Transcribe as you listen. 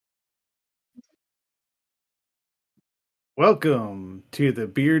Welcome to the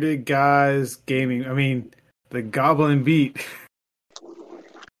Bearded Guys Gaming. The Goblin Beat,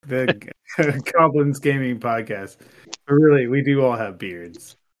 the Goblins Gaming Podcast. But really, we do all have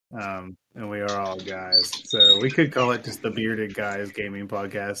beards, and we are all guys. So we could call it just the Bearded Guys Gaming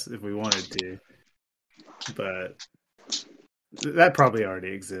Podcast if we wanted to. But that probably already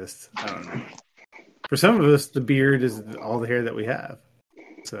exists. I don't know. For some of us, the beard is all the hair that we have.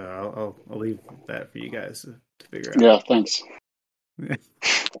 So I'll leave that for you guys to figure out. Yeah, thanks.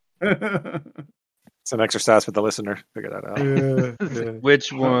 It's an exercise for the listener. Figure that out.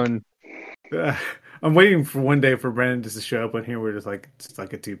 Which one? I'm waiting for one day for Brandon just to show up on here. We're just like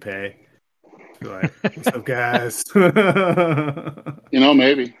a toupee. Like, what's up, guys?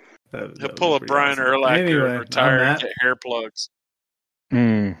 Maybe. He'll pull a Brian awesome. Urlacher Anyway, and retire and get hair plugs.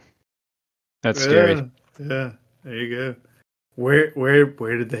 That's scary. Yeah, there you go. Where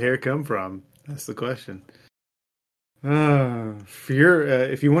did the hair come from? That's the question. If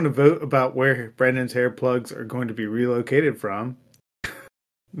you want to vote about where Brandon's hair plugs are going to be relocated from,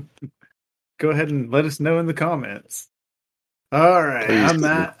 go ahead and let us know in the comments. All right, Please. I'm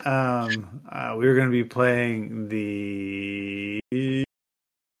Matt. We're going to be playing the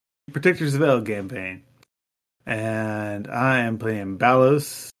Protectors of El campaign, and I am playing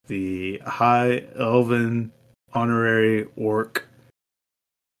Balos, the High Elven Honorary Orc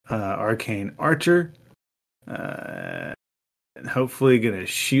Arcane Archer. And hopefully gonna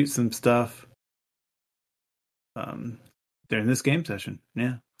shoot some stuff during this game session.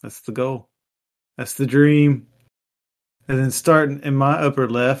 Yeah, that's the goal. That's the dream. And then starting in my upper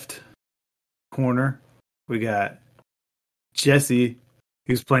left corner, we got Jesse,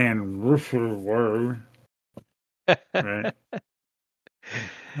 who's playing Word. Right.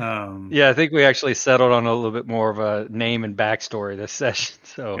 Yeah, I think we actually settled on a little bit more of a name and backstory this session.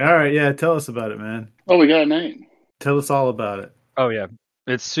 So, all right, yeah, tell us about it, man. Oh, we got a name. Tell us all about it. Oh yeah,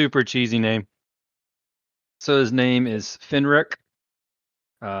 it's super cheesy name. So his name is Finric.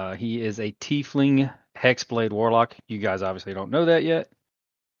 He is a Tiefling Hexblade Warlock. You guys obviously don't know that yet.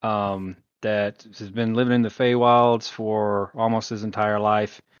 That has been living in the Feywilds for almost his entire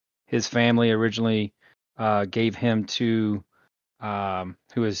life. His family originally gave him to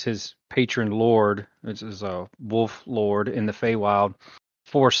who is his patron lord, which is a wolf lord in the Feywild,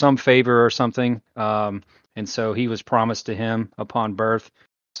 for some favor or something. And so he was promised to him upon birth.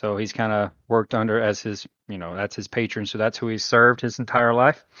 So he's kind of worked under as his, that's his patron. So that's who he's served his entire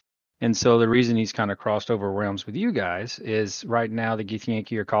life. And so the reason he's kind of crossed over realms with you guys is right now the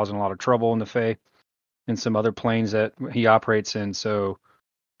Githyanki are causing a lot of trouble in the Fey and some other planes that he operates in. So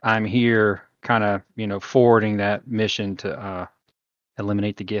I'm here kind of, forwarding that mission to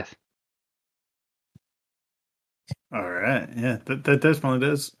eliminate the Gith. All right. Yeah, that definitely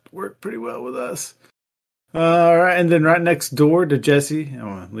does work pretty well with us. All right. And then right next door to Jesse,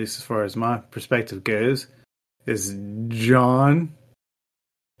 at least as far as my perspective goes, is John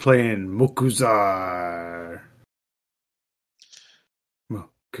playing Mokuzar.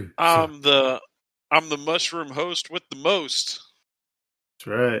 I'm the mushroom host with the most. That's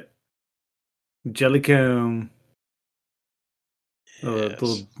right. Jellycomb. Yes.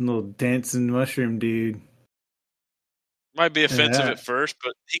 Little dancing mushroom dude. Might be offensive at first,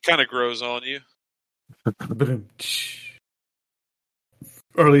 but he kind of grows on you.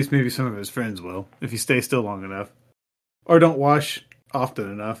 Or at least maybe some of his friends will, if you stay still long enough. Or don't wash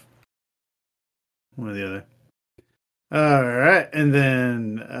often enough. One or the other. All right, and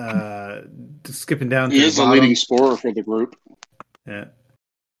then skipping down to He the is the bottom. leading scorer for the group. Yeah.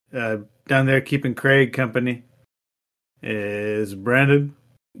 Down there keeping Craig company is Brandon,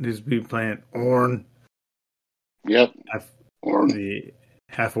 who's been playing Orn. Yep. Orn. The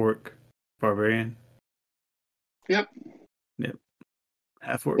half-orc barbarian. Yep.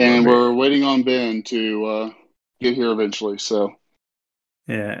 Half-orc And barbarian. we're waiting on Ben to get here eventually, so.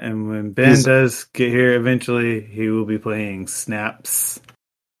 Yeah, and when Ben does get here eventually, he will be playing Snaps,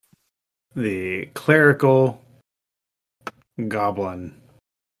 the clerical goblin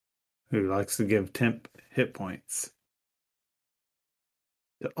who likes to give temp hit points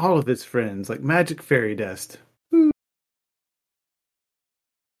to all of his friends, like magic fairy dust. Woo.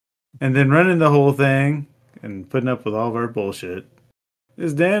 And then running the whole thing and putting up with all of our bullshit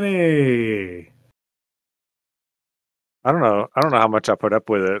is Danny. I don't know how much I put up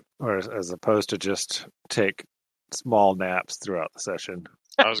with it, or as opposed to just take small naps throughout the session.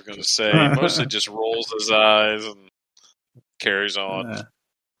 I was going to say, mostly just rolls his eyes and carries on.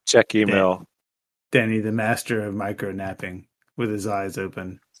 Check email. Danny, the master of micro napping, with his eyes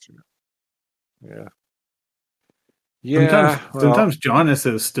open. Yeah. Sometimes John is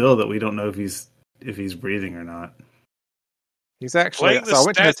so still that we don't know if he's breathing or not. He's actually. Playing the So I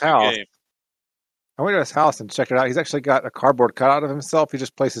went to his statue house. game. I went to his house and checked it out. He's actually got a cardboard cutout of himself. He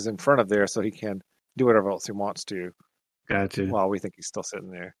just places in front of there so he can do whatever else he wants to Gotcha. while we think he's still sitting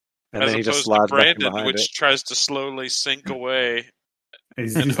there. And As then he just opposed to slides back in Brandon, behind which it. tries to slowly sink away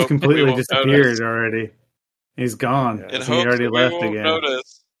He's and just hope that we completely won't disappeared notice. already. He's gone. Yeah. In So he hopes already that we left won't again.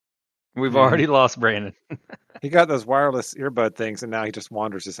 notice. We've Yeah. already lost Brandon. He got those wireless earbud things, and now he just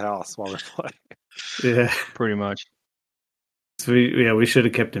wanders his house while we're playing. Yeah. Pretty much. So we should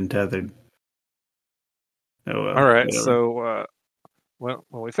have kept him tethered. Oh well. All right, whatever. so when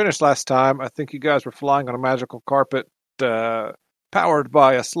we finished last time, I think you guys were flying on a magical carpet powered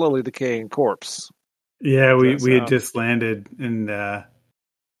by a slowly decaying corpse. Yeah, we Does that had sound- just landed in I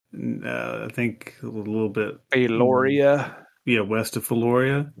think a little bit Aloria. west of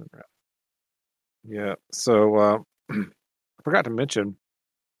Feloria. Yeah, so I forgot to mention,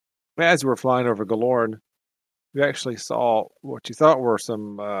 as we were flying over Galorn, we actually saw what you thought were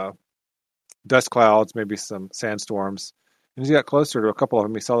some dust clouds, maybe some sandstorms. And as you got closer to a couple of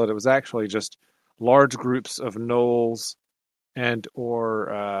them, you saw that it was actually just large groups of gnolls and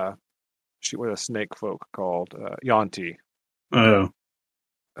or what are the snake folk called? Yuan-ti. Oh,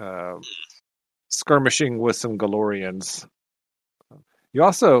 Skirmishing with some Galorians. You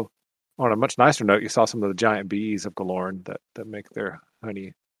also, on a much nicer note, you saw some of the giant bees of Galorn that make their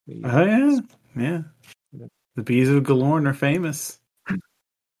honey. oh yeah. The bees of Galorn are famous.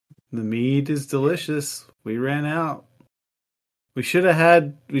 The mead is delicious. We ran out. We should have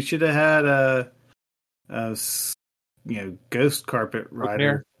had a ghost carpet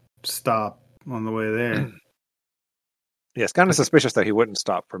rider stop on the way there. Yeah, it's kind of suspicious that he wouldn't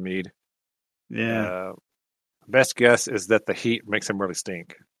stop for mead. Yeah. Best guess is that the heat makes him really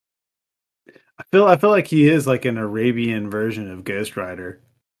stink. I feel like he is like an Arabian version of Ghost Rider.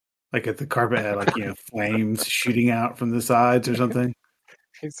 Like if the carpet had like flames shooting out from the sides or something.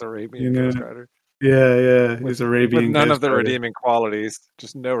 He's Arabian Ghost Rider. Yeah. He's Arabian. With none Ghost of the Rider. redeeming qualities.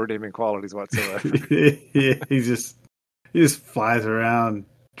 Just no redeeming qualities whatsoever. Yeah, he just flies around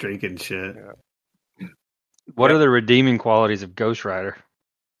drinking shit. Yeah. What are the redeeming qualities of Ghost Rider?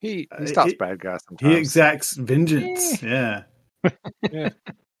 He stops bad guys sometimes. He exacts vengeance. Yeah. Yeah.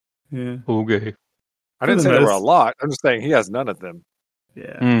 Yeah. Okay. I didn't say there were a lot. I'm just saying he has none of them.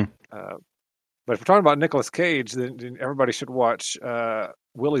 Yeah. But if we're talking about Nicolas Cage, then everybody should watch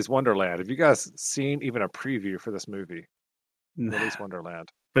Willy's Wonderland. Have you guys seen even a preview for this movie? Willy's Wonderland.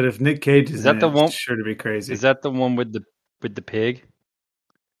 But if Nick Cage Is that the one? it's sure to be crazy. Is that the one with the pig?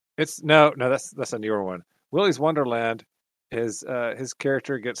 It's no, that's a newer one. Willy's Wonderland is his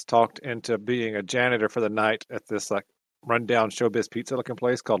character gets talked into being a janitor for the night at this like rundown showbiz pizza looking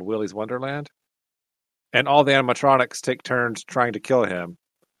place called Willy's Wonderland. And all the animatronics take turns trying to kill him.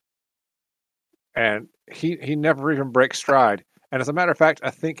 And he never even breaks stride. And as a matter of fact, I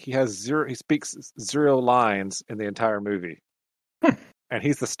think he speaks 0 lines in the entire movie. And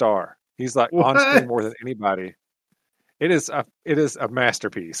he's the star. He's like on screen more than anybody. It is a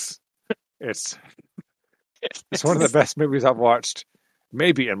masterpiece. It's one of the best movies I've watched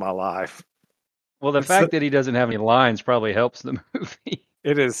maybe in my life. Well, the fact that he doesn't have any lines probably helps the movie.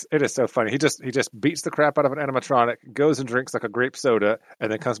 It is so funny. He just beats the crap out of an animatronic, goes and drinks like a grape soda,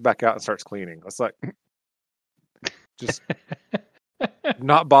 and then comes back out and starts cleaning. It's like just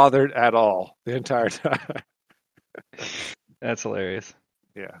not bothered at all the entire time. That's hilarious.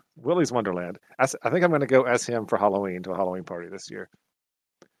 Yeah, Willy's Wonderland. I think I'm going to go as him for Halloween to a Halloween party this year.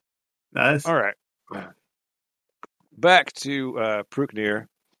 Nice. All right, back to Pruknir.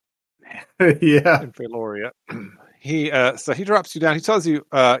 Yeah. In Feloria. So he drops you down. He tells you,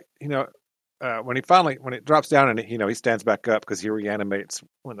 when it drops down and he stands back up because he reanimates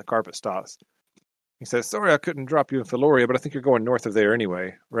when the carpet stops. He says, "Sorry, I couldn't drop you in Feloria, but I think you're going north of there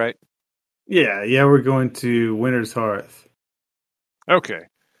anyway, right?" Yeah, we're going to Winter's Hearth. Okay.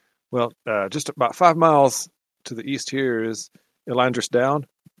 Well, just about 5 miles to the east here is Elandris Down.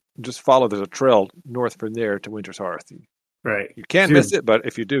 Just follow. There's a trail north from there to Winter's Hearth. Right. You can't miss it, but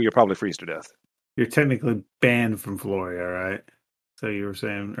if you do, you'll probably freeze to death. You're technically banned from Feloria, right? So you were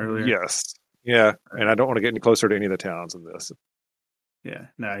saying earlier? Yes. Yeah, and I don't want to get any closer to any of the towns in this. Yeah,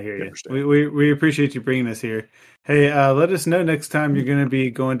 no, I hear you. Understand. We appreciate you bringing us here. Hey, let us know next time you're going to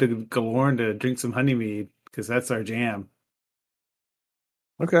be going to Galorn to drink some honey mead, because that's our jam.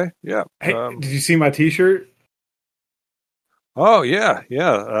 Okay, yeah. Hey, did you see my T-shirt? Oh, yeah.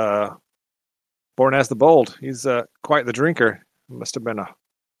 Born as the Bold. He's quite the drinker. Must have been a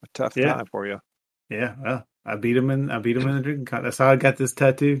tough time for you. Yeah, well, I beat him in the drinking contest. That's how I got this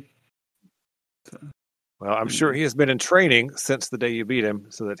tattoo. So. Well, I'm sure he has been in training since the day you beat him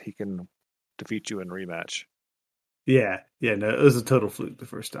so that he can defeat you in rematch. Yeah, no, it was a total fluke the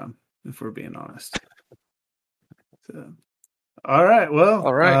first time, if we're being honest. So, all right, well,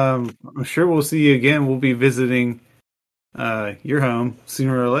 All right. I'm sure we'll see you again. We'll be visiting your home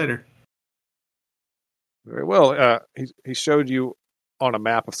sooner or later. Very well. He showed you on a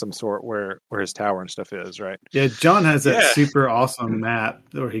map of some sort where his tower and stuff is, right? Yeah, John has that Yeah. super awesome map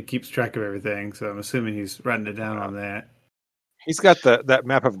where he keeps track of everything, so I'm assuming he's writing it down on that. He's got that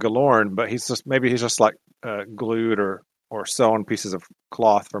map of Galorn, but he's just like glued or sewn pieces of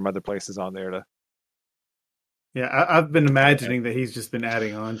cloth from other places on there to. Yeah, I've been imagining that he's just been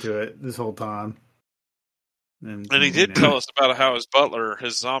adding on to it this whole time. And he did tell us about how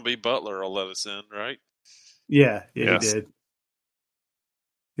his zombie butler will let us in, right? Yeah, Yes. he did.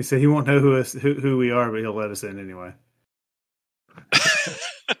 He said he won't know who we are, but he'll let us in anyway.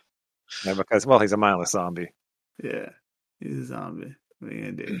 Yeah, because he's a mindless zombie. Yeah, he's a zombie. What are you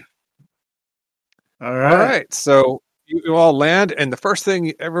gonna do? All right. So you all land, and the first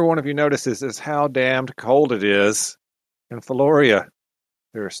thing every one of you notices is how damned cold it is in Feloria.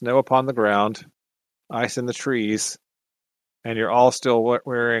 There is snow upon the ground, ice in the trees, and you're all still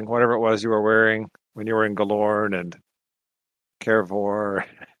wearing whatever it was you were wearing when you were in Galorn and Carivor,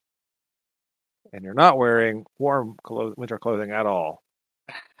 and you're not wearing warm winter clothing at all.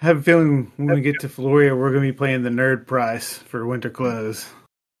 I have a feeling when we get to Floria, we're going to be playing the nerd price for winter clothes.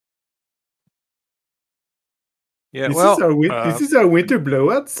 Yeah, this is our winter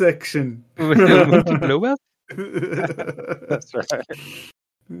blowout section. Winter blowout? That's right.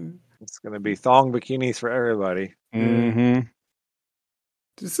 It's going to be thong bikinis for everybody. Mm-hmm.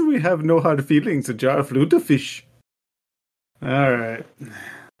 Just so we have no hard feelings, a jar of lutefish. All right,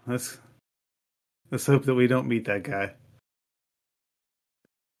 let's hope that we don't meet that guy.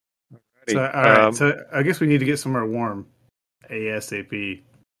 So, all right, so I guess we need to get somewhere warm, ASAP.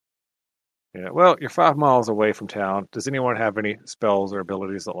 Yeah, well, you're 5 miles away from town. Does anyone have any spells or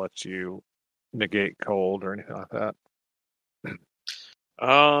abilities that let you negate cold or anything like that?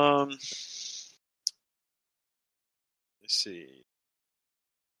 Let's see.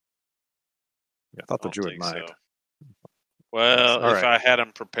 Yeah, I thought the druid might. So. Well, if I had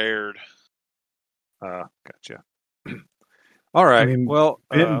them prepared. Gotcha. All right. I mean, well,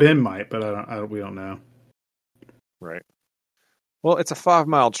 Ben might, but we don't know. Right. Well, it's a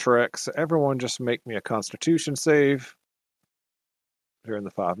 5-mile trek, so everyone just make me a Constitution save during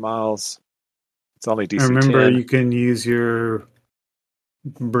the 5 miles. It's only DC 10. Remember, you can use your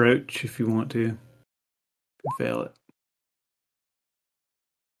brooch if you want to fail it.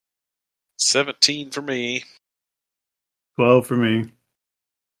 17 for me. 12 for me.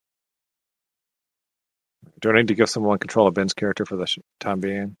 Do I need to give someone control of Ben's character for the time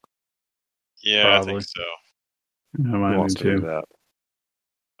being? Yeah, Probably. I think so. I Who wants to do that?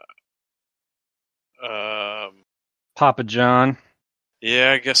 Papa John.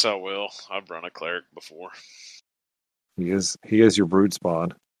 Yeah, I guess I will. I've run a cleric before. He is your brood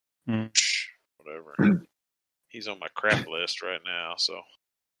spawn. Whatever. He's on my crap list right now, so.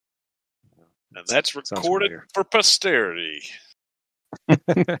 And that's recorded for posterity.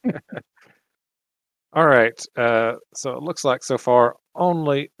 All right. So it looks like so far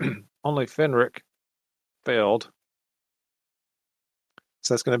only Fenric failed.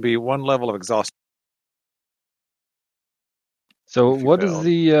 So that's going to be 1 level of exhaustion. So what does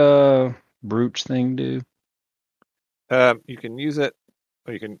the brooch thing do? You can use it,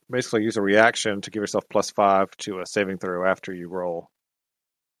 or you can basically use a reaction to give yourself +5 to a saving throw after you roll.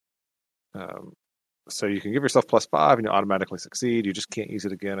 So you can give yourself +5 and you automatically succeed. You just can't use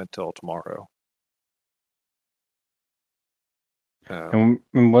it again until tomorrow. And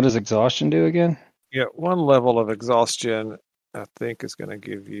what does exhaustion do again? Yeah, 1 level of exhaustion, I think, is going to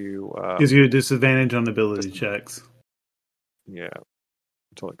give you... gives you a disadvantage on ability checks. Yeah,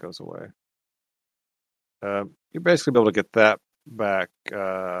 until it goes away. You'll basically be able to get that back,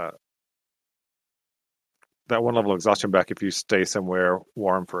 that 1 level of exhaustion back if you stay somewhere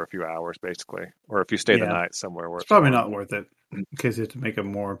warm for a few hours, basically. Or if you stay the night somewhere where it's probably not worth it, in case you have to make a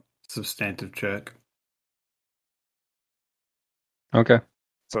more substantive check. Okay.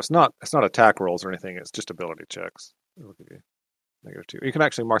 So it's not attack rolls or anything, it's just ability checks. It'll give you -2. You can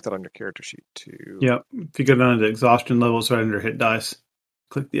actually mark that on your character sheet too. Yep. If you go down to exhaustion levels right under hit dice,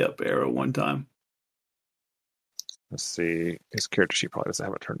 click the up arrow 1 time. Let's see. His character sheet probably doesn't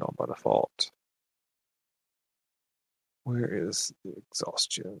have it turned on by default. Where is the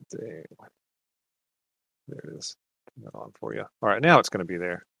exhaustion thing? There it is. Turn that on for you. All right, now it's going to be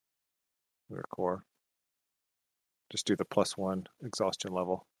there. Your core. Just do the +1 exhaustion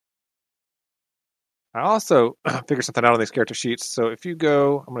level. I also figured something out on these character sheets. So if you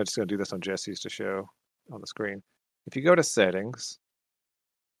go, I'm just going to do this on Jesse's to show on the screen. if you go to settings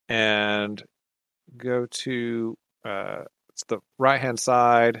and go to it's the right-hand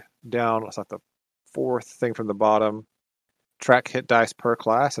side down, it's like the fourth thing from the bottom, track hit dice per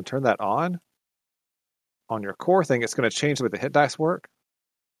class, and turn that on your core thing, it's going to change the way the hit dice work.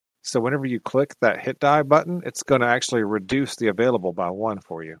 So whenever you click that hit die button, it's going to actually reduce the available by 1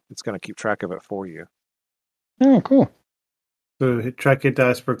 for you. It's going to keep track of it for you. Oh, cool. So track hit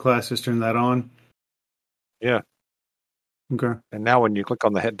dice per class, just turn that on? Yeah. Okay. And now when you click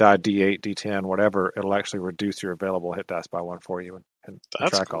on the hit die D8, D10, whatever, it'll actually reduce your available hit dice by 1 for you and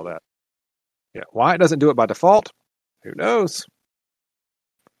track cool. All that. Yeah. Why it doesn't do it by default, who knows?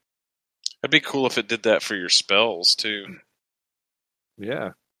 It'd be cool if it did that for your spells, too.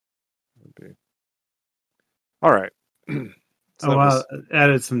 Yeah. All right. So wow,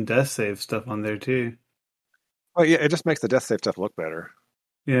 added some death save stuff on there too. Oh yeah, it just makes the death save stuff look better.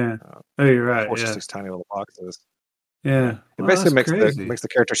 Yeah. Oh, you're right. Forces these tiny little boxes. Yeah. It basically makes the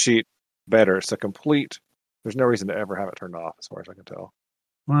character sheet better. It's a complete. There's no reason to ever have it turned off, as far as I can tell.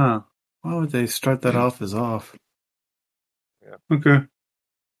 Wow. Why would they start that off as off? Yeah. Okay.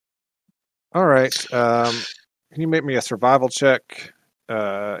 All right. Can you make me a survival check?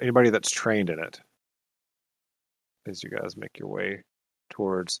 Anybody that's trained in it, as you guys make your way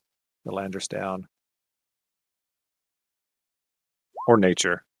towards the Landerstown. Or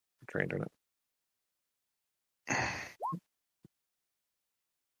nature. Trained in it.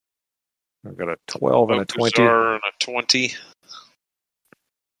 I've got a 12 and a 20. And a 20.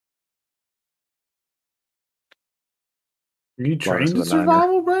 Are you trained in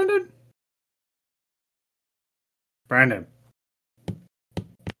survival, Brandon?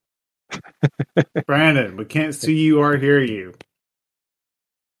 Brandon, we can't see you or hear you.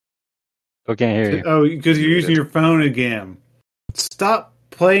 I can't hear you. Oh, because you're using your phone again. Stop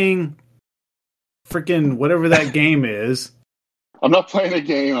playing freaking whatever that game is. I'm not playing a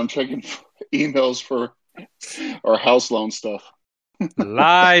game. I'm checking emails for our house loan stuff.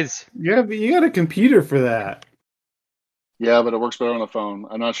 Lies. Yeah, but you got a computer for that. Yeah, but it works better on the phone.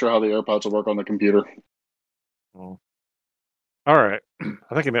 I'm not sure how the AirPods will work on the computer. Oh. All right.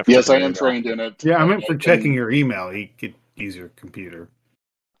 I think he meant for yes, I am trained in it. Yeah, I meant for checking your email. He could use your computer.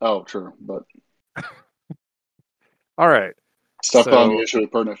 Oh, true. But all right. Stop calling me issue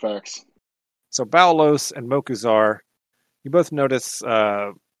with pertinent facts. So Baulos and Mokuzar, you both notice.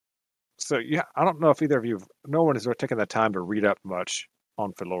 I don't know if either of you. No one has taken the time to read up much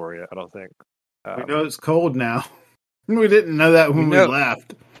on Feloria. I don't think. We know it's cold now. We didn't know that when we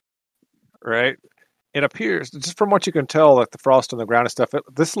left. Right. It appears, just from what you can tell, like the frost on the ground and stuff,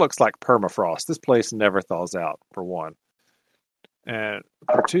 this looks like permafrost. This place never thaws out, for one. And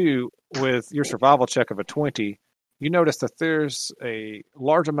for two, with your survival check of a 20, you notice that there's a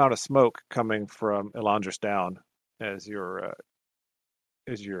large amount of smoke coming from Elandris Down as you're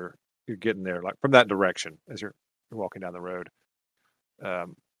getting there, like from that direction as you're walking down the road.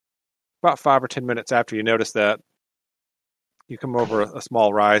 About 5 or 10 minutes after you notice that, you come over a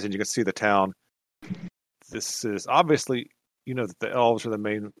small rise and you can see the town. This is obviously, that the elves are the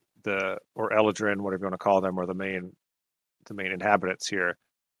main, or Eladrin, whatever you want to call them, are the main inhabitants here.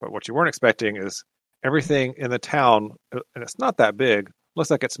 But what you weren't expecting is everything in the town, and it's not that big, looks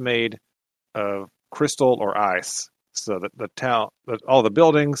like it's made of crystal or ice. So that the town, all the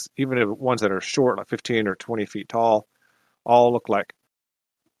buildings, even the ones that are short, like 15 or 20 feet tall, all look like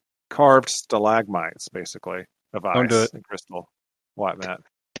carved stalagmites, basically, of ice and crystal. What, Matt?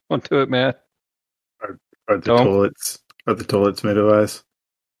 Don't do it, Matt. Are the toilets made of ice?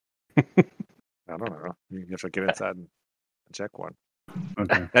 I don't know. You have to get inside and check one.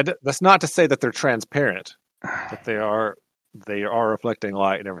 Okay. That's not to say that they're transparent, but they are reflecting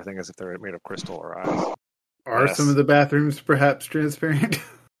light and everything as if they're made of crystal or ice. Are some of the bathrooms perhaps transparent?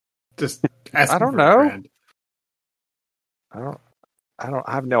 Just I don't know. I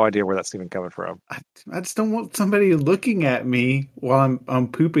have no idea where that's even coming from. I just don't want somebody looking at me while I'm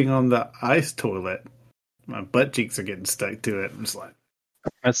pooping on the ice toilet. My butt cheeks are getting stuck to it. I'm just like,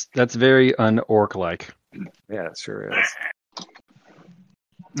 that's very un-orc like. Yeah, it sure is.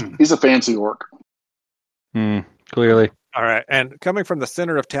 He's a fancy orc. Clearly. All right, and coming from the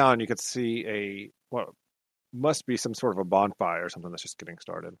center of town, you could see what must be some sort of a bonfire or something that's just getting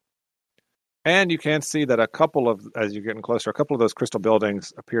started. And you can see that as you're getting closer, a couple of those crystal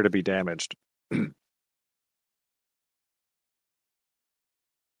buildings appear to be damaged.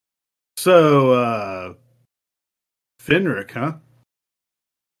 So, Finric, huh?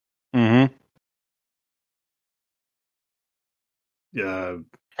 Mm-hmm.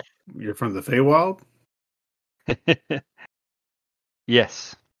 You're from the Feywild?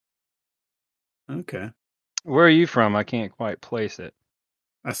 Yes. Okay. Where are you from? I can't quite place it.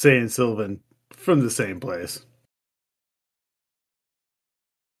 I say in Sylvan, from the same place.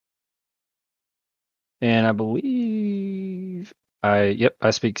 And I believe I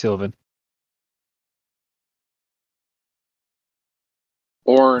speak Sylvan.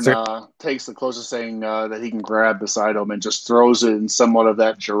 Orin takes the closest thing that he can grab beside him and just throws it in somewhat of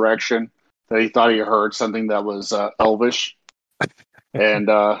that direction that he thought he heard something that was Elvish, and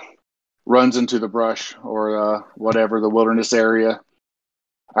runs into the brush or whatever, the wilderness area.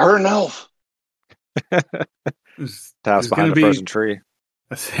 I heard an elf. Taps behind a frozen tree.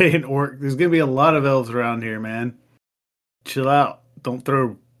 I say an orc. There's going to be a lot of elves around here, man. Chill out. Don't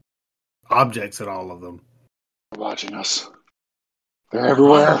throw objects at all of them. They're watching us. They're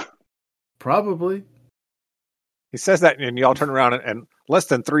everywhere. Probably. He says that, and y'all turn around, and less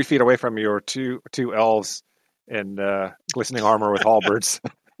than 3 feet away from you are two elves in glistening armor with halberds.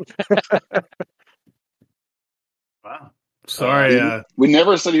 Wow. Sorry. We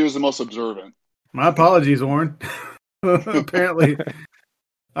never said he was the most observant. My apologies, Orin. Apparently,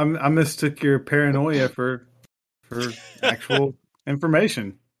 I mistook your paranoia for actual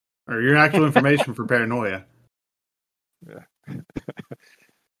information, or your actual information for paranoia. Yeah.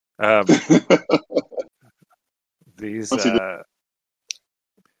 These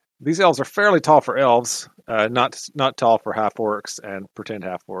elves are fairly tall for elves, not tall for half orcs and pretend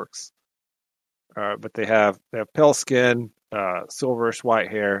half orcs. But they have pale skin, silverish white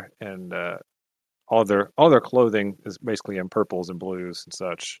hair, and all their clothing is basically in purples and blues and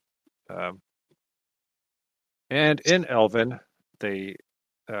such. And in Elven, they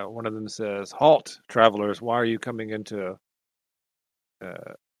one of them says, "Halt, travelers! Why are you coming into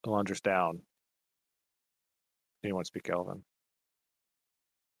Elandris Down?" Anyone speak Elven?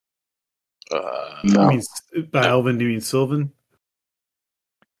 No. By Elven, do you mean Sylvan?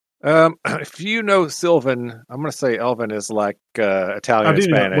 If you know Sylvan, I'm going to say Elven is like Italian and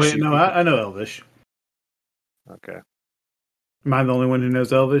Spanish. I know Elvish. Okay. Am I the only one who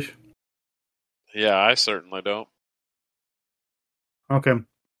knows Elvish? Yeah, I certainly don't. Okay.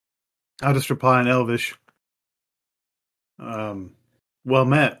 I'll just reply in Elvish. Well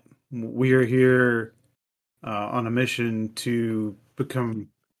met. We are here on a mission to become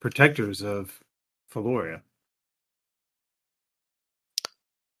protectors of Faloria.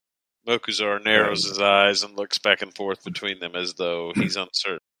 Mokuzar narrows his eyes and looks back and forth between them as though he's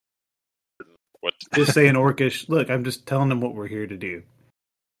uncertain what to do. Just saying Orcish. Look, I'm just telling them what we're here to do.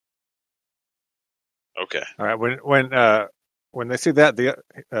 Okay. All right. When they see that,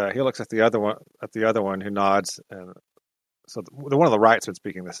 he looks at the other one who nods, and so the one on the right's been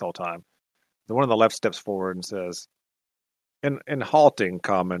speaking this whole time. The one on the left steps forward and says, "In halting,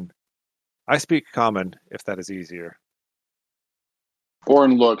 common. I speak common, if that is easier."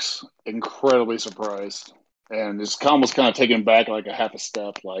 Orin looks incredibly surprised and is almost kind of taken back like a half a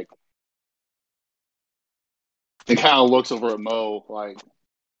step. Like, he kind of looks over at Mo like,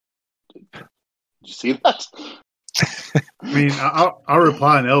 "Did you see that?" I mean, I'll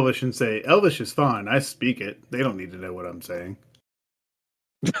reply in Elvish and say, Elvish is fine. I speak it. They don't need to know what I'm saying.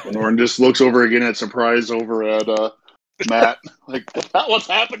 And Orin just looks over again at surprise over at Matt. Like, what's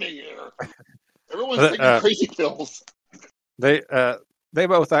happening here? Everyone's taking crazy pills. They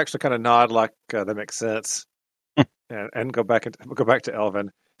both actually kind of nod like that makes sense, and go back to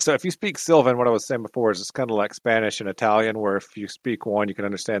Elven. So if you speak Sylvan, what I was saying before is it's kind of like Spanish and Italian, where if you speak one, you can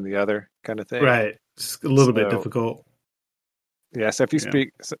understand the other kind of thing. Right. It's a little bit difficult. Yeah. So if you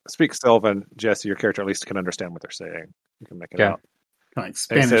speak Sylvan, Jesse, your character at least can understand what they're saying. You can make it out. Like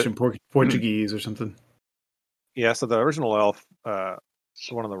Spanish and Portuguese or something. Yeah. So the original elf, the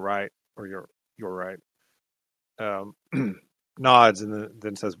one on the right, or your right, nods and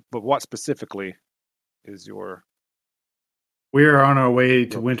then says, "But what specifically is your?" We are on our way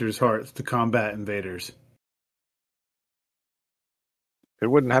to Winter's Hearth to combat invaders. It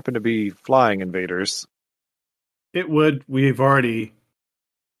wouldn't happen to be flying invaders. It would. We've already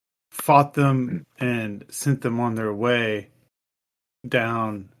fought them and sent them on their way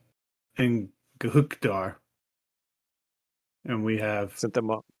down in Gahukdar. And we have sent them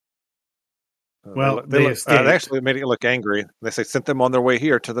up. They actually made it look angry. They say sent them on their way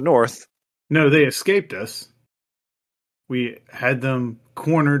here to the north. No, they escaped us. We had them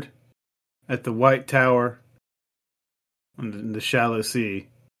cornered at the White Tower in the shallow sea,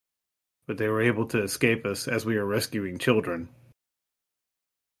 but they were able to escape us as we were rescuing children.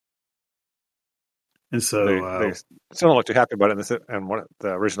 And so they still don't look too happy about it. And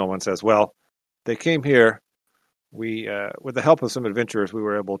the original one says, "Well, they came here. We, with the help of some adventurers, we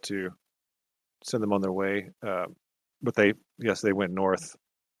were able to send them on their way. But they went north,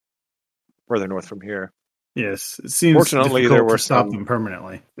 further north from here." Yes, it seems Fortunately, difficult there were to stop some. them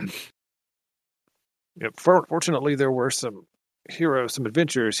permanently. Yep, fortunately, there were some heroes, some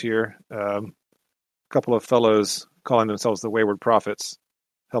adventurers here. A couple of fellows calling themselves the Wayward Prophets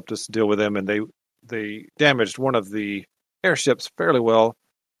helped us deal with them, and they damaged one of the airships fairly well,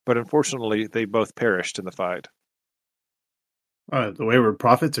 but unfortunately, they both perished in the fight. The Wayward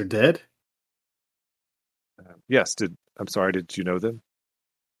Prophets are dead? Yes, I'm sorry, did you know them?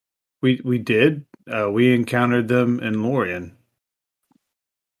 We did. We encountered them in Lorien.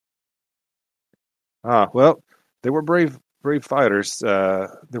 Ah, well, they were brave fighters. There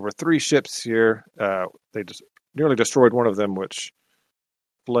were 3 ships here. They just nearly destroyed one of them, which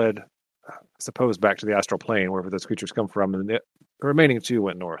fled, I suppose, back to the astral plane, wherever those creatures come from, and the remaining 2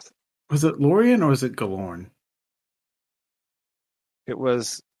 went north. Was it Lorien or was it Galorn? It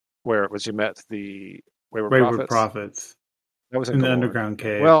was where it was you met the Wayward Prophets. That was in the Galorn. underground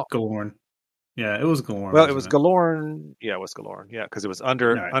cave. Well, Galorn. Yeah, it was Galorn. Well, it was Galorn. Yeah, it was Galorn. Yeah, because it was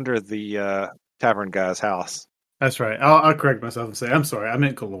under the tavern guy's house. That's right. I'll correct myself and say I'm sorry. I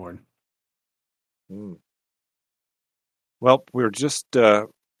meant Galorn. Well, we were just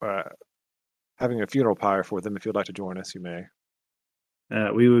having a funeral pyre for them. If you'd like to join us, you may.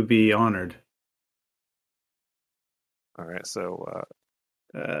 We would be honored. All right, so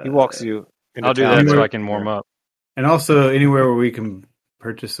he walks you into I'll do town that so there. I can warm up. And also anywhere where we can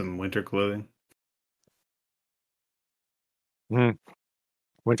purchase some winter clothing.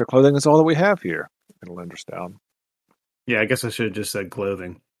 Winter clothing is all that we have here in Lenderstown. Yeah, I guess I should have just said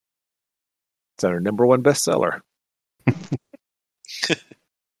clothing. It's our #1 bestseller.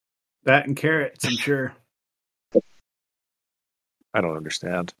 That and carrots, I'm sure. I don't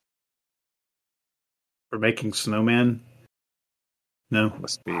understand. For making snowman? No.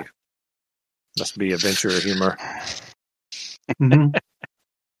 Must be adventure humor. Mm-hmm.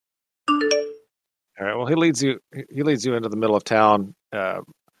 All right. Well, he leads you into the middle of town.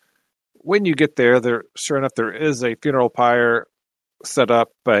 When you get there, sure enough, there is a funeral pyre set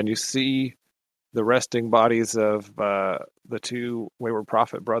up, and you see the resting bodies of the 2 Wayward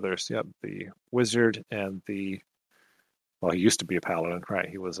Prophet brothers. Yep, the wizard and he used to be a paladin, right?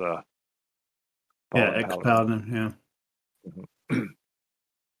 He was a ex-paladin, yeah.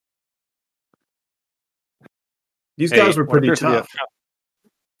 These guys were pretty tough.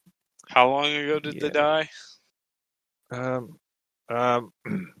 How long ago did they die?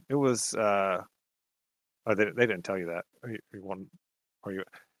 It was. They didn't tell you that. Are you?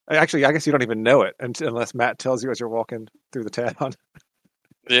 Actually, I guess you don't even know it unless Matt tells you as you're walking through the town.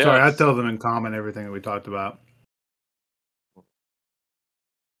 Yeah. Sorry, I tell them in common everything that we talked about.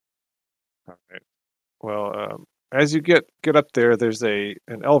 All right. Well, as you get up there, there's an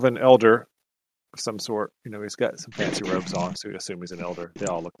elven elder of some sort. You know, he's got some fancy robes on, so you assume he's an elder. They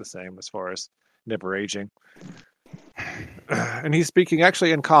all look the same as far as never aging. And he's speaking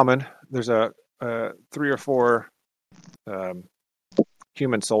actually in common. There's a 3 or 4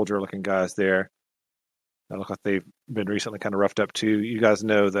 human soldier-looking guys there. They look like they've been recently kind of roughed up too. You guys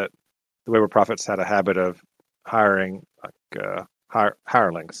know that the Wayward Prophets had a habit of hiring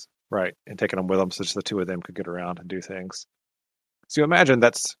hirelings, right, and taking them with them, so just the 2 of them could get around and do things. So you imagine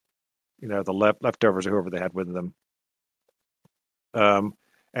that's the leftovers or whoever they had with them.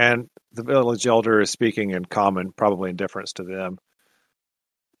 And the village elder is speaking in common, probably in deference to them.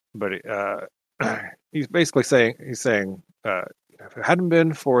 But he's basically saying, if it hadn't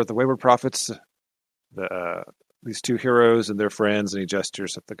been for the Wayward Prophets, these 2 heroes and their friends, and he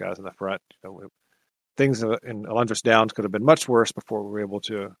gestures at the guys in the front, things in Alundris Downs could have been much worse before we were able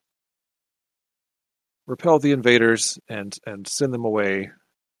to repel the invaders and send them away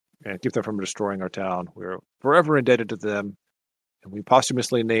and keep them from destroying our town. We're forever indebted to them, and we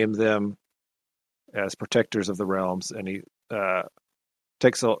posthumously name them as protectors of the realms. And he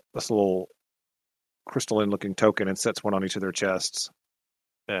takes this little crystalline-looking token and sets one on each of their chests.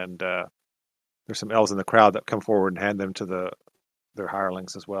 And there's some elves in the crowd that come forward and hand them to their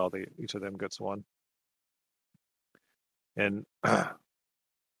hirelings as well. Each of them gets one. And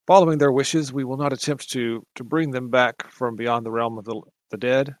following their wishes, we will not attempt to bring them back from beyond the realm of the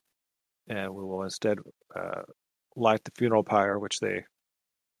dead, and we will instead light the funeral pyre, which they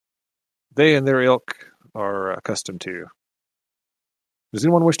and their ilk are accustomed to. Does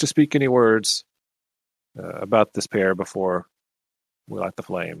anyone wish to speak any words about this pair before we light the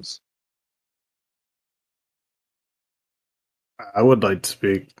flames? I would like to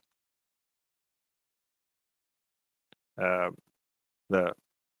speak. The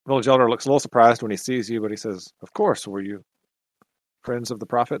village elder looks a little surprised when he sees you, but he says, "Of course, were you friends of the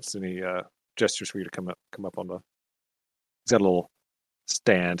prophets?" And he gestures for you to come up on the. He's got a little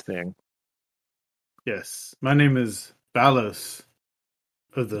stand thing. Yes, my name is Balos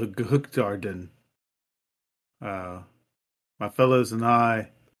of the Ghuktardin. My fellows and I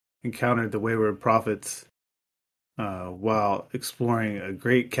encountered the wayward prophets while exploring a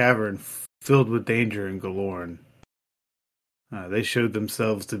great cavern filled with danger in Galorn. They showed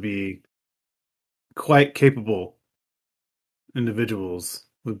themselves to be quite capable individuals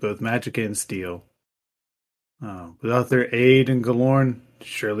with both magic and steel. Without their aid in Galorn,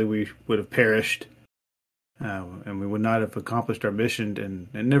 surely we would have perished, and we would not have accomplished our mission,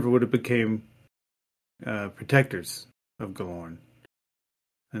 and never would have became protectors of Galorn.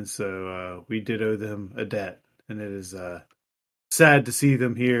 And so we did owe them a debt, and it is sad to see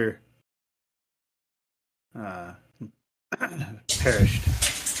them here perished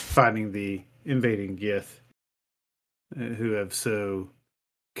fighting the invading Gith, who have so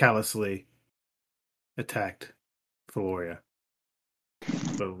callously attacked Floria.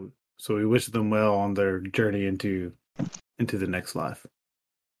 So we wish them well on their journey into the next life.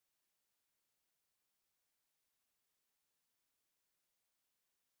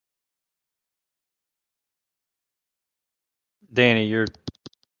 Danny, you're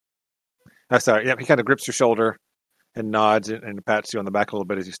Oh, sorry. Yep, he kind of grips your shoulder and nods and pats you on the back a little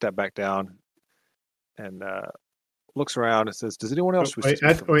bit as you step back down, and looks around and says, "Does anyone else wish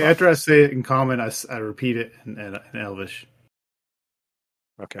to speak?" After I say it in common, I repeat it in Elvish.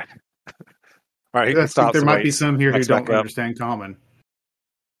 Okay. All right. He I think stops. there and might be waits, some here who backs back don't up. understand common.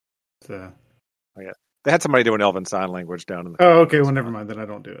 So. They had somebody doing Elven sign language down in the. Oh, okay. Well, never mind. Then I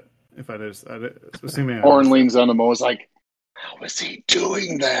don't do it. If I just, assuming I Orin leans on him and was like, "How is he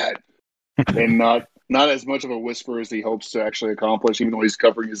doing that?" And not as much of a whisper as he hopes to actually accomplish, even though he's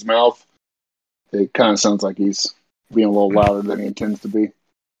covering his mouth. It kind of sounds like he's being a little louder than he intends to be.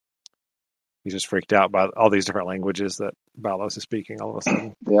 He's just freaked out by all these different languages that Balos is speaking all of a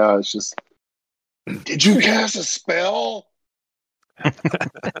sudden. Yeah, it's just. Did you cast a spell?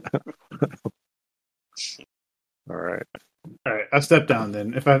 All right. All right, I'll step down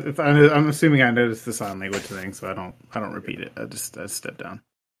then. I'm assuming I noticed the sign language thing, so I don't repeat it. I step down.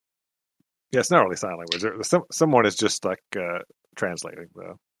 Yeah, it's not really sign language. Someone is just like translating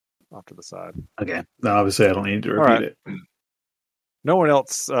though, off to the side. Okay. No, obviously I don't need to All repeat right. it. No one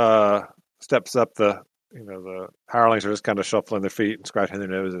else steps up. The hirelings are just kind of shuffling their feet and scratching their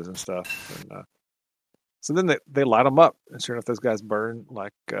noses and stuff. And, so then they light them up, and sure enough, those guys burn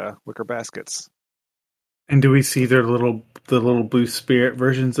like wicker baskets. And do we see the little blue spirit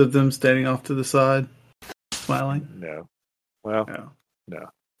versions of them standing off to the side, smiling? No. Well, No. no.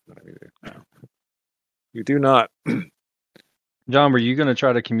 No. You do not. John. Were you going to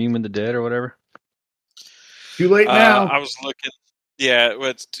try to commune with the dead or whatever? Too late now. I was looking. Yeah,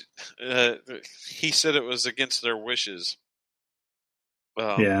 he said it was against their wishes.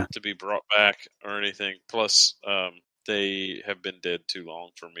 To be brought back or anything. Plus, they have been dead too long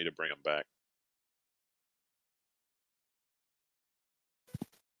for me to bring them back.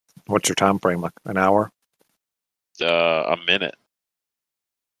 What's your time frame? Like an hour? A minute.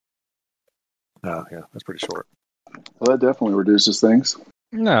 Oh, yeah, that's pretty short. Well, that definitely reduces things.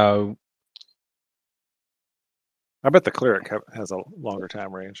 No. I bet the cleric has a longer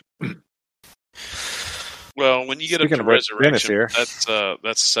time range. Well, when you get Speaking up of to resurrection, here. that's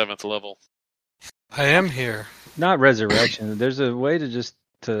 7th level. I am here. Not resurrection. There's a way to just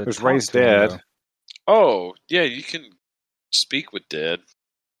to. There's talk raised to them, dead. though. Oh, yeah, you can speak with dead.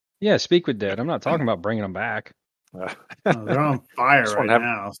 Yeah, speak with dead. I'm not talking about bringing them back. Oh, they're on fire Just right wanna have-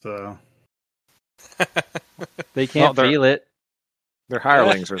 now, so They can't they're- feel it. Their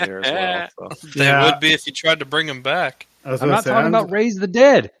hirelings are there as well. So. They Yeah. would be if you tried to bring them back. I was I'm gonna not say, talking about raise the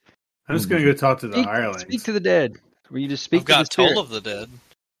dead. I'm just going to go talk to the Speak, hirelings. speak to the dead. Where you just speak I've to the got spirit. Toll of the Dead.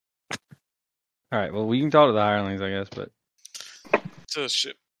 All right. Well, we can talk to the hirelings, I guess, but It's a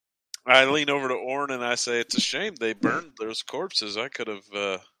shit. I lean over to Orin and I say, "It's a shame they burned those corpses. I could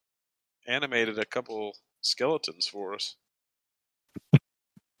have animated a couple skeletons for us."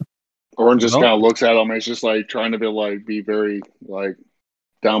 Orin just Well- kind of looks at him and it's just like trying to be very like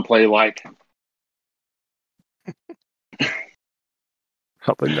downplay like.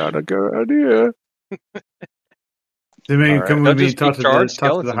 Probably not a good idea. They may All right. come They'll with me just and be charged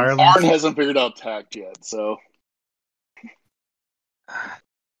talk to the skeletons. hirelings. Orin hasn't figured out tact yet, so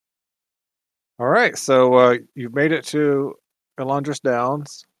All right, so you've made it to Elandris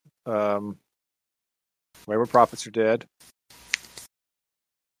Downs. Wayward prophets are dead.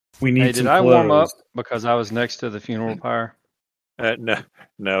 We need hey, some did I warm up clothes. because I was next to the funeral pyre?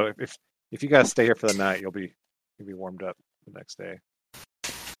 No. If you guys stay here for the night, you'll be warmed up the next day.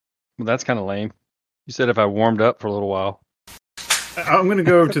 Well, that's kind of lame. You said if I warmed up for a little while. I'm going to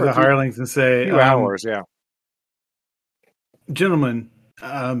go over Except to for the a few- hirelings and say, few hours, yeah. gentlemen,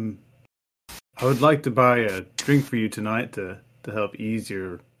 I would like to buy a drink for you tonight to help ease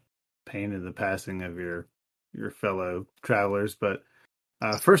your pain in the passing of your fellow travelers. But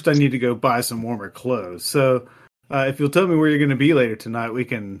first, I need to go buy some warmer clothes. So, if you'll tell me where you're going to be later tonight,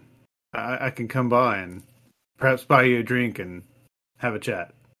 I can come by and perhaps buy you a drink and have a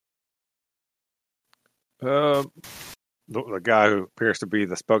chat. The guy who appears to be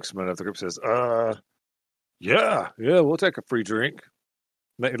the spokesman of the group says, yeah, we'll take a free drink.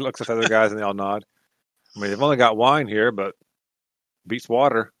 It looks at the other guys and they all nod. I mean, they've only got wine here, but beats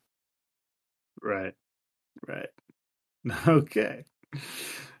water. Right. Okay.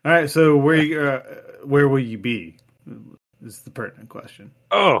 All right. So where will you be? Is the pertinent question.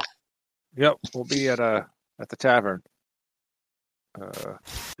 Oh, yep. We'll be at the tavern.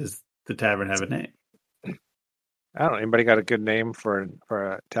 Does the tavern have a name? I don't know. Anybody got a good name for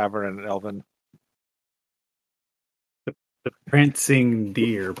a tavern in Elven? The Prancing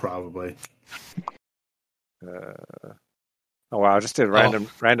Deer, probably. Oh wow! I just did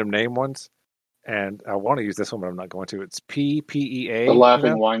random name ones, and I want to use this one, but I'm not going to. It's PEA. The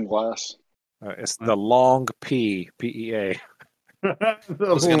Laughing Wine Glass. It's the long PEA. I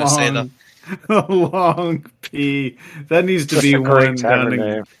was gonna say the long P. That needs to be a great one tavern down in.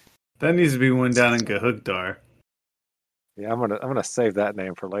 name. That needs to be one down in Gahugdar. Yeah, I'm gonna save that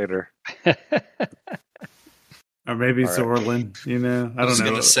name for later. Or maybe All right. Zorlin. I don't know. I was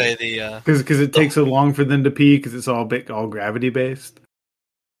gonna say the because it takes so long for them to pee because it's all gravity based.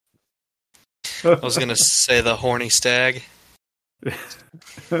 I was gonna say the horny stag.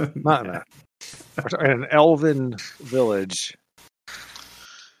 Not in an elven village.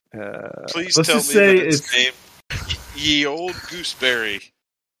 Please let's tell me just say that it's named Ye Old Gooseberry.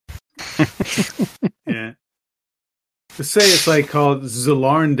 Yeah. To say it's like called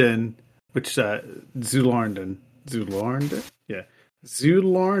Zularnden, which Zularnden. Yeah.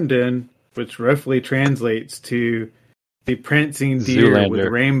 Zularnden, which roughly translates to the prancing deer with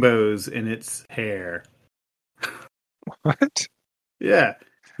Zoolander. rainbows in its hair. What? Yeah.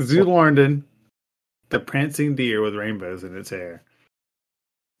 Zularnden, the prancing deer with rainbows in its hair.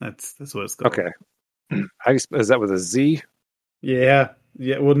 That's what it's called. Okay. Is that with a Z? Yeah.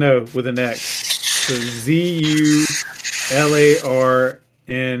 Well, no, with an X. So Zularndin.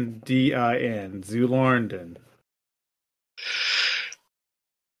 Zularnden.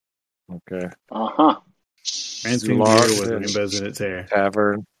 Okay. Uh-huh. Prancing deer with rainbows in its hair.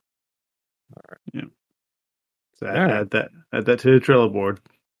 Tavern. So All right. add that to the Trello board.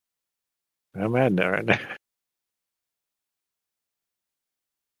 I'm adding that right now.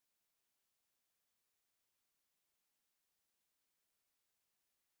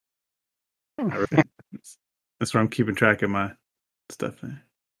 That's where I'm keeping track of my stuff now.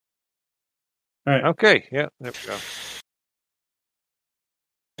 All right. Okay. Yeah. There we go.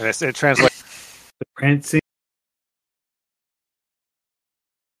 And it translates. The prancing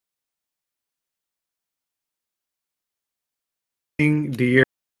deer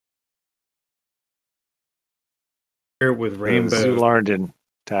with rainbows. Zularnden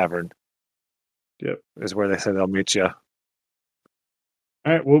Tavern. Yep. Is where they say they'll meet you. All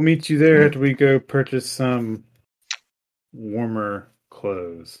right, we'll meet you there after we go purchase some warmer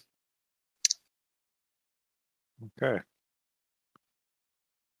clothes. Okay.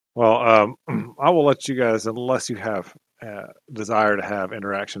 Well, I will let you guys, unless you have desire to have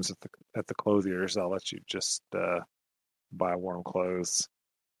interactions at the clothiers, I'll let you just buy warm clothes.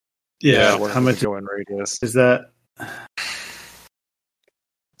 Yeah, Where how the much going rate is that? That's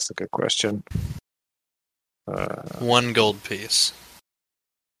a good question. 1 gold piece.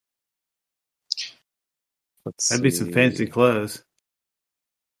 Let's That'd be some see. fancy clothes.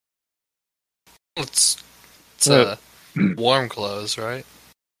 It's Uh, warm clothes, right?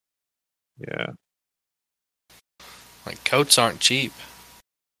 Yeah. Like coats aren't cheap.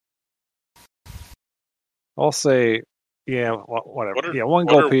 I'll say, yeah, whatever. What are- yeah, 1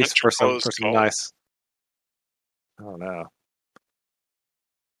 what are gold piece winter for some clothes called? nice. I don't know.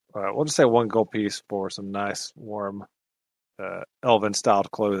 We'll just say 1 gold piece for some nice, warm, elven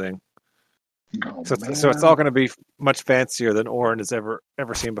styled clothing. Oh, So it's all going to be much fancier than Orin has ever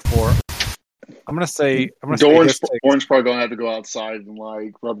seen before. I'm going to say Orange probably gonna have to go outside and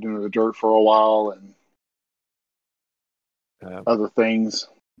like rub into the dirt for a while and other things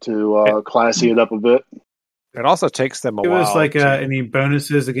to classy it up a bit. it also takes them a Give while. us like to- any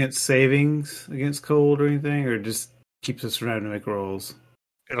bonuses against savings against cold or anything, or just keeps us from having to make rolls.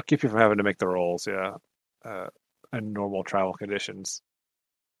 It'll keep you from having to make the rolls, yeah, in normal travel conditions.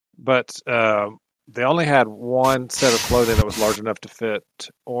 But They only had one set of clothing that was large enough to fit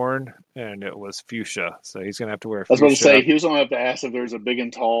Orn, and it was fuchsia. So he's going to have to wear I was fuchsia. about to say he was going to have to ask if there's a big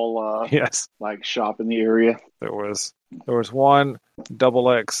and tall Yes, like shop in the area. there was one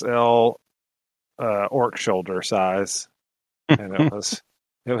double XL orc shoulder size, and it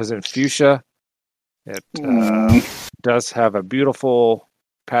was in fuchsia. It does have a beautiful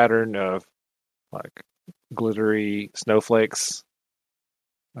pattern of like glittery snowflakes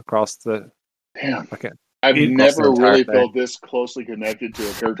across the. Damn. Okay. I've Across never the entire really thing. felt this closely connected to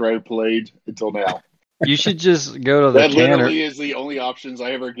a character I played until now. You should just go to the That canner. literally is the only options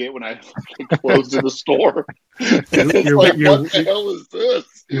I ever get when I get clothes in the store. It's You're- like, you're- what the hell is this?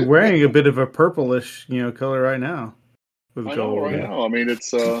 You're wearing a bit of a purplish, color right now with I know gold. right now. I mean,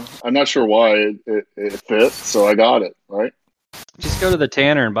 it's. I'm not sure why it fits, so I got it right. Just go to the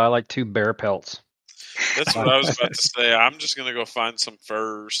tanner and buy like 2 bear pelts. That's what I was about to say. I'm just gonna go find some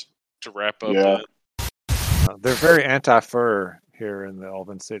furs to wrap up Yeah. in. They're very anti-fur here in the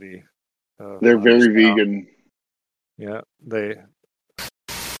Elven City. They're very Underscale. vegan, Yeah, they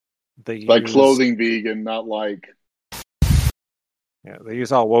like use, clothing vegan, not like. Yeah, they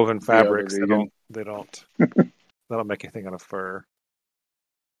use all woven fabrics. vegan. They don't make anything out of fur.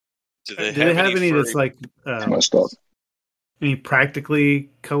 Do Do they have any that's like Messed up. any practically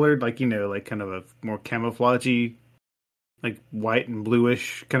colored, like like kind of a more camouflagey, like white and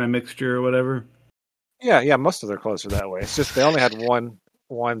bluish kind of mixture or whatever? Yeah, most of their clothes are that way. It's just they only had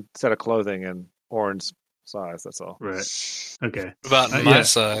one set of clothing in Orn's size. That's all. Right. Okay. About my yeah.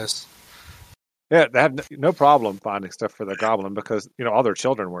 size. Yeah, they have no problem finding stuff for the goblin because all their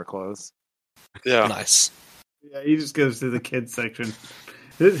children wear clothes. Yeah. Nice. Yeah, he just goes to the kids section.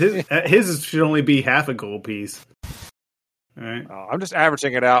 His should only be half a gold piece. All right. I'm just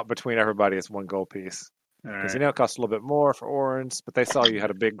averaging it out between everybody as one gold piece All because right. it costs a little bit more for Orns, but they saw you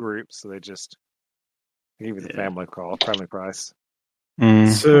had a big group, so they just gave you the Yeah. family price.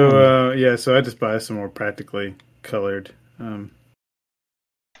 So so I just buy some more practically colored. And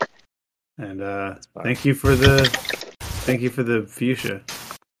That's fine. thank you for the fuchsia.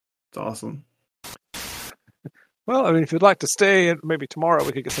 It's awesome. Well, I mean, if you'd like to stay, and maybe tomorrow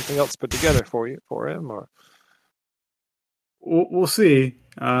we could get something else put together for him, or We'll see.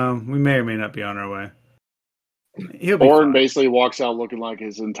 We may or may not be on our way. He'll be Orin fine. basically walks out looking like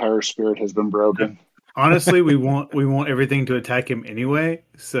his entire spirit has been broken. Honestly, we want everything to attack him anyway.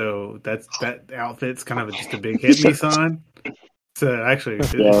 So that outfit's kind of just a big hit me sign. So actually,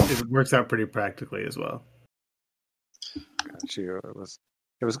 it works out pretty practically as well.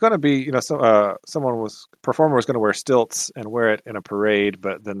 it was going to be, performer was going to wear stilts and wear it in a parade,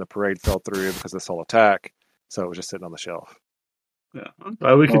 but then the parade fell through because of this whole attack, so it was just sitting on the shelf. Yeah,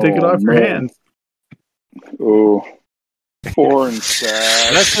 but we can take it off your man. hands. Oh, poor and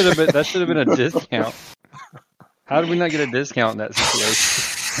sad. That should have been a discount. How did we not get a discount in that situation?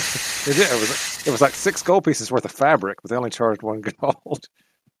 It was like 6 gold pieces worth of fabric, but they only charged 1 gold.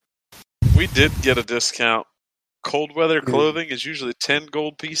 We did get a discount. Cold weather clothing is usually 10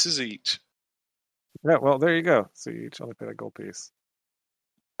 gold pieces each. Yeah, well, there you go. So you each only paid a gold piece.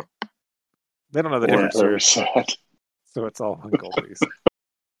 They don't know the Poor and difference, very sad. so it's all 1 gold piece.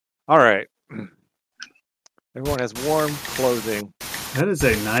 All right. Everyone has warm clothing. That is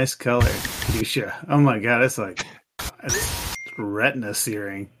a nice color, fuchsia. Oh my god, it's retina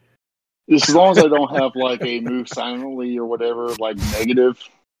searing. Just as long as I don't have like a move silently or whatever, like negative.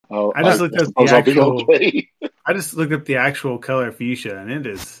 I just looked up the I'll be actual. okay. I just looked up the actual color fuchsia, and it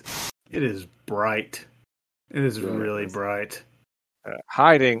is bright. It is really bright.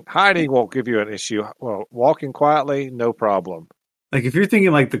 Hiding won't give you an issue. Well, walking quietly, no problem. Like if you're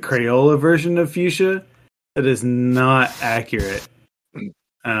thinking like the Crayola version of fuchsia, that is not accurate.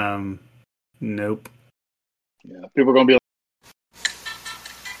 Nope. Yeah, people are gonna be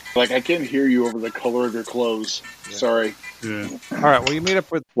like, I can't hear you over the color of your clothes. Yeah. Sorry. Yeah. All right, well, you meet up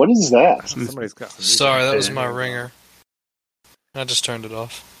with What is that? somebody's got some music. Sorry, that was my ringer. I just turned it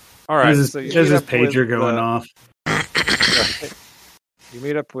off. All right, There's so you this meet up pager with going off. You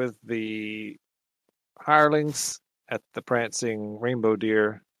meet up with the hirelings at the Prancing Rainbow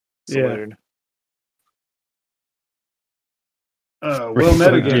Deer Saloon. Well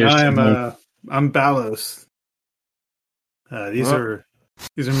met again. Deer I'm Balos. These are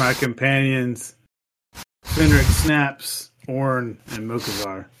my companions, Fenric, Snaps, Orn, and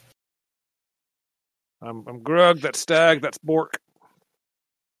Mokazar. I'm Grug, that's Stag, that's Bork.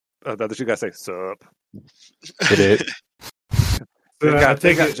 The other 2 guys say, sup. Did it? So I They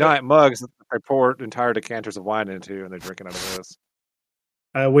take got it, giant mugs that they pour entire decanters of wine into, and they're drinking out of those.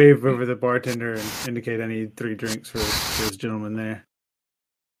 I wave over the bartender and indicate I need 3 drinks for this gentleman there.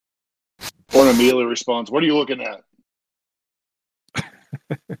 Or immediately responds, "What are you looking at?"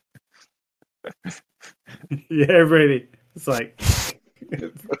 Yeah, everybody. It's like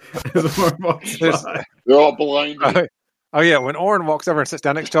as Orn walks There's- by. They're all blinded. Oh yeah, when Orin walks over and sits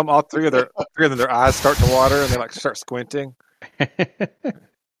down next to him, all three of them, their eyes start to water and they like start squinting.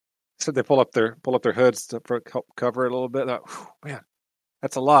 So they pull up their hoods to help cover it a little bit. Like, man,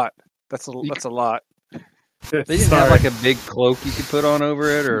 that's a lot. That's a lot. They didn't have like a big cloak you could put on over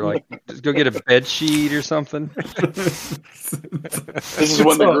it, or like just go get a bed sheet or something. This is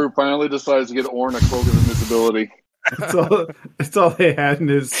when the group finally decides to get Orn a cloak of invisibility. That's all they had in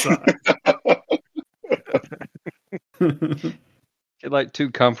his side. Get like 2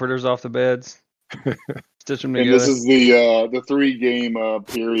 comforters off the beds, stitch them And together. this is the 3-game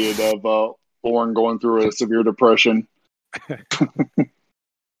period of Orn going through a severe depression.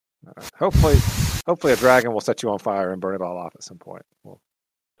 Hopefully a dragon will set you on fire and burn it all off at some point.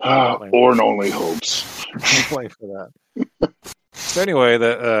 Orn only hopes. I'm playing for that. So anyway,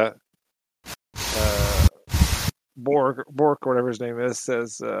 the Bork or whatever his name is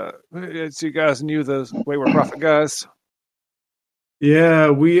says, so you guys knew those Wayward Prophet guys? Yeah,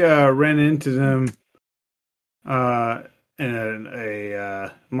 we ran into them in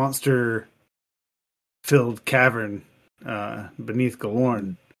a monster-filled cavern beneath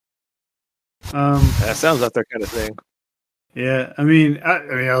Galorn. That sounds like their kind of thing. Yeah, I mean,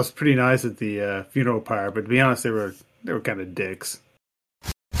 I was pretty nice at the funeral pyre, but to be honest, they were kind of dicks.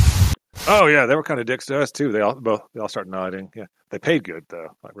 Oh yeah, they were kind of dicks to us too. They all start nodding. Yeah, they paid good though,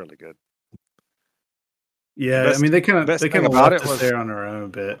 like really good. Yeah, I mean, they kind of about left it us was there on our own a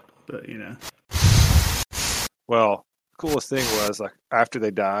bit, but Well, the coolest thing was like after they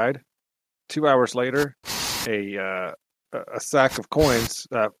died, 2 hours later, a sack of coins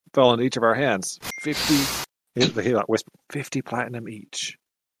fell into each of our hands. 50. He whispered, 50 platinum each.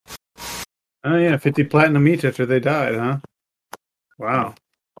 Oh yeah, 50 platinum each after they died, huh? Wow.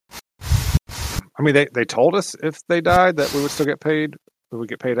 I mean, they told us if they died that we would still get paid. We would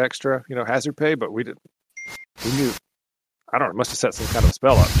get paid extra, hazard pay, but we didn't. We knew. I don't know. Must have set some kind of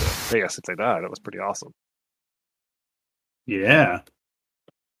spell up to pay us if they died. It was pretty awesome. Yeah.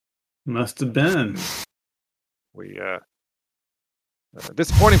 Must have been. We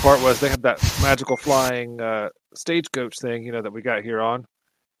disappointing part was they had that magical flying stagecoach thing, that we got here on.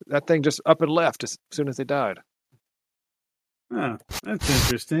 That thing just up and left as soon as they died. Oh, that's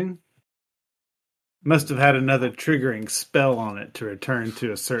interesting. Must have had another triggering spell on it to return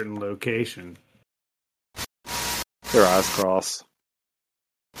to a certain location. Their eyes cross.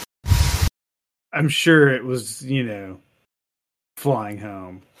 I'm sure it was, flying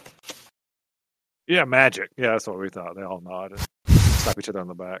home. Yeah, magic. Yeah, that's what we thought. They all nodded. Slap each other on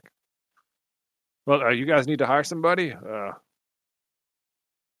the back. Well, you guys need to hire somebody? Yeah,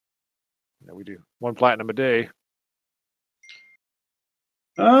 we do. 1 platinum a day.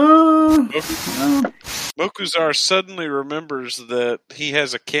 Mokuzar suddenly remembers that he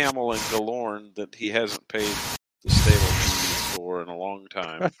has a camel in Galorn that he hasn't paid the stable fees for in a long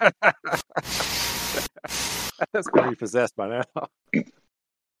time. That's going to be possessed by now.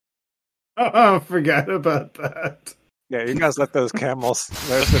 Oh, I forgot about that. Yeah, you guys let those camels.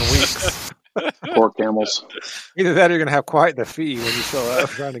 There's been weeks. Poor camels. Either that or you're going to have quite the fee when you show up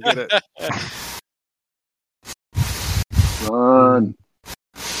trying to get it. Run.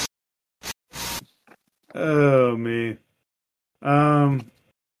 Oh, me. No,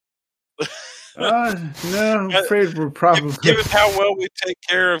 I'm afraid we're probably... Given how well we take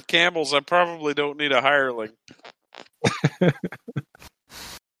care of camels, I probably don't need a hireling.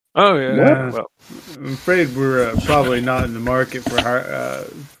 Oh, yeah. Well, I'm afraid we're probably not in the market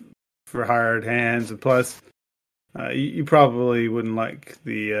for hired hands, and plus, you probably wouldn't like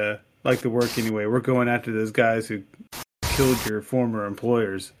the work anyway. We're going after those guys who killed your former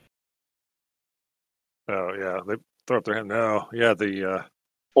employers. oh, yeah. They throw up their hand. No. Yeah,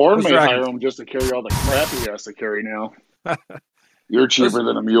 Orn Those may dragons. hire him just to carry all the crap he has to carry now. You're cheaper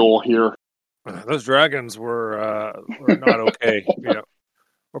than a mule here. those dragons were not okay.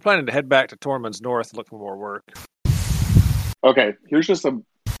 We're planning to head back to Tormund's North and look for more work. Okay, here's just a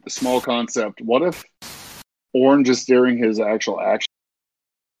small concept. What if Orn, just during his actual actions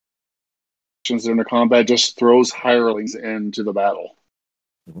during the combat, just throws hirelings into the battle?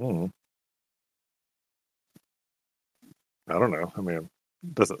 I don't know. I mean,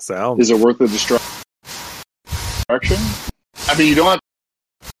 does it sound? Is it worth the distraction? I mean, you don't have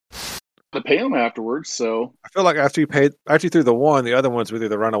to pay them afterwards, so... I feel like after you threw the one, the other ones would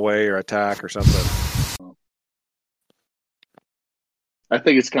either run away or attack or something. I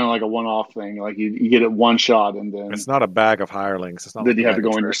think it's kind of like a one-off thing. Like, you get it one shot, and then It's not a bag of hirelings. It's not then like you a have to bag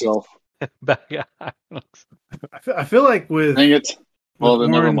of go in tricks. yourself. Back at I feel like with Dang it. Well, with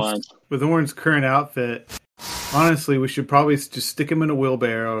then never Orin's- mind. With Orin's current outfit, honestly, we should probably just stick him in a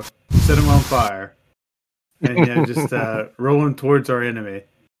wheelbarrow, set him on fire, and just roll him towards our enemy.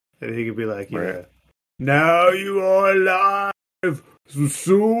 And he could be like, Right. now you are alive, so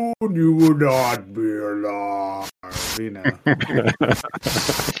soon you will not be alive. I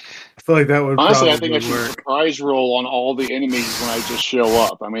feel like that would Honestly, probably I think I should work. surprise roll on all the enemies when I just show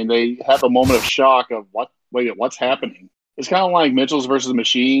up. I mean, they have a moment of shock of what? Wait, what's happening? It's kind of like Mitchell's versus the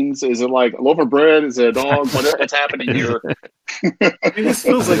Machines. Is it like a loaf of bread? Is it a dog? What's happening here? I mean, this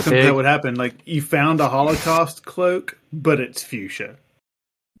feels like Like a something pig. that would happen. Like you found a Holocaust cloak, but it's fuchsia.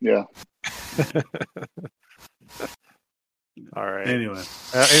 Yeah. All right. Anyway,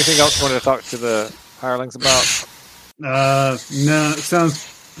 Anything else you wanted to talk to the hirelings about? no, it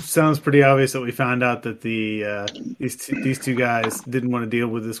sounds pretty obvious that we found out that these two guys didn't want to deal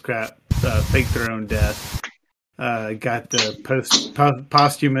with this crap. Faked their own death. Got the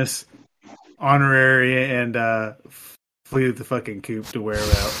posthumous honorary and flew the fucking coop to where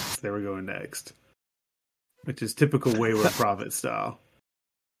else they were going next, which is typical Wayward Prophet style.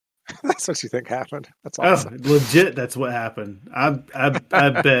 That's what you think happened. That's Oh, awesome. legit! That's what happened. I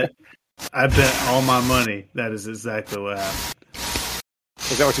bet all my money that is exactly what happened.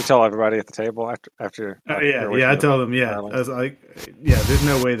 Is that what you tell everybody at the table after? Oh, yeah. I tell them, yeah. I was like, yeah. There's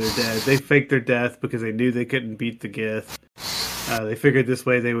no way they're dead. They faked their death because they knew they couldn't beat the Gith. They figured this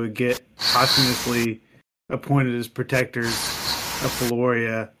way they would get posthumously appointed as protectors of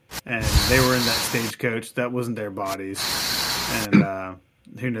Feloria, and they were in that stagecoach. That wasn't their bodies, and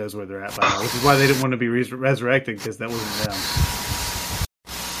who knows where they're at by now. Which is why they didn't want to be resurrected, because that wasn't them.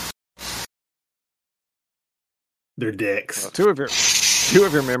 They're dicks, Two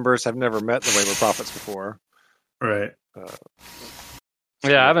of your members have never met the Wayward Prophets before. right?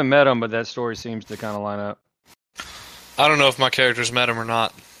 Yeah, I haven't met him, but that story seems to kind of line up. I don't know if my characters met him or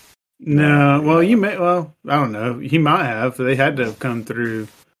not. No, well, you may. Well, I don't know. He might have. They had to have come through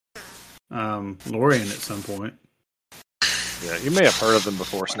Lorien at some point. Yeah, you may have heard of them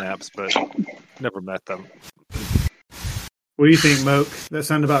before Snaps, but never met them. What do you think, Moke? That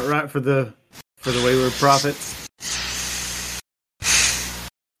sound about right for the Wayward Prophets?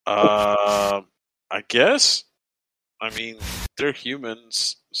 I guess. I mean, they're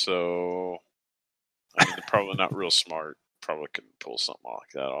humans, so I mean, they're probably not real smart. Probably couldn't pull something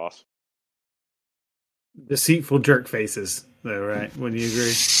like that off. Deceitful jerk faces, though, right? Wouldn't you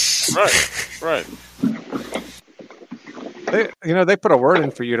agree? Right. They put a word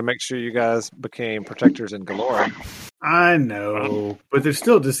in for you to make sure you guys became protectors in Galore. I know, but they're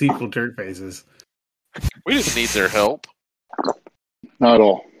still deceitful jerk faces. We didn't need their help. Not at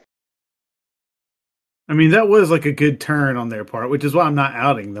all. I mean, that was like a good turn on their part, which is why I'm not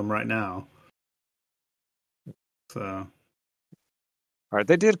outing them right now. So, All right,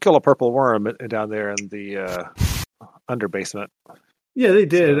 they did kill a purple worm down there in the under basement. yeah, they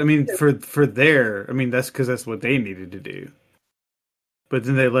did. I mean, for that's because that's what they needed to do. But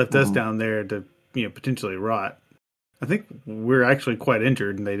then they left us down there to, potentially rot. I think we're actually quite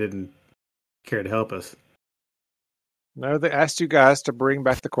injured, and they didn't care to help us. No, they asked you guys to bring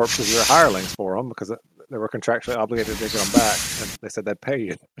back the corpses of your hirelings for them because they were contractually obligated to get them back, and they said they'd pay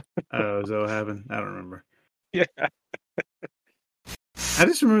you. Oh, is that what happened? I don't remember. Yeah. I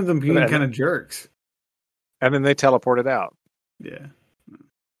just remember them being kind of jerks. And then they teleported out. Yeah.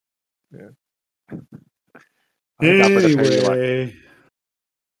 I think I forgot to tell you, Anyway,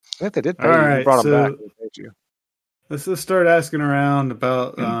 I think they did pay all you. right, You brought them so- back. They paid you. let's just start asking around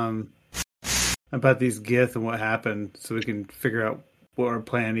about these Gith and what happened, so we can figure out what our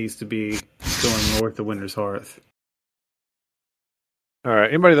plan needs to be going north of Winter's Hearth. All right.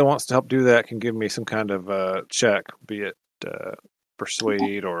 Anybody that wants to help do that can give me some kind of check, be it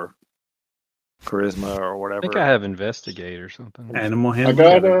persuade or charisma or I whatever. think I have investigate or something. Animal I handling.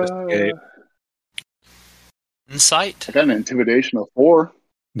 got Insight. I got an intimidation of 4.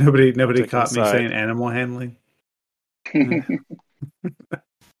 Nobody take caught me insight. saying animal handling.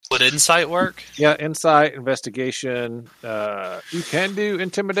 Would insight work? Yeah, insight, investigation. You can do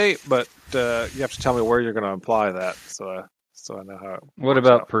intimidate, but you have to tell me where you're going to apply that, so I know how. What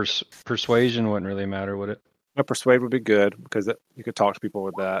about persuasion? Wouldn't really matter, would it? No, persuade would be good because you could talk to people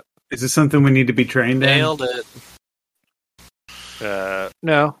with that. Is this something we need to be trained in? Nailed it.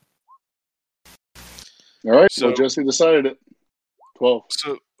 No, All right, So- so Jesse decided it. 12.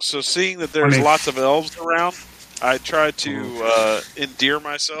 So seeing that there's 20. lots of elves around, I try to endear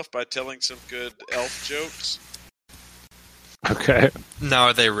myself by telling some good elf jokes. okay. Now,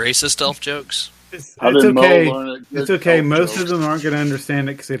 are they racist elf jokes? It's How did Mo okay. learn it? It's Good okay. elf Most of jokes. them aren't going to understand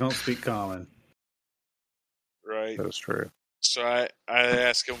it because they don't speak common. Right. That is true. So I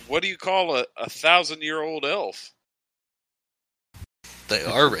ask him, what do you call a 1,000-year-old elf? They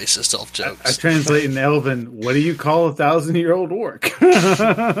are racist elf I jokes. translate in Elven. What do you call a 1,000-year-old orc?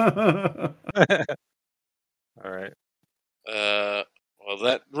 All right. Well,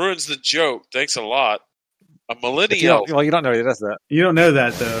 that ruins the joke. Thanks a lot. A If you millennial. don't, well, you don't know he does that. You don't know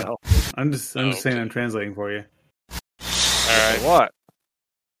that though. No. I'm just saying okay. I'm translating for you. All right. What?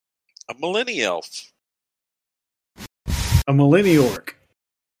 A millennial. A millennial orc.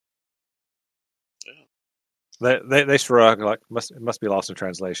 They shrug like it must be lost in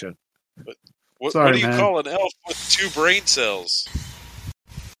translation. What Sorry, do you man. call an elf with 2 brain cells?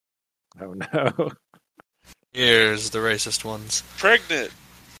 Oh no. Here's the racist ones. Pregnant.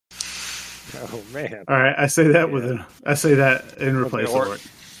 Oh man. All right, I say that I say that in With replace the of orc. orc.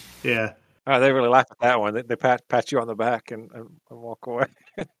 Yeah. Oh, they really laugh at that one. They pat you on the back and walk away.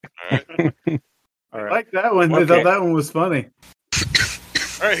 All right. All I right. like that one. They Okay. thought that one was funny.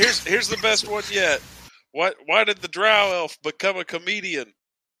 All right. Here's the best one yet. Why did the drow elf become a comedian?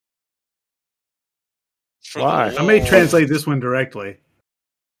 For Why? The I may lull. translate this one directly.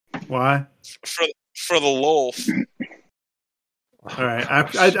 Why? For the lull. All right,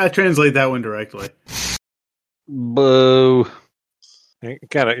 I translate that one directly. Boo. He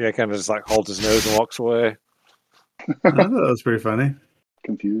kind of just like holds his nose and walks away. I thought that was pretty funny.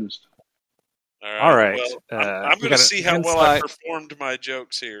 Confused. All right. Well, I'm you going to got see an how well I insight? performed my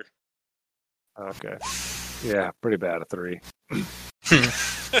jokes here. Okay. Yeah, pretty bad, a 3. All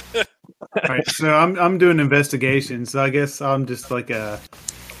right, so I'm doing investigation. So I guess I'm just like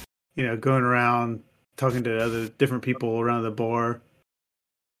going around talking to other different people around the bar,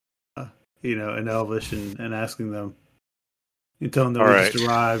 in Elvish and asking them, and telling them All we right. just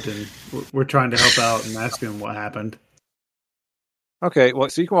arrived and we're trying to help out and asking them what happened. Okay, well,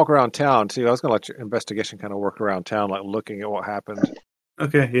 so you can walk around town too. I was going to let your investigation kind of work around town, like looking at what happened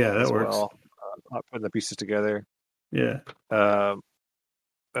Okay, yeah, that as works. well, putting the pieces together. Yeah,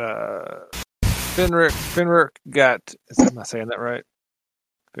 Finric got. Am I saying that right?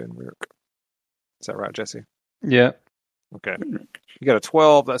 Finric. Is that right, Jesse? Yeah. Okay. You got a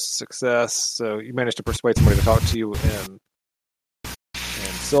 12. That's a success. So you managed to persuade somebody to talk to you in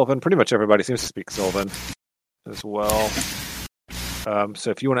Sylvan. Pretty much everybody seems to speak Sylvan as well. So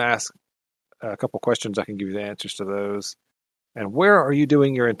if you want to ask a couple questions, I can give you the answers to those. And where are you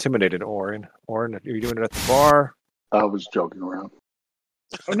doing your intimidated, Orin? Orin, are you doing it at the bar? I was joking around.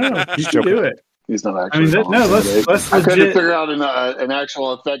 Oh no, you should joking. do it. He's not I actually. mean, calling no, intimidated. let's I couldn't legit. figure out an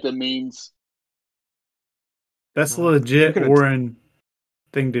actual effect it means. That's a legit could've- Orin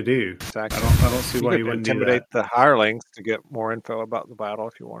thing to do. Exactly. I don't see You why could you wouldn't do intimidate that. the hirelings to get more info about the battle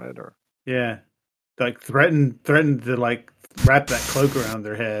if you wanted, or Yeah, like threaten to like wrap that cloak around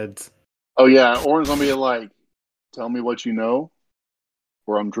their heads. Oh yeah, Orin's gonna be like, "Tell me what you know,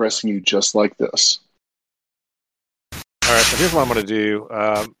 or I'm dressing you just like this." all right. So here's what I'm going to do.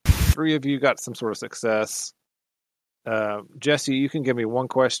 3 of you got some sort of success. Jesse, you can give me one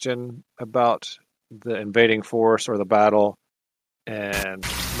question about the invading force or the battle, and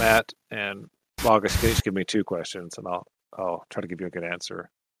Matt and August can each give me 2 questions, and I'll try to give you a good answer.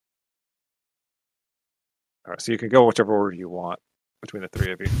 All right, so you can go whichever order you want between the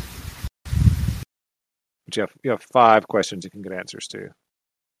 3 of you. But you have 5 questions you can get answers to.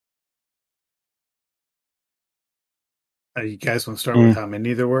 You guys want to start with how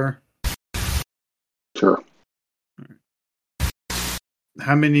many there were? Sure.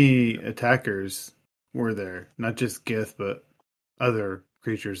 How many attackers were there? Not just Gith, but other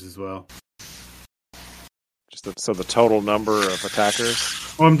creatures as well. So the total number of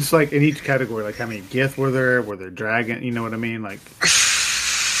attackers. Well, I'm just like in each category, like how many Gith were there? Were there dragon? You know what I mean? Like,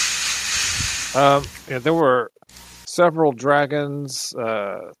 Yeah, there were several dragons,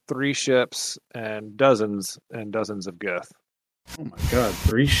 3 ships, and dozens of Gith. oh my god,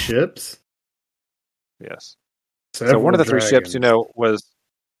 3 ships. Yes. Several So one of the 3 ships, dragons.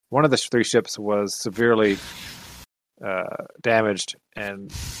 was severely damaged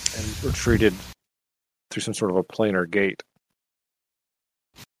and retreated through some sort of a planar gate.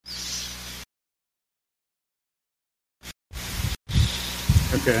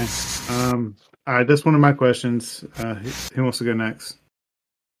 Okay. All right, that's one of my questions. Who wants to go next?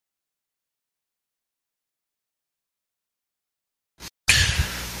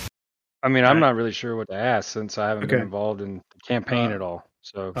 I mean, I'm not really sure what to ask since I haven't been Okay. involved in the campaign at all.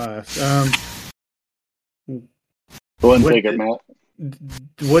 So Go ahead and What take it, did- Matt.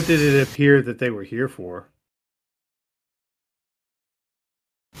 what did it appear that they were here for?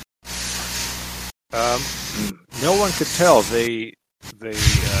 No one could tell. They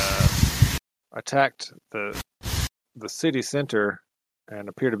attacked the city center and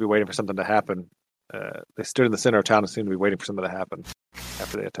appeared to be waiting for something to happen. They stood in the center of town and seemed to be waiting for something to happen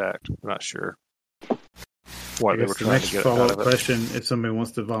after they attacked. I'm not sure what they were the trying next to get out follow-up of it. question, if somebody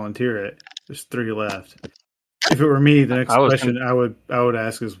wants to volunteer it, there's 3 left. If it were me, the next I was question I would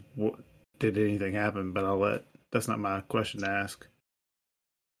ask is, did anything happen? But that's not my question to ask.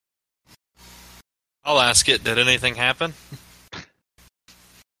 I'll ask it. Did anything happen?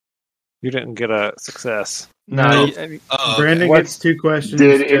 You didn't get a success. No, No. I mean, Oh, Brandon What gets 2 questions.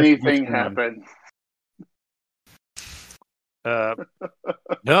 Did Jesse anything gets 1. happen?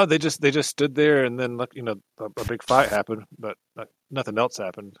 No, they just stood there, and then a big fight happened, but nothing else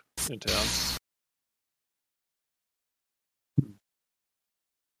happened in town.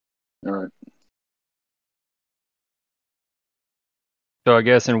 All right. so I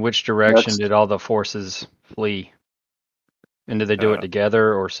guess in which direction Next. did all the forces flee? And did they do it Uh,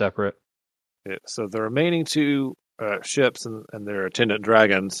 together or separate? So the remaining 2 ships and their attendant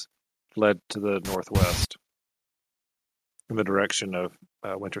dragons fled to the northwest in the direction of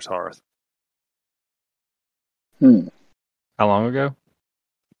Winter's Hearth. Hmm. How long ago?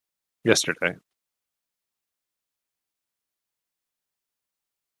 Yesterday.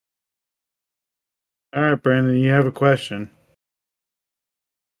 All right, Brandon, you have a question.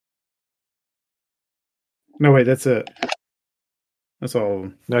 No, wait, that's it. That's all of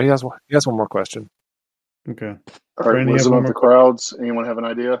them. No, he has one more question. Okay. All right. Brandon, you have Wisdom one of more the crowds. Anyone have an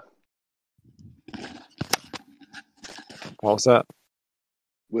idea? What was that?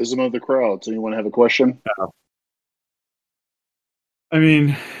 Wisdom of the crowds. Anyone have a question? I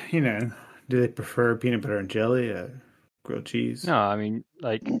mean, do they prefer peanut butter and jelly, grilled cheese? No, I mean,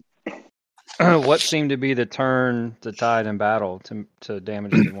 like, what seemed to be the turn, the tide in battle to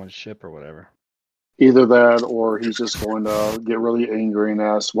damage the one ship or whatever? Either that, or he's just going to get really angry and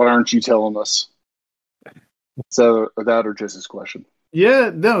ask, "Why aren't you telling us?" So, or that, or just his question. Yeah,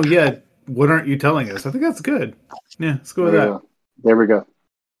 no, yeah. What aren't you telling us? I think that's good. Yeah, let's go with There we that. go. There we go.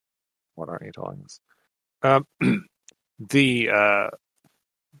 What aren't you telling us?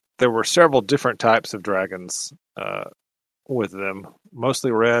 There were several different types of dragons with them,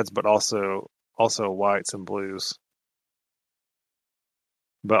 mostly reds, but also whites and blues.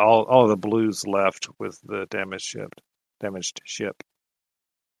 But all of the blues left with the damaged ship.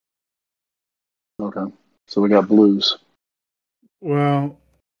 Okay. So we got blues. Well,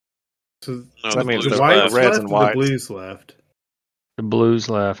 so No, So that means the the whites reds left and or the whites. blues left? The blues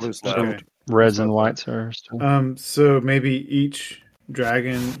left. Blues So left. reds That's and what I whites are still. So maybe each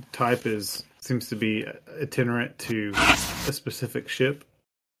dragon type seems to be itinerant to a specific ship.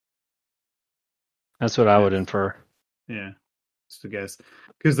 That's what I would infer. Yeah, just a guess.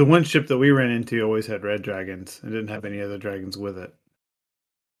 Because the one ship that we ran into always had red dragons and didn't have any other dragons with it.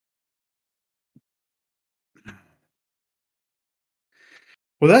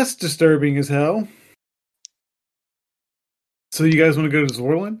 Well, that's disturbing as hell. So you guys want to go to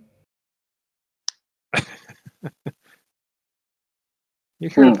Zorlin? You're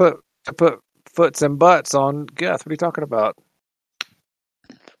here to put foots and butts on Geth. What are you talking about?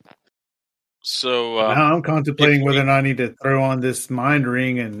 So Now I'm contemplating if whether we- or not I need to throw on this mind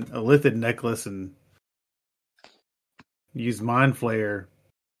ring and a lithid necklace and use mind flayer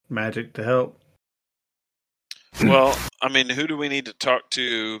magic to help. well, I mean, who do we need to talk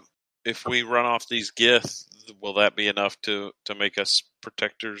to if we run off these Gith? Will that be enough to make us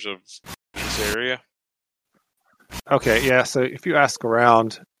protectors of this area? Okay, yeah. So if you ask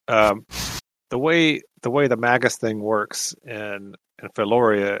around, the way the Magus thing works in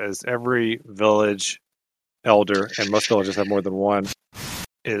Feloria is every village elder, and most villages have more than one,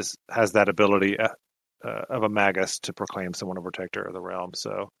 has that ability of a Magus to proclaim someone a protector of the realm.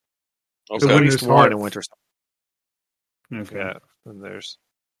 So Okay. at least Winter's one Hearth. in Winter's. Okay. Yeah, and there's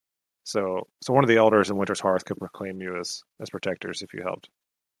so one of the elders in Winter's Hearth could proclaim you as protectors if you helped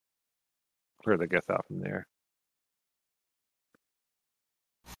clear the Gith out from there.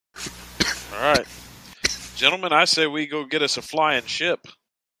 All right. Gentlemen, I say we go get us a flying ship.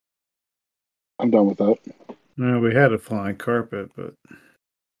 I'm done with that. No, we had a flying carpet, but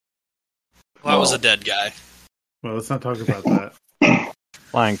Well, that was a dead guy. well, let's not talk about that.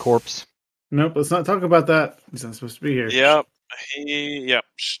 Flying corpse. Nope, let's not talk about that. He's not supposed to be here. Yep. Yep.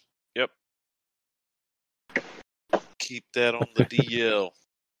 Keep that on the DL.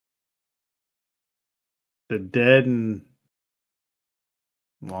 The dead and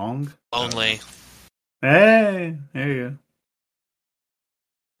long. Lonely. Hey, there you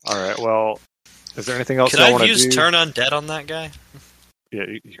All right. Well, is there anything else Could y'all I want to use do? turn undead on that guy? Yeah,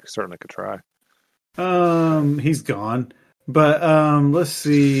 you certainly could try. He's gone. But let's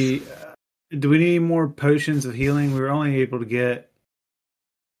see. Do we need more potions of healing? We were only able to get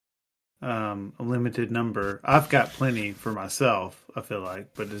a limited number. I've got plenty for myself, I feel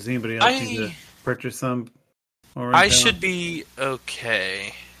like. But does anybody else need to purchase some? I should be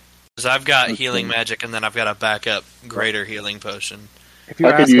okay. Because I've got healing magic, and then I've got a backup greater healing potion. If you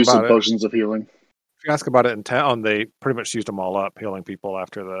I could ask use about some it, potions of healing. if you ask about it in town, they pretty much used them all up, healing people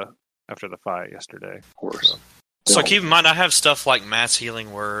after the fight yesterday. Of course. So keep in mind, I have stuff like Matt's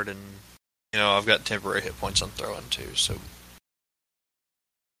healing word, and I've got temporary hit points I'm throwing too. So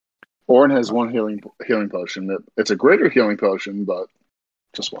Orin has one healing potion. It's a greater healing potion, but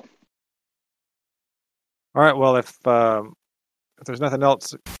just one. All right. Well, if there's nothing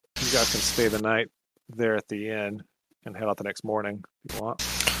else, you guys can stay the night there at the inn and head out the next morning if you want.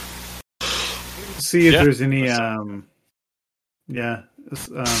 See if there's any. I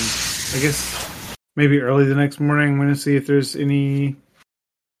guess maybe early the next morning. I'm going to see if there's any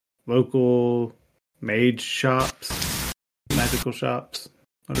local mage shops, magical shops.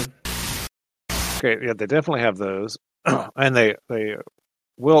 Whatever. Okay. Yeah, they definitely have those, and they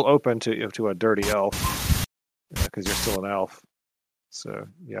will open to a dirty elf because you're still an elf. So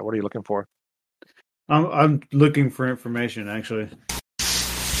yeah, what are you looking for? I'm looking for information actually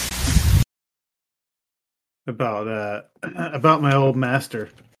about my old master,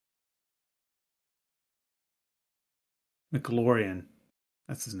 McLorian.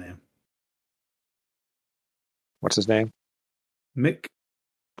 That's his name. What's his name? Mick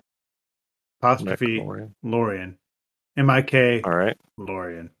apostrophe McLorian. Lorian. M-I-K. All right.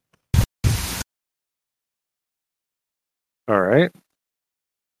 Lorian. All right.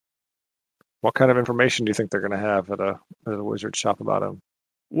 What kind of information do you think they're going to have at a wizard shop about him?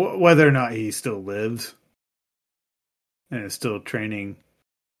 Whether or not he still lives and is still training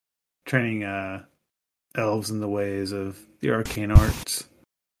elves in the ways of the arcane arts.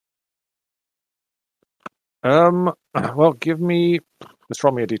 Well, just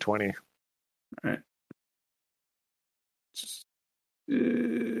roll me a d20. All right.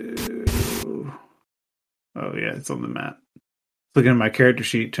 Oh yeah, it's on the map. Looking at my character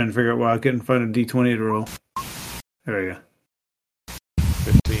sheet, trying to figure out why I couldn't find a d20 to roll. There we go.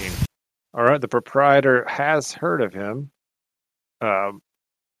 15. All right, the proprietor has heard of him. And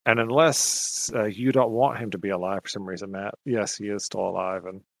unless you don't want him to be alive for some reason, Matt, yes, he is still alive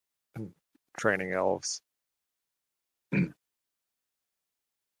and training elves. I mean,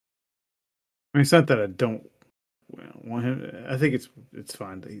 it's not that I don't want him. I think it's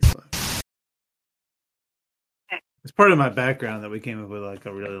fine that he's alive. It's part of my background that we came up with like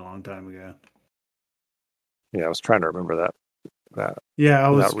a really long time ago. Yeah, I was trying to remember that. Yeah, I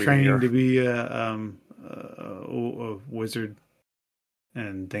was reading training your- to be a wizard,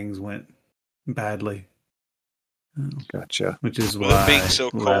 and things went badly. Gotcha. Which is With why it being so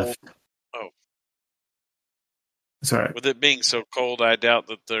I cold. left. Oh. Sorry. With it being so cold, I doubt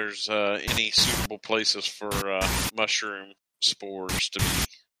that there's any suitable places for mushroom spores to be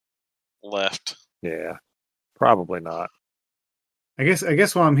left. Yeah, probably not. I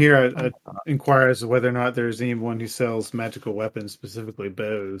guess while I'm here, I inquire as to whether or not there's anyone who sells magical weapons, specifically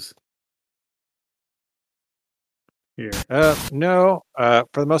bows. Here. No. For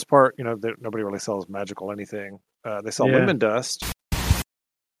the most part, nobody really sells magical anything. They sell lemon dust.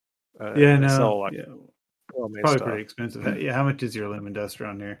 Sell, well-made probably stuff. pretty expensive. Yeah, how much is your lemon dust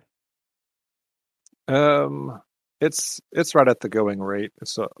around here? It's right at the going rate.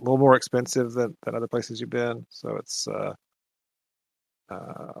 It's a little more expensive than other places you've been. So it's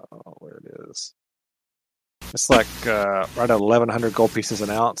where it is. It's like right at 1,100 gold pieces an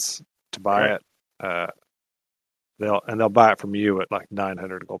ounce to buy it. They'll buy it from you at like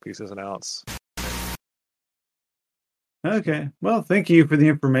 900 gold pieces an ounce. Okay. Well, thank you for the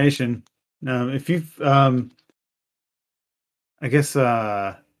information. If you've, I guess,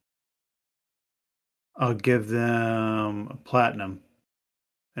 I'll give them a platinum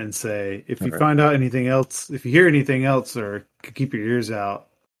and say, if you find out anything else, if you hear anything else, or keep your ears out,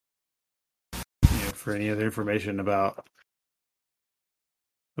 for any other information about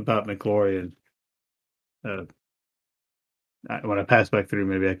McLorian. When I pass back through,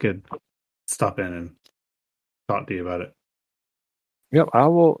 maybe I could stop in and talk to you about it. Yep,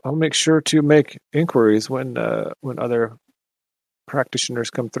 I'll make sure to make inquiries when other practitioners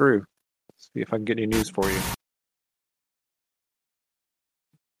come through. See if I can get any news for you.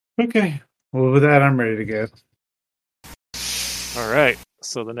 Okay. Well, with that, I'm ready to go. All right.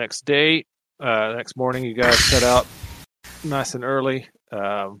 So the next day, next morning, you guys set out nice and early.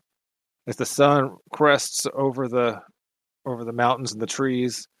 As the sun crests over the mountains and the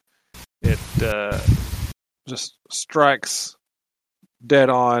trees, it just strikes dead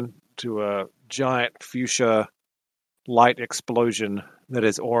on to a giant fuchsia light explosion that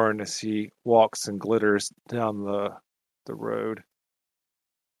is Orin as he walks and glitters down the road.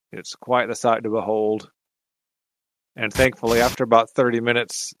 It's quite the sight to behold. And thankfully, after about 30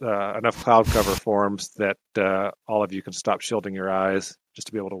 minutes, enough cloud cover forms that all of you can stop shielding your eyes just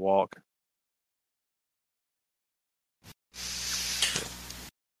to be able to walk.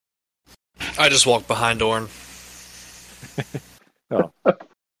 I just walk behind Orn. Oh.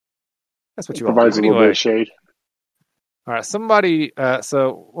 That's what you all Provides do. a little bit Anyway, of shade. all right, somebody,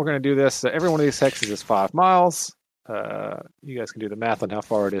 so we're going to do this. Every one of these hexes is 5 miles. You guys can do the math on how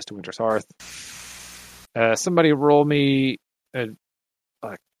far it is to Winter's Hearth. Somebody roll me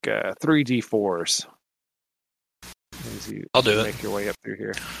 3d4s. As you I'll do it. make your way up through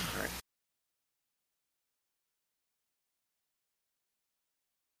here. All right.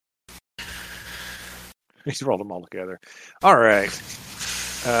 You should roll them all together. All right.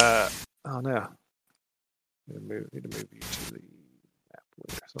 Oh no. Need to move you to the map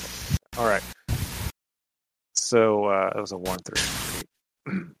later. So, all right. So that was a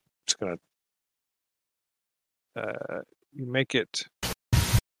 1-3. Just gonna. You make it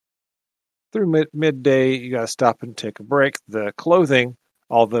through midday. You gotta stop and take a break. The clothing,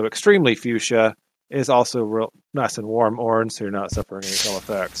 although extremely fuchsia, is also real nice and warm orange, so you're not suffering any ill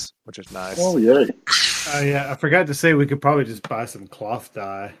effects, which is nice. Oh, yay. Yeah, I forgot to say we could probably just buy some cloth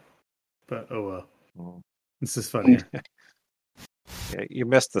dye, but oh well. This is funny. Yeah, you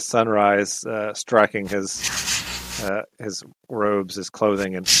missed the sunrise striking his robes, his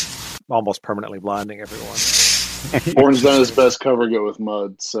clothing, and almost permanently blinding everyone. Orin's done his best covering it with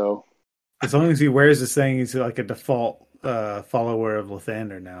mud, so. As long as he wears this thing, he's like a default follower of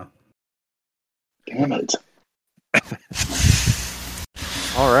Lathander now. Damn it.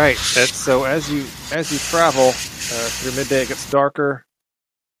 All right. So as you travel through midday, it gets darker,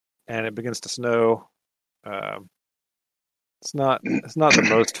 and it begins to snow. It's not the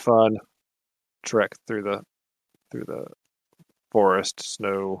most fun trek through the forest,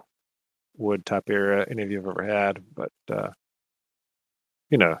 snow, wood type area any of you have ever had, but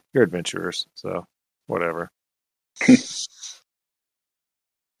you're adventurers, so whatever.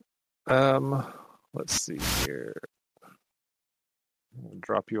 Let's see here. I'll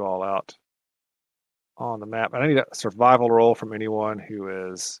drop you all out on the map. And I need a survival roll from anyone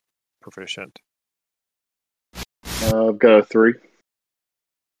who is proficient. I've got a 3.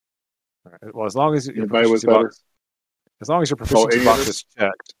 All right. Well, as long as your Anybody with proficiency better? box, as long as your proficiency any box others? is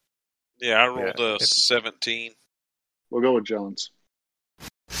checked. Yeah, I rolled Yeah, a 17. We'll go with Jones.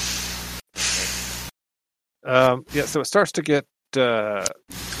 Yeah, so it starts to get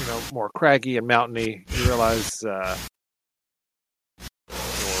more craggy and mountainy. You realize your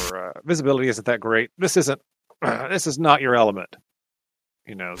visibility isn't that great. This is not your element.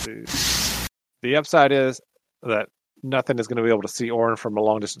 The upside is that nothing is going to be able to see Orin from a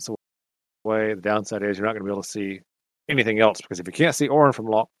long distance away. The downside is you're not going to be able to see anything else, because if you can't see Orin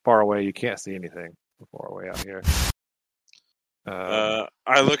from far away, you can't see anything from far away out here.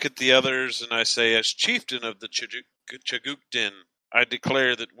 I look at the others and I say, as chieftain of the Chagukdin, I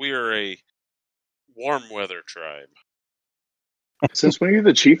declare that we are a warm weather tribe. Since when are you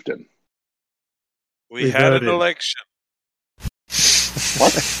the chieftain? We We had voted. an election.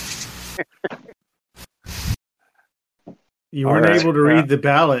 What? You All weren't right. able to read the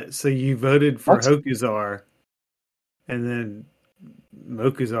ballot, so you voted for What? Hokuzar, and then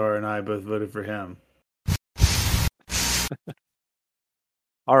Mokuzar and I both voted for him.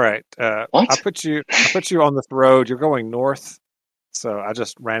 All right. What? I put you on this road. You're going north, so I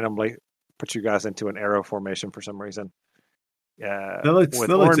just randomly put you guys into an arrow formation for some reason. That looks With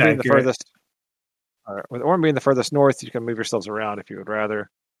accurate. Orin being the furthest. All right, with Orin being the furthest north, you can move yourselves around if you would rather.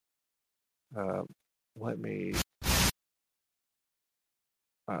 Let me.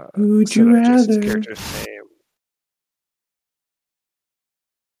 Who would set you up Jesse's rather? character's name.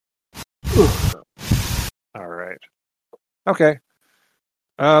 All right. Okay.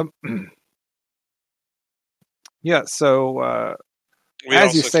 Yeah. So We As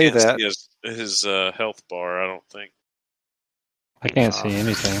also you say can't that- see his health bar, I don't think. I can't see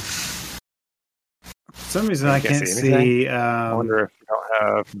anything. For some reason, You I can't can't see anything? see. I wonder if you don't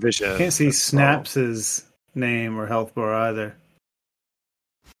have vision. I can't see That's all. Snaps's name or health bar either.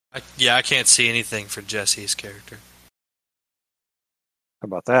 I can't see anything for Jesse's character. How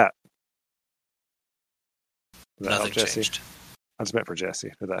about that? Did that Nothing help, Jesse? changed. I just meant for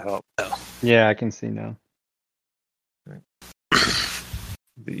Jesse. Did that help? Yeah, I can see now.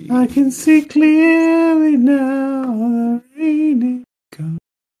 I can see clearly now. The rain is gone.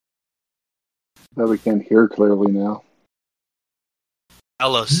 That we can hear clearly now.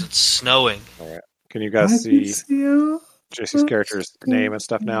 Alos, it's snowing. All right. Can you guys see Jason's character's name and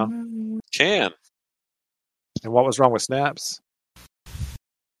stuff now? Can. And what was wrong with Snaps?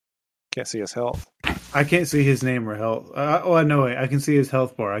 Can't see his health. I can't see his name or health. No, wait. I can see his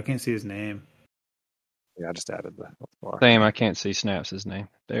health bar. I can't see his name. Yeah, I just added the health bar. Same. I can't see Snaps' name.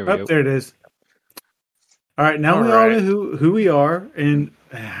 There we go. There it is. All right, now we all know who we are and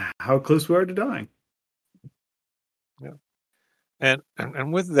how close we are to dying. Yeah,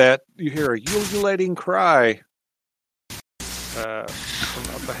 and with that, you hear a ululating cry from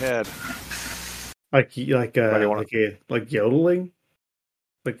up ahead. Like yodeling,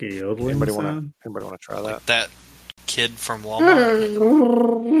 like a yodeling sound. Anybody want to try that? Like that kid from Walmart.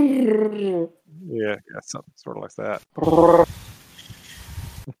 Yeah, something sort of like that.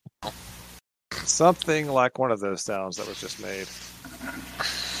 Something like one of those sounds that was just made.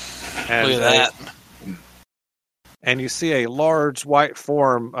 And, Look at that. And you see a large white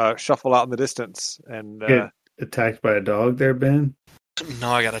form shuffle out in the distance. And Get attacked by a dog there, Ben?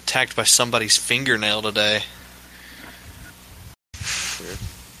 No, I got attacked by somebody's fingernail today.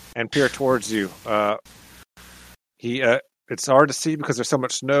 and peer towards you. It's hard to see because there's so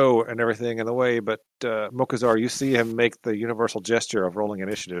much snow and everything in the way, but Mokuzar, you see him make the universal gesture of rolling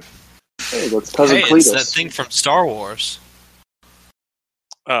initiative. Hey, that's Cousin Hey, Cletus. it's that thing from Star Wars.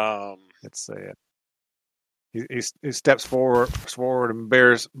 Let's say it. He steps forward and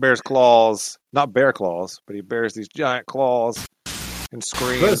bears claws. Not bear claws, but he bears these giant claws and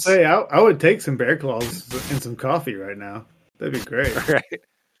screams. Let's say I would take some bear claws and some coffee right now. That'd be great. Right.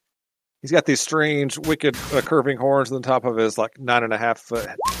 He's got these strange, wicked, curving horns on the top of his 9.5 foot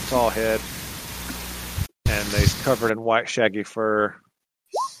tall head, and he's covered in white, shaggy fur.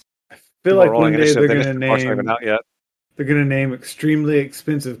 I feel like one day they're going to name. Out yet. They're going to name extremely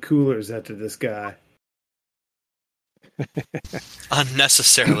expensive coolers after this guy.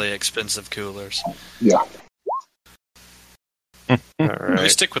 Unnecessarily expensive coolers. Yeah. All Can right. we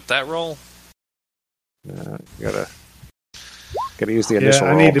stick with that roll? You gotta use the initial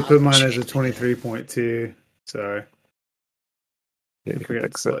I roll. need to put mine as a 23.2. Sorry. Yeah, I you forgot can to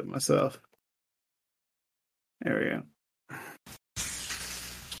fix it. select myself. There we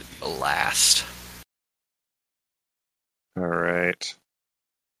go. Last. All right.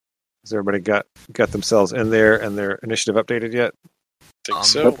 Has everybody got themselves in there and their initiative updated yet? Think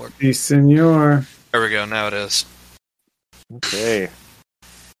so. Yes, senor. There we go. Now it is. Okay.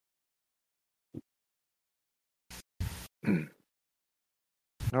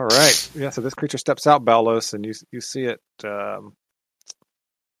 All right. Yeah. So this creature steps out, Balos, and you see it.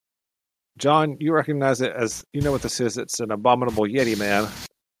 John, you recognize it as what this is. It's an abominable Yeti man.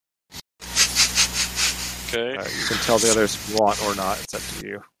 Okay. You can tell the others if you want or not. It's up to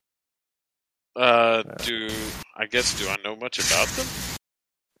you. Do I know much about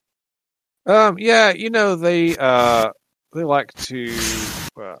them? Yeah, they like to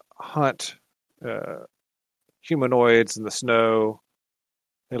hunt humanoids in the snow.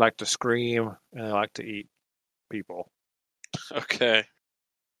 They like to scream and they like to eat people. Okay.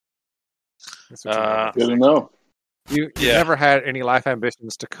 That's what you know. Good to know. You never had any life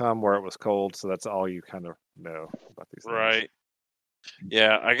ambitions to come where it was cold, so that's all you kind of know about these things. Right.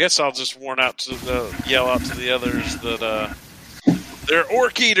 Yeah, I guess I'll just yell out to the others that they're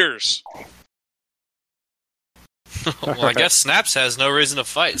orc eaters. Well, I guess Snaps has no reason to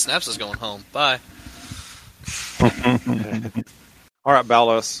fight. Snaps is going home. Bye. All right,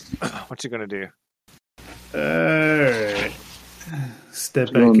 Balos, what you gonna do? Alright. Step What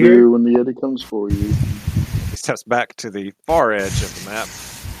you back gonna here. do when the Yeti comes for you? He steps back to the far edge of the map.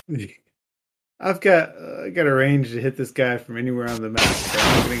 I got a range to hit this guy from anywhere on the map, so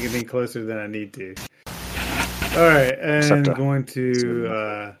I'm not going to get any closer than I need to. Alright, and I'm going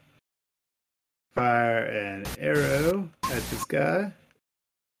to fire an arrow at this guy.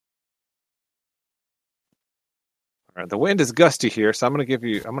 All right, the wind is gusty here, so I'm gonna give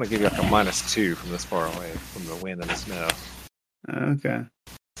you like a -2 from this far away from the wind and the snow. Okay.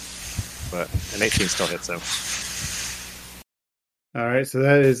 But an 18 still hits him. Alright, so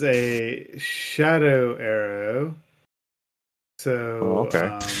that is a shadow arrow. So,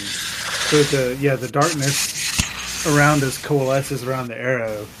 the darkness around us coalesces around the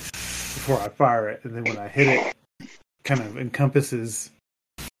arrow before I fire it, and then when I hit it, kind of encompasses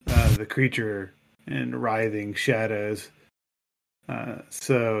the creature in writhing shadows.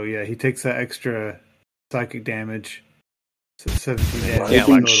 He takes that extra psychic damage. So 17 damage. Yeah,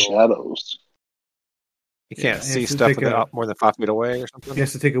 like shadows. You can't see stuff more than 5 feet away or something? He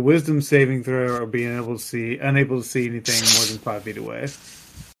has to take a wisdom saving throw or be unable to see anything more than 5 feet away.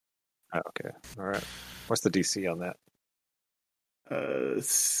 Oh, okay. All right. What's the DC on that? Let's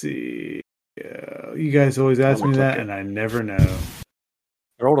see. Yeah, you guys always ask Let me me click that, it. and I never know.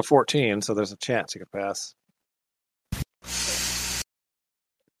 I rolled a 14, so there's a chance you could pass.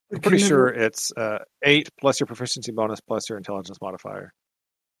 I'm pretty sure it's 8 plus your proficiency bonus plus your intelligence modifier.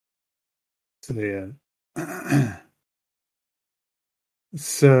 So yeah.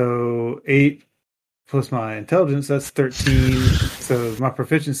 So 8 plus my intelligence, that's 13. So my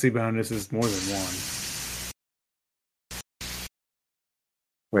proficiency bonus is more than 1.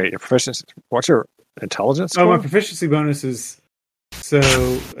 Wait, your proficiency? What's your intelligence Oh, score? my proficiency bonus is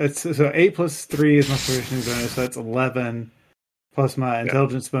so 8 plus 3 is my proficiency bonus. So that's 11. Plus my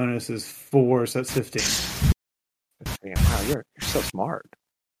intelligence bonus is 4, so that's 15. Wow, you're so smart.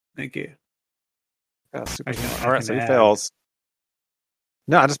 Thank you. Yeah, super I can- smart. I All right, can so he add. fails.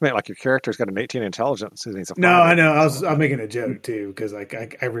 No, I just meant like your character's got an 18 intelligence. He needs a No, 5. I know. I'm making a joke too because like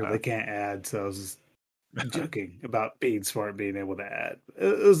I really can't add, so I was just joking about being smart, being able to add.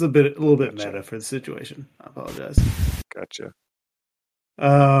 It was a little bit Gotcha. meta for the situation. I apologize. Gotcha. All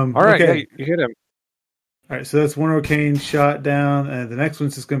All right, okay. yeah, you hit him. All right, so that's one arcane shot down, and the next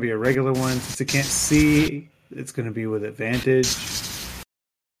one's just going to be a regular one. Since it can't see, it's going to be with advantage.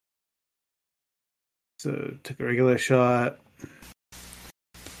 So take a regular shot.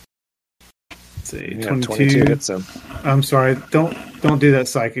 Let's see, Yeah, 22 hits him. I'm sorry, don't do that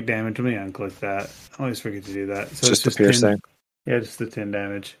psychic damage. Let me unclick that. I always forget to do that. So Just the piercing. 10, yeah, just the 10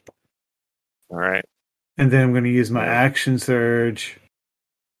 damage. All right. And then I'm going to use my Yeah. action surge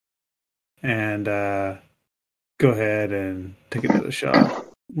and go ahead and take another shot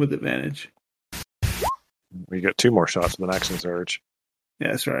with advantage. We get 2 more shots with an action surge.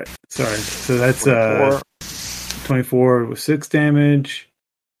 Yeah, that's right. Sorry. So that's 24. 24 with 6 damage.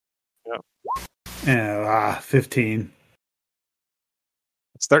 Yep. And 15.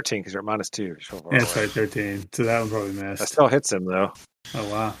 It's 13 because you're at -2. You're so far Yeah, that's away. right, 13. So that one probably That missed. still hits him though. Oh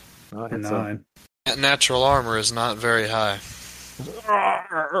wow. Oh, it For hits him. 9. That natural armor is not very high.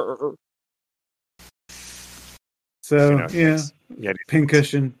 So You know, yeah, Yeah.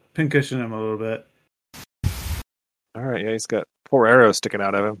 pincushion him a little bit. All right. Yeah, he's got 4 arrows sticking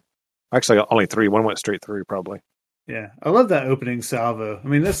out of him. Actually, only 3. One went straight through, probably. Yeah, I love that opening salvo. I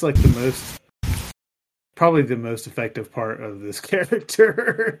mean, that's like probably the most effective part of this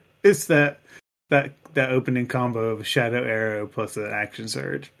character. It's that opening combo of a shadow arrow plus an action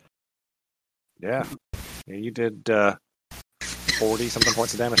surge. Yeah. Yeah, you did 40 something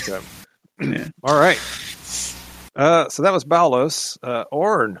points of damage to him. Yeah. All right. So that was Balos.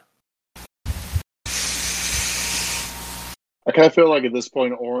 Orn. I kind of feel like at this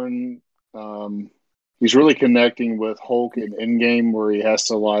point, Orin, he's really connecting with Hulk in Endgame, where he has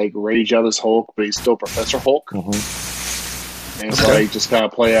to like rage out his Hulk, but he's still Professor Hulk, and he's like just kind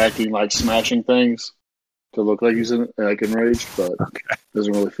of play acting, like smashing things to look like he's like enraged, but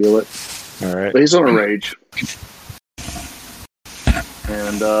doesn't really feel it. All right. But he's on a rage,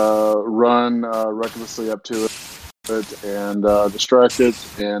 and run recklessly up to it and distract it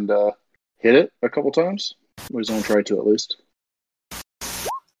and hit it a couple times. Well, he's going to try to at least.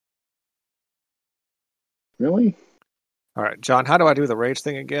 Really? All right, John, how do I do the rage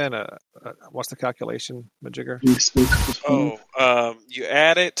thing again? What's the calculation, Majigger? You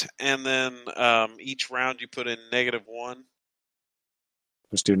add it, and then each round you put in -1.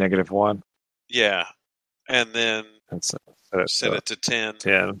 Just do -1. Yeah, and then And set it to 10.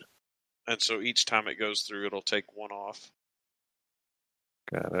 10. And so each time it goes through, it'll take 1 off.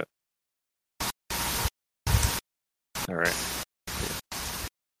 Got it. All right.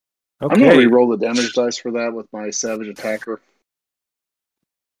 I'm going to Okay. re-roll the damage dice for that with my Savage Attacker.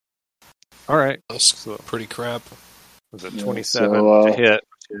 All right. That's So pretty crap. was it Yeah, 27 so, to hit?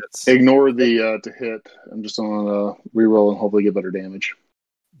 Hits. Ignore the to hit. I'm just going to re-roll and hopefully get better damage.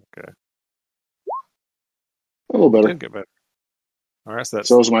 Okay. A little better. Did get better. All right. So that's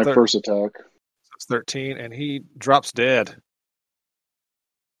So was my 13. first attack. That's 13, and he drops dead.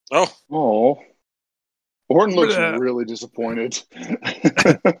 Oh, Oh. Orton looks Bleh. really disappointed.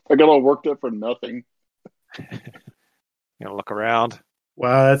 I got all worked up for nothing. Look around.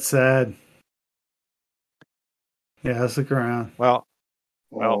 Wow, that's sad. Yeah, let's look around. Well,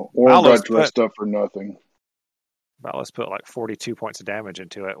 Orton Balos got dressed up for nothing. let's put like 42 points of damage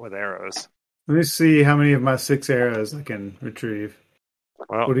into it with arrows. Let me see how many of my 6 arrows I can retrieve.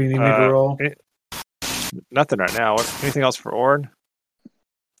 Well, What do you need me to roll? Nothing right now. Anything else for Orn?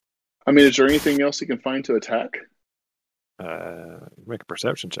 I mean, is there anything else you can find to attack? Make a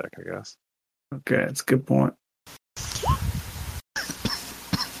perception check, I guess. Okay, that's a good point.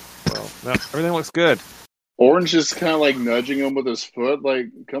 Well, no, everything looks good. Orange is kind of like nudging him with his foot, like,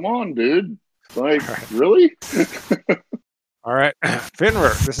 come on, dude. Like, really? All right.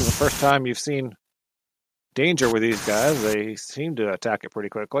 Finrek, this is the first time you've seen danger with these guys. They seem to attack it pretty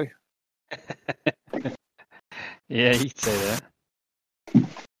quickly. Yeah, you could say that.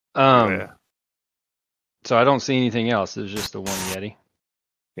 Yeah. So I don't see anything else. There's just the one Yeti.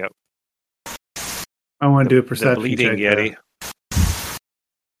 I want to do a The perception bleeding check. Yeti.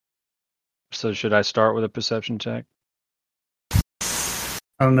 So should I start with a perception check? I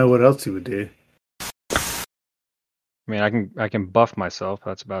don't know what else you would do. I mean, I can buff myself.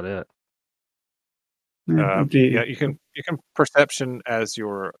 That's about it. Yeah, you can perception as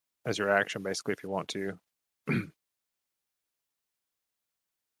your action basically if you want to.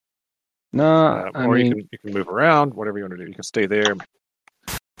 No, I Or mean, you can move around, whatever you want to do. You can stay there.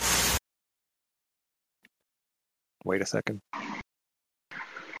 Wait a second.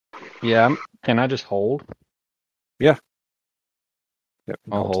 yeah. Can I just hold? Yep,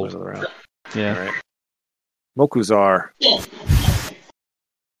 I'll until hold. another round. Yeah. All right. Mokuzar.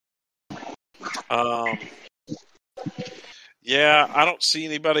 Yeah, I don't see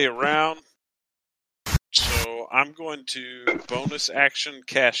anybody around, so I'm going to bonus action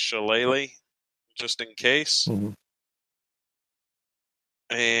cast Shillelagh just in case, Mhm.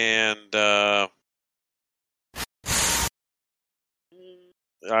 and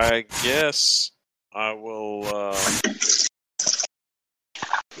I guess I will.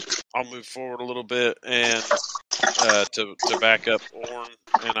 I'll move forward a little bit and to back up Orn,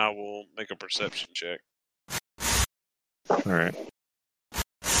 and I will make a perception check. All right.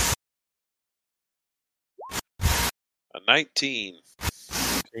 A 19.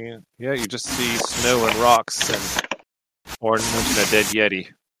 Yeah, you just see snow and rocks and mentioned a dead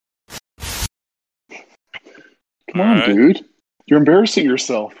Yeti. Come on, Alright. dude. You're embarrassing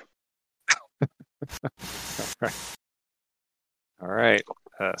yourself. All right.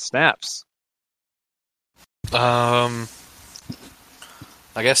 Snaps. I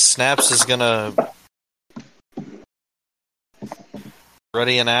guess Snaps is gonna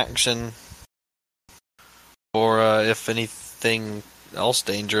ready in action, or if anything else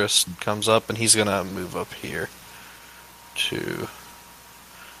dangerous comes up, and he's gonna move up here to.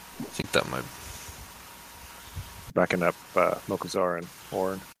 I think that might. Backing up Mokuzar and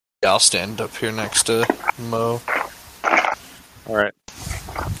Orn. Yeah, I'll stand up here next to Mo. All right.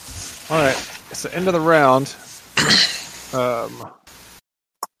 It's the end of the round.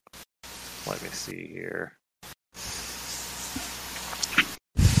 Let me see here.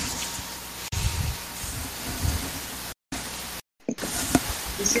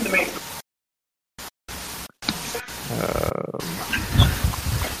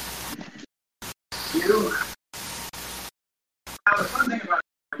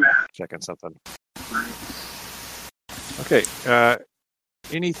 Checking something. Okay.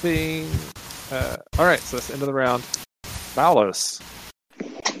 Anything? All right. So that's the end of the round. Balos.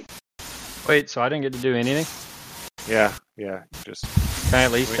 Wait, so I didn't get to do anything? Yeah. Just Can I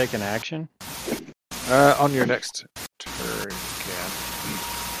at least take an action? on your next turn, you can.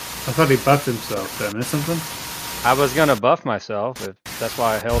 I thought he buffed himself. Did I miss something? I was gonna buff myself. That's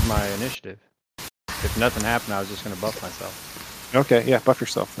why I held my initiative. If nothing happened, I was just gonna buff myself. Okay. Yeah. Buff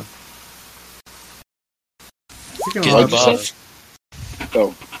yourself then. Picking Get up, buff.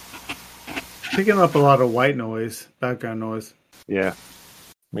 Oh, picking up a lot of white noise, background noise. Yeah.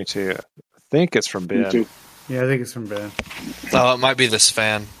 Me too. I think it's from me Ben. too. Yeah, I think it's from Ben. Oh, it might be this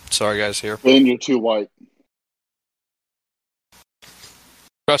fan. Sorry, guys. Here, Ben, you're too white.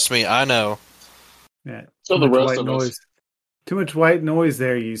 trust me, I know. Yeah. So Too the much rest white of noise. us. Too much white noise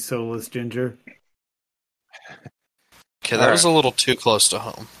there, you soulless ginger. Okay, that was a little too close to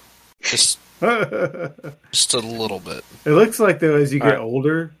home. Just It a little bit. looks like though, as you get Alright.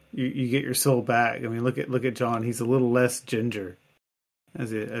 older, you get your soul back. I mean, look at John. He's a little less ginger as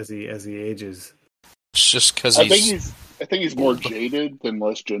he ages. It's just because I think he's. I think he's more jaded than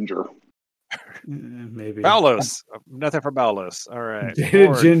less ginger. Maybe. Balos. Nothing for Balos. All right. Jaded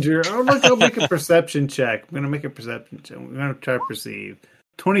Orn. ginger. Oh look, I'll make a perception check. I'm gonna make a perception check. We're gonna try to perceive.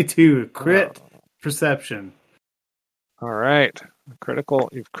 22 crit perception. All right.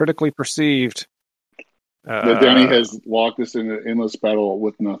 You've critically perceived. That Danny has locked us in an endless battle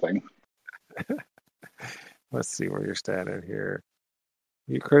with nothing. Let's see where you're standing here.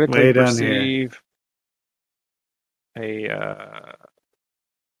 You critically Way down perceive a. I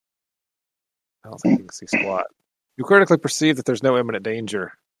don't think you can see squat. You critically perceive that there's no imminent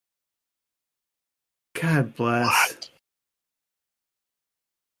danger. God bless.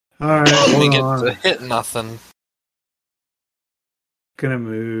 All right, We hold get on. to hit nothing. Gonna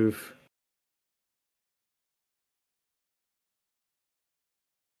move.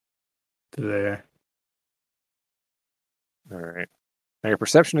 to there. All right. Now your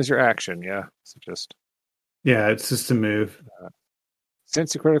perception is your action, yeah? So just Yeah, it's just a move.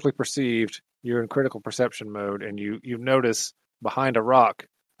 since you critically perceived, you're in critical perception mode, and you notice behind a rock,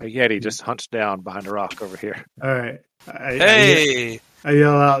 a Yeti just hunched down behind a rock over here. All right. Hey, I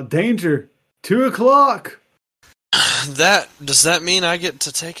yell out, "Danger! 2:00!" does that mean I get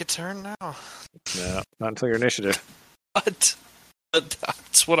to take a turn now? No, not until your initiative. What?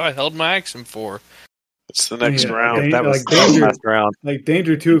 That's what I held my action for. It's the next Yeah, round. That was like the danger. last round. Like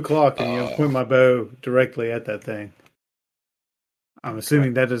danger 2:00, and you point my bow directly at that thing. I'm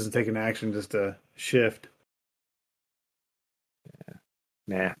assuming that doesn't take an action, just a shift.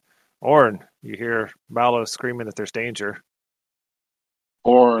 Nah. Orin, you hear Mallow screaming that there's danger.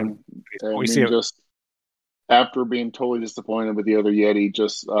 Orin, We see him. just after being totally disappointed with the other Yeti,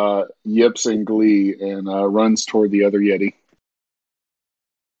 just yips in glee and runs toward the other Yeti.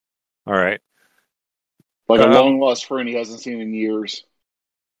 All right. Like a long lost friend he hasn't seen in years.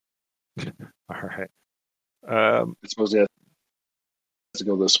 All right. I suppose he has to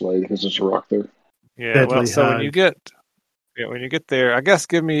go this way because there's a rock there. Yeah. Deadly Well, so hug. when you get there, I guess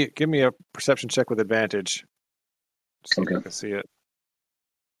give me a perception check with advantage. See if Okay. you can see it.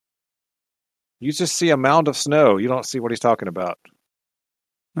 You just see a mound of snow. You don't see what he's talking about.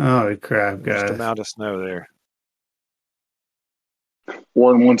 Oh crap, Just a guys! mound of snow there.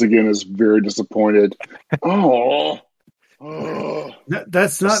 Warren once again is very disappointed. Oh,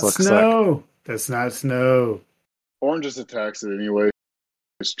 That's not looks snow. That's not snow. Warren just attacks it anyway.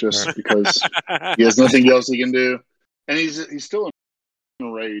 It's just because he has nothing else he can do, and he's still in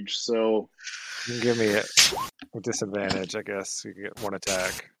a rage. So You can give me a disadvantage, I guess. You can get one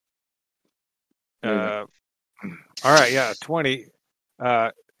attack. Yeah. All right, yeah, 20.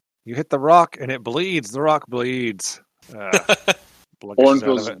 You hit the rock and it bleeds. The rock bleeds. Blood Warren gushes out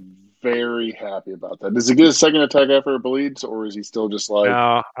feels of it. very happy about that. Does he get a second attack after it bleeds, or is he still just like?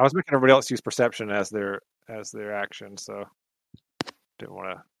 No, I was making everybody else use perception as their action, so didn't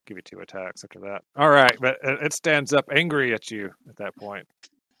want to give you 2 attacks after that. All right, but it stands up angry at you at that point.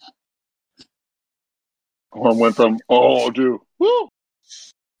 Warren went from dude, woo,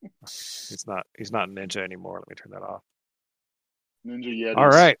 He's not ninja anymore. Let me turn that off. Ninja Yetis. All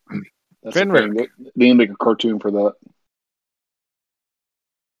right, That's the Fenric. thing. They need to make a cartoon for that.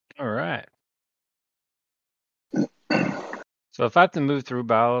 All right. So if I have to move through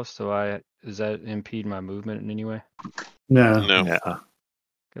Balos, does that impede my movement in any way? No. No. Yeah.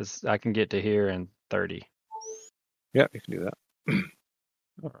 Because I can get to here in 30. Yeah, you can do that.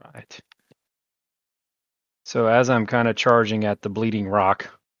 All right. So as I'm kind of charging at the bleeding rock.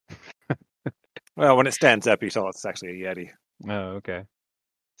 Well, when it stands up, you saw it's actually a Yeti. Oh, okay.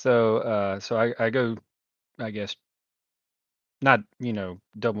 So I go, I guess, not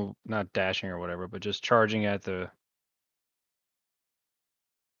not dashing or whatever, but just charging at the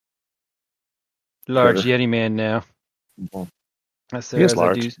large Yeti man now. Mhm. So He is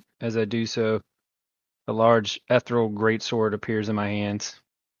large. as I do so, a large ethereal greatsword appears in my hands,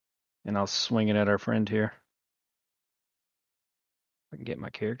 and I'll swing it at our friend here. I can get my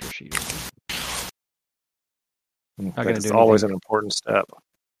character sheet. Not gonna That's do always anything. an important step.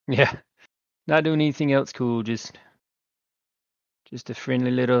 Yeah, not doing anything else cool. Just a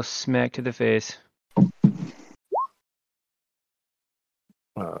friendly little smack to the face.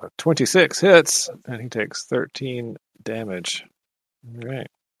 26 hits, and he takes 13 damage. All right.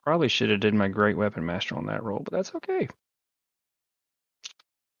 Probably should have did my great weapon master on that roll, but that's okay.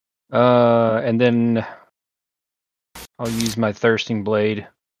 And then I'll use my thirsting blade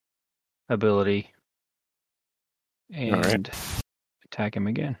ability and attack him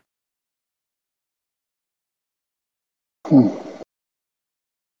again.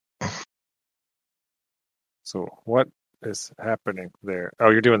 So what is happening there? Oh,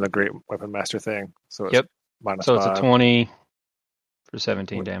 you're doing the great weapon master thing. So it's Yep. minus So it's 5. a 20 for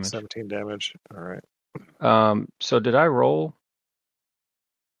 17 with damage. 17 damage. All right. So did I roll?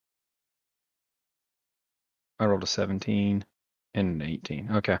 I rolled a 17 and an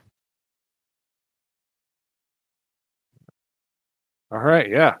 18. Okay. All right.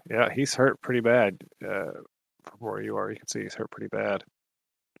 Yeah. He's hurt pretty bad. From where you are, you can see he's hurt pretty bad.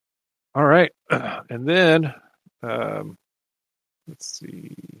 All right. And then, let's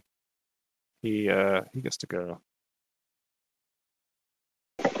see. He gets to go.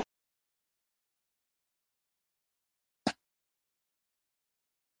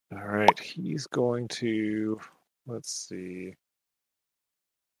 All right. He's going to. Let's see.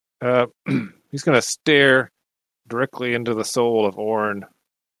 He's going to stare directly into the soul of Orin.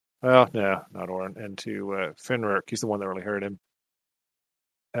 Well, no, not Orin. Into Fenric. He's the one that really hurt him.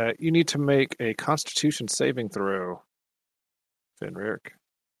 You need to make a Constitution saving throw, Fenrir,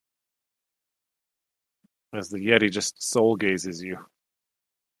 as the Yeti just soul gazes you.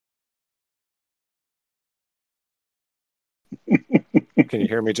 Can you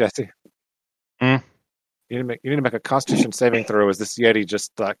hear me, Jesse? Hmm? You need to make a Constitution saving throw as this Yeti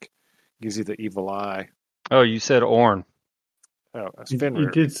just like gives you the evil eye. Oh, you said Orn. Oh, that's You Fenrir.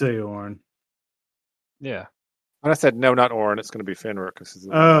 did say Orin. Yeah. When I said no, not Orin, it's going to be Fenrir because he's the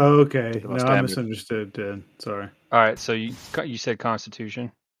one Oh, okay. that did the No, most I damage. misunderstood. Then sorry. All right. So you said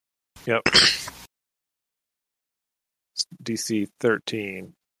Constitution. Yep. DC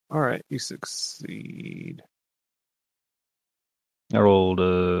 13. All right, you succeed. I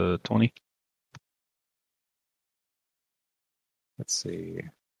rolled 20. Let's see.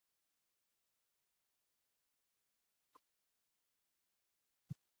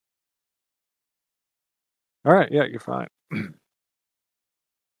 All right, yeah, you're fine.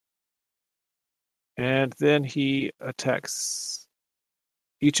 And then he attacks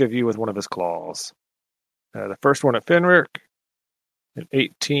each of you with one of his claws. The first one at Fenrir, an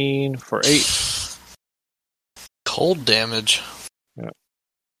 18 for 8. Cold damage.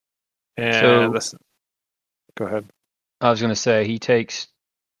 And So- this. Go ahead. I was going to say he takes.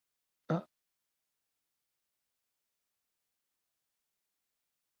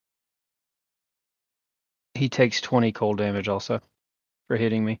 He takes 20 cold damage also for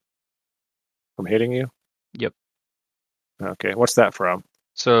hitting me. From hitting you? Yep. Okay, what's that from?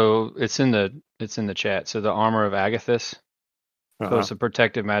 So it's in the chat. So the armor of Agathis. So Uh-huh. it's a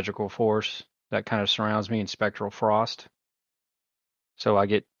protective magical force that kind of surrounds me in spectral frost. So I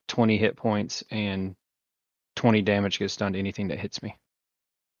get 20 hit points and 20 damage gets done to anything that hits me.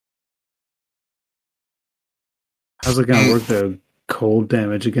 How's it gonna work though? Cold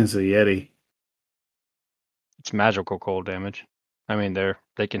damage against a Yeti. It's magical cold damage. I mean,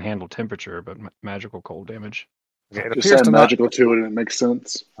 they can handle temperature, but magical cold damage. Okay, it Just appears add to not. magical to it, and it makes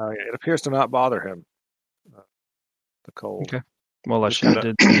sense. It appears to not bother him. The cold. Okay. Well, I Just should have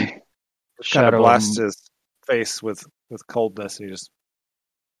kinda- did the Kind of shadow. blasts his face with coldness. And he just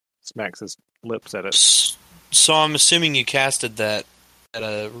smacks his lips at it. So I'm assuming you casted that at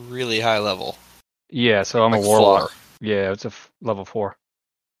a really high level. Yeah, so I'm like a warlock. 4. Yeah, it's a level 4.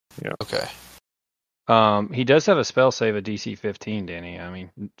 Okay. He does have a spell save at DC 15, Danny. I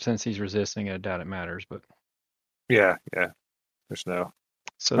mean, since he's resisting, I doubt it matters, but Yeah. There's no.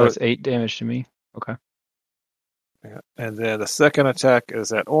 so Oh, that's 8 damage to me. Okay. Yeah. And then the second attack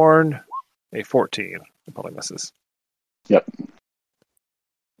is at Orn, a 14. It probably misses. Yep.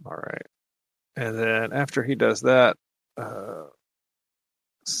 All right. And then after he does that, let's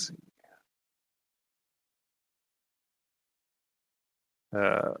see.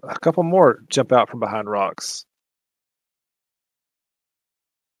 A couple more jump out from behind rocks.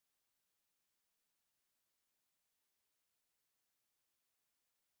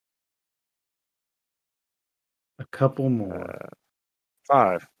 A couple more.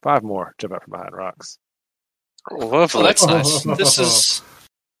 5 more jump out from behind rocks. Lovely. Oh, that's nice.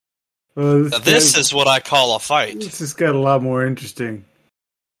 This is what I call a fight. This just got a lot more interesting.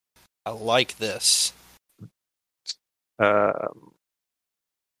 I like this. Yeah.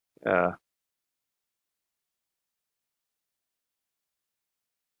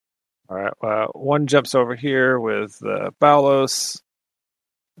 All right. One jumps over here with Balos.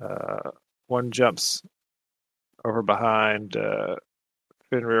 One jumps over behind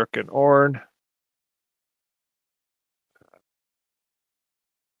Fenrir and Orn.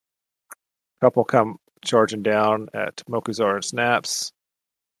 Couple come charging down at Mokuzar and Snaps.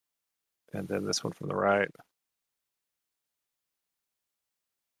 And then this one from the right.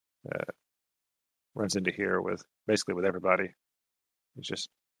 Runs into here with everybody. He's just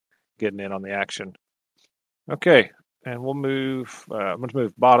getting in on the action. Okay, and we'll move. I'm going to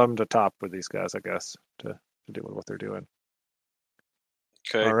move bottom to top with these guys, I guess, to do with what they're doing.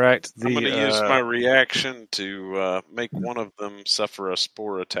 Okay. All right. I'm going to use my reaction to make one of them suffer a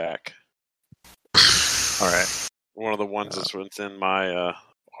spore attack. All right. One of the ones that's within my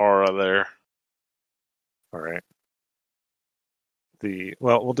aura there. All right.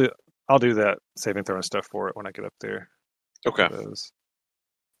 I'll do that saving throw and stuff for it when I get up there. Okay.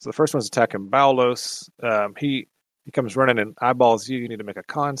 So the first one's attacking Balos. He comes running and eyeballs you. You need to make a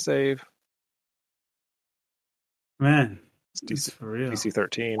con save. Man, It's it's for real. DC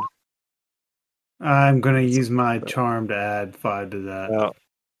 13. I'm going to use my charm to add 5 to that. Well,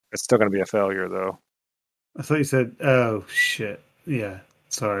 it's still going to be a failure, though. I thought you said, oh, shit. Yeah,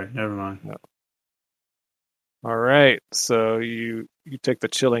 sorry. Never mind. No. All right. So you take the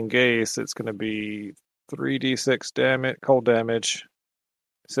chilling gaze. It's going to be 3d6 damage, cold damage.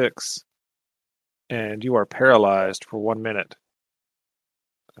 6, and you are paralyzed for 1 minute.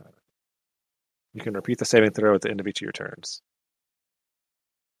 You can repeat the saving throw at the end of each of your turns.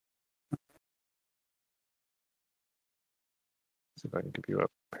 See if I can give you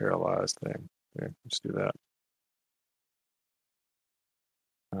a paralyzed thing. Here, let's do that.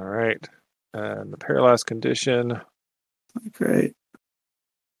 All right. And the paralyzed condition. Great.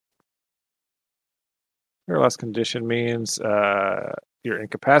 Paralyzed condition means you're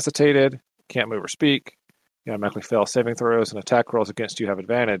incapacitated, can't move or speak. You automatically fail saving throws, and attack rolls against you have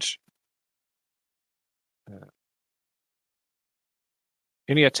advantage.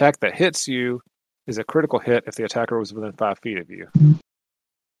 Any attack that hits you is a critical hit if the attacker was within 5 feet of you.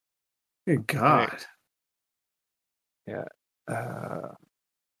 Good God. Yeah.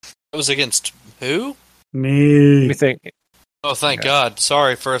 It was against who? Me. Anything? Oh, thank Yeah. God.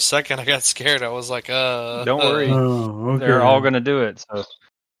 Sorry, for a second I got scared. I was like, Don't worry. Oh, okay. They're all going to do it. So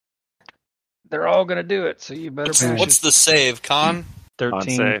they're all going to do it. So you better pass. What's the save, Con? 13? On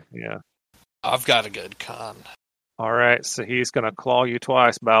save, yeah. I've got a good con. All right, so he's going to claw you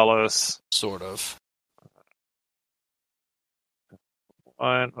twice, Balos. Sort of.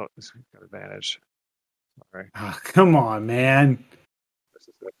 1. Oh, he's got advantage. Sorry. Oh, come on, man. This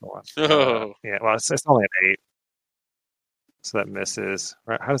is the one. Oh. Yeah, well, it's only an 8. So that misses.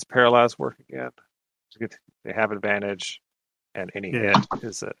 Right, how does paralyze work again? They have advantage, and any Yeah. hit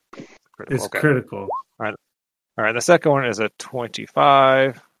is a critical. It's Okay. critical. All right, the second one is a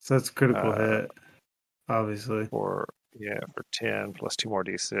 25 So that's critical hit, obviously. for 10 plus 2 more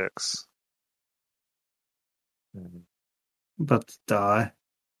d6. About to die.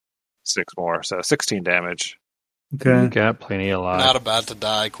 6 more, so 16 damage. Okay. You got plenty of life. Not about to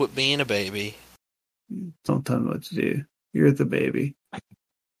die. Quit being a baby. Don't tell me what to do. You're the baby.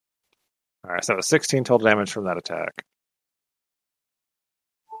 All right, so 16 total damage from that attack.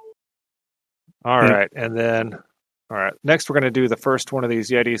 All Yeah. right, and then, all right, next we're going to do the first one of these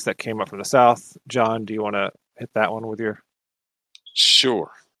Yetis that came up from the south. John, do you want to hit that one with your?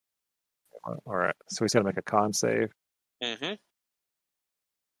 Sure. All right, so he's going to make a con save. Mm-hmm.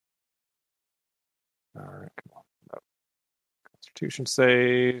 All right, come on. No. Constitution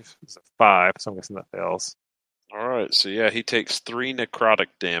save is a 5, so I'm guessing that fails. All right. So yeah, he takes 3 necrotic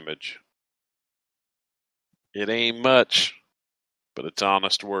damage. It ain't much, but it's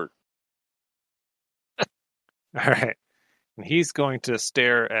honest work. All right, and he's going to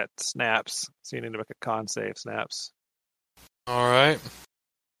stare at Snaps. So you need to make a con save, Snaps. All right.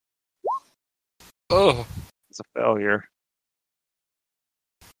 Oh, It's a failure.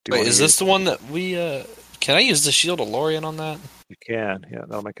 Do you wait, wanna is use- this the one that we? Can I use the Shield of Lorien on that? You can, yeah.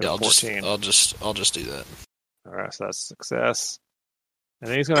 That'll make it Yeah, a I'll 14. I'll just do that. All right, so that's a success. And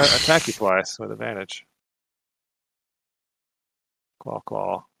then he's going to attack you twice with advantage.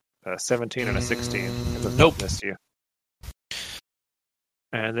 Claw. 17 and a 16. It does Nope. not miss you.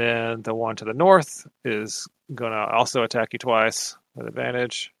 And then the one to the north is going to also attack you twice with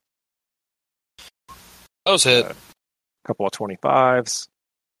advantage. Those hit. A couple of 25s.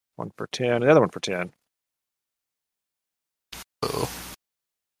 One for 10. The other one for 10. Oh.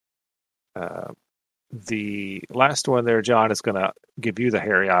 The last one there, John, is going to give you the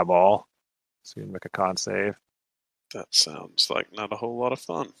hairy eyeball. So you can make a con save. That sounds like not a whole lot of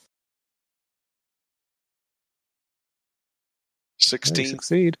fun. Yeah, you 16.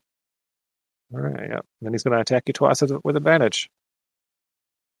 succeed. All right, yeah. Then he's going to attack you twice with advantage.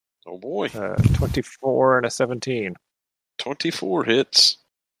 Oh boy. 24 and a 17. 24 hits.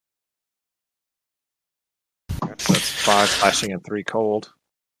 So that's 5 slashing and 3 cold.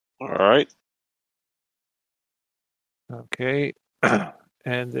 All right. Okay.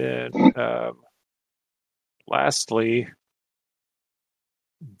 And then lastly,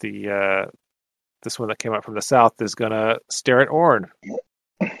 this one that came up from the south is going to stare at Orn.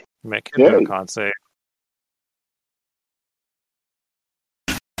 Make him do a Yay. con save.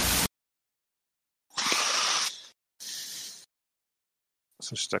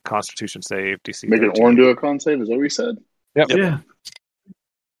 So just a Constitution save, DC Make an 13. Orn do a con save, is that what we said? Yep. Yeah.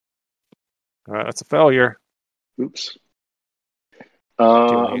 All right, that's a failure. Oops. you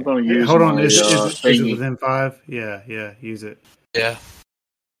I'm going to use Hold on. my Is it thingy. within 5? Yeah. Use it. Yeah.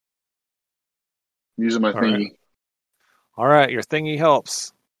 Using my All right. thingy. All right, your thingy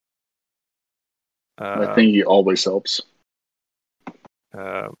helps. My thingy always helps.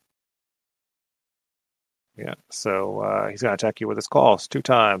 Yeah, so he's going to attack you with his claws 2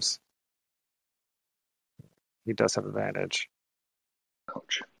 times. He does have advantage.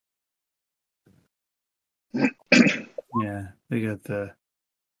 Ouch. Yeah. They got the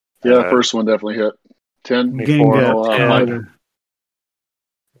Yeah, Uh, first one definitely hit. 10. Me game four, got oh, 10. Mike. harder.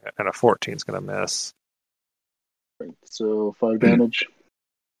 And a 14 is going to miss. So 5 damage.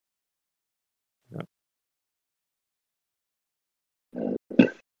 Yep.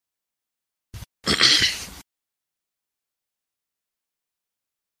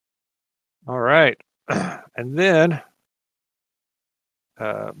 All right. And then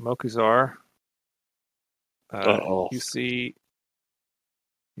Mokuzar, Uh-oh. you see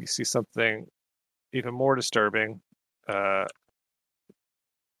something even more disturbing. Jump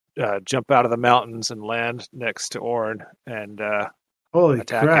out of the mountains and land next to Orn and Holy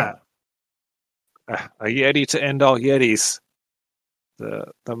attack crap! him. A Yeti to end all Yetis. The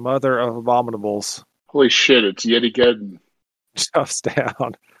mother of abominables Holy shit! It's Yeti-Geddon. jumps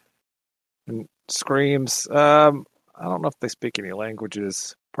down and screams. I don't know if they speak any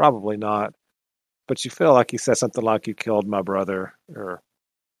languages. Probably not. But you feel like he says something like, "You killed my brother," or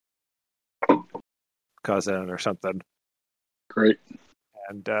cousin, or something. Great.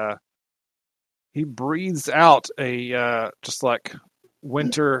 And he breathes out a just like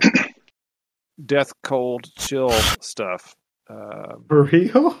winter death cold chill stuff. For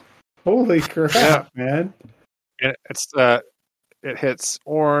real? Holy crap, man! It's it hits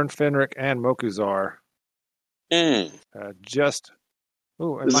Orn, Fenric, and Mokuzar. Just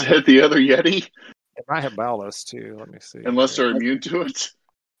Does it hit the other Yeti? it might have Balos too. Let me see. Unless here. they're immune to it.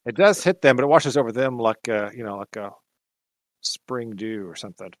 It does hit them, but it washes over them like like a spring dew or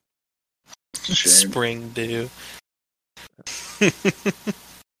something. Shame. Spring dew.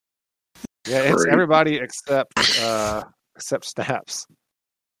 Yeah, it's Great. everybody except Snaps.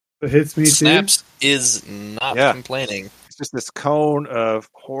 It hits me too. Snaps is not Yeah. complaining. It's just this cone of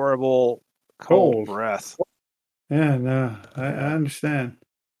horrible cold breath. Yeah, no, I understand.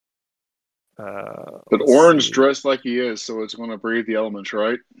 But Let's Orange see. dressed like he is, so it's going to breathe the elements,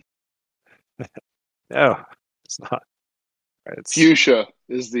 right? No, it's not. Right, it's Fuchsia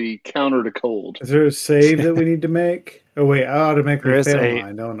is the counter to cold. Is there a save that we need to make? Oh wait, I automatically There is fail a-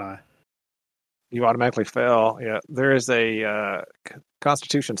 mine, don't I? you automatically fail. Yeah, there is a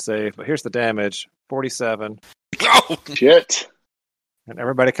Constitution save, but here's the damage: 47, Oh, Shit. and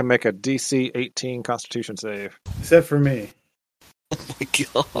everybody can make a DC 18 Constitution save. Except for me. my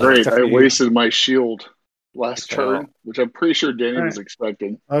god. Great. except I for you. wasted my shield last Okay. turn, which I'm pretty sure Danny All was right.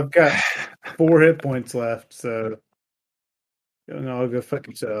 expecting. I've got 4 hit points left, so I'll go fuck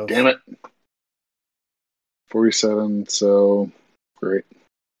yourself. Damn it. 47, so great.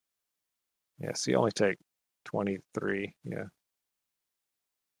 Yeah, so you only take 23. Yeah.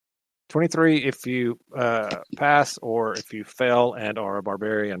 23 if you pass or if you fail and are a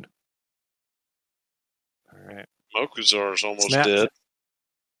barbarian. All right. Mokuzar is almost Snaps. dead.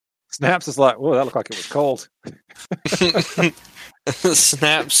 Snaps is like, whoa, that looked like it was cold.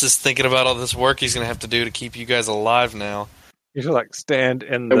 Snaps is thinking about all this work he's going to have to do to keep you guys alive now. You should like stand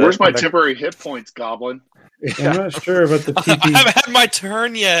in the. And where's my in the- temporary hit points, Goblin? I'm not sure about the I TP, haven't had my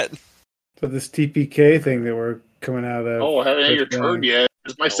turn yet. for this TPK thing that we're coming out of. Oh, I haven't had your First turn round. yet.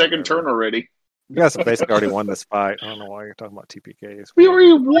 It's my second turn already. You guys have basically already won this fight. I don't know why you're talking about TPKs. We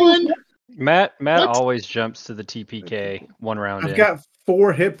already won. Matt What? always jumps to the TPK one round I've in. got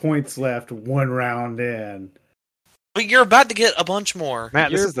 4 hit points left, 1 round in. But you're about to get a bunch more.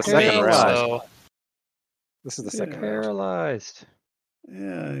 Matt, this You're is the second paralyzed. round. So, This is the You're second round. Paralyzed.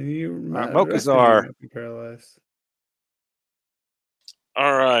 Yeah, you might Mokuzar. be paralyzed.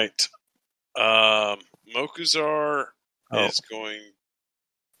 All right. Mokuzar Oh. is going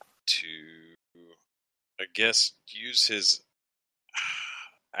to, I guess, use his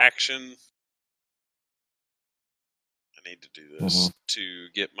action. I need to do this to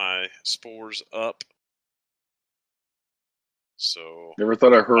get my spores up. So, Never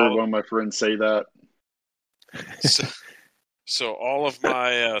thought I heard Oh. one of my friends say that. so all of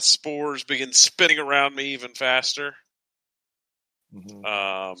my spores begin spinning around me even faster.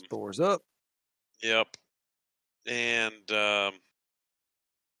 Mhm. Spores up. Yep. And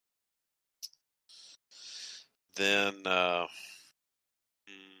then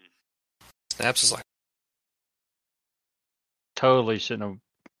Snaps is like, Totally shouldn't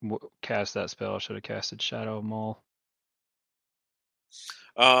have cast that spell. Should have casted Shadow of Maul.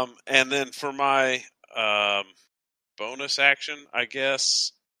 and then for my bonus action, I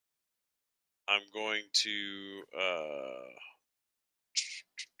guess I'm going to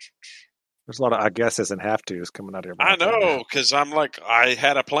There's a lot of I guesses and have tos coming out of your I mouth. right know, now. because I'm like, I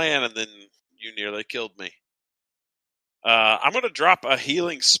had a plan and then you nearly killed me. I'm going to drop a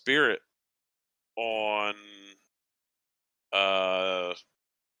healing spirit on, I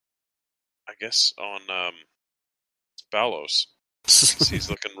guess on Balos. He's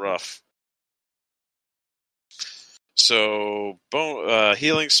looking rough. So,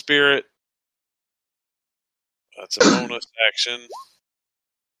 Healing Spirit. That's a bonus action.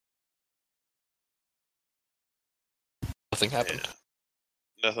 Nothing happened.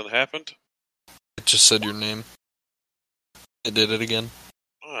 Nothing happened? It just said your name. It did it again.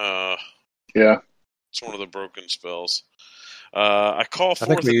 Yeah. It's one of the broken spells. I call I forth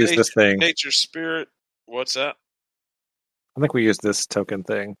think we used this thing. Nature Spirit. What's that? I think we used this token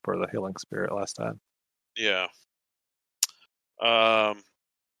thing for the healing spirit last time. Yeah.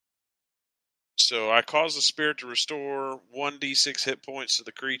 So I cause the spirit to restore 1d6 hit points to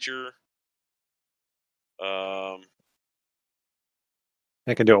the creature. I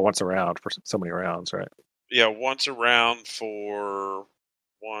can do it once a round for so many rounds, right? Yeah, once a round for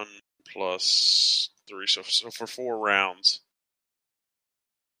 1 plus 3, so for 4 rounds.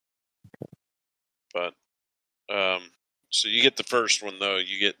 But so you get the first one though.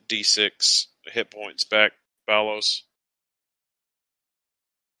 You get d6 hit points back, Balos.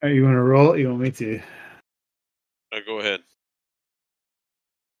 All right, you want to roll it? You want me to? Go ahead.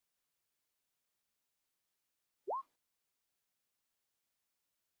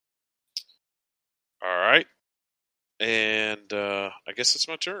 All right. And I guess it's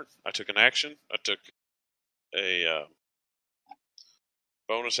my turn. I took an action. I took a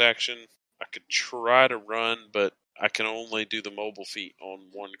bonus action. I could try to run, but I can only do the mobile feat on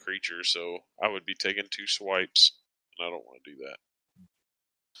one creature, so I would be taking 2 swipes, and I don't want to do that.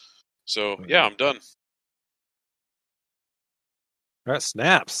 So, yeah, I'm done. All right,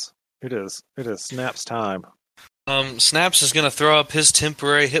 Snaps. It is Snaps time. Snaps is going to throw up his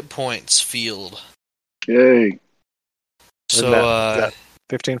temporary hit points field. Yay. So, Is that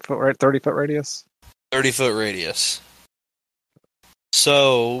 15 foot, right? 30 foot radius? 30-foot radius.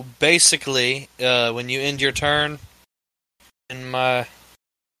 So, basically, when you end your turn in my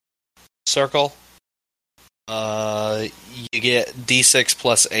circle, you get d6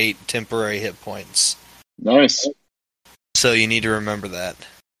 plus 8 temporary hit points. Nice. So you need to remember that.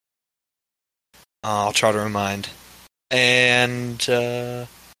 I'll try to remind. And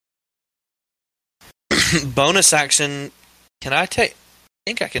bonus action, I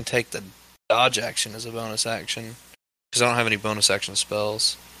think I can take the dodge action as a bonus action. Because I don't have any bonus action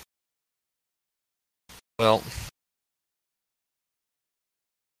spells. Well,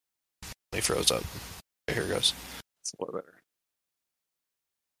 he froze up. Okay, here it goes. It's a little better.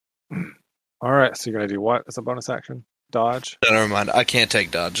 All right, so you're going to do what as a bonus action? Dodge? No, never mind. I can't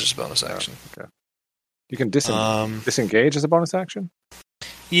take dodge as a bonus action. Okay. You can disengage as a bonus action?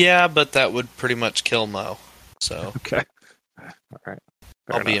 Yeah, but that would pretty much kill Mo. So Okay. All right.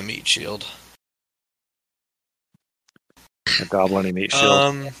 I'll be a meat shield. A goblin and meat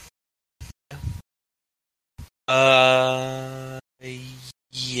shield.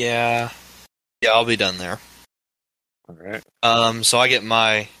 Yeah, I'll be done there. All right. So I get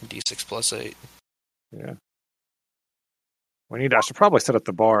my d6 plus 8. Yeah. I should probably set up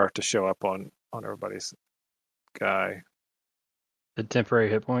the bar to show up on everybody's guy. The temporary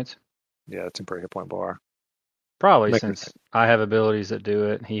hit points? Yeah, the temporary hit point bar. Probably, since I have abilities that do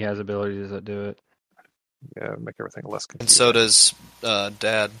it, he has abilities that do it. Yeah, make everything less confusing. And so does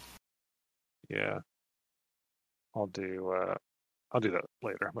Dad. Yeah. I'll do that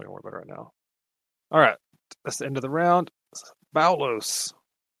later. I'm not gonna worry about it right now. All right. That's the end of the round. Balos.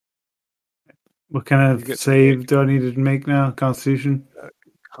 What kind of save do I need to make now? Constitution?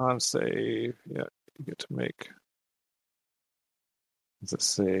 Con save. Yeah, you get to make. Does it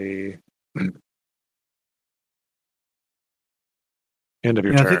say end of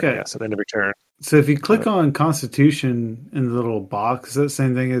your turn? Yes, at the end of your turn. So if you click on Constitution in the little box, is that the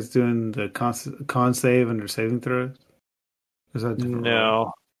same thing as doing the con save under saving throws? Is that different?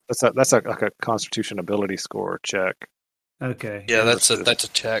 No, that's like a Constitution ability score check. Okay. Yeah, that's a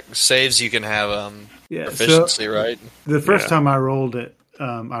check. Saves you can have proficiency, so right? The first time I rolled it,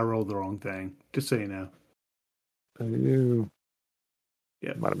 I rolled the wrong thing. Just so you know.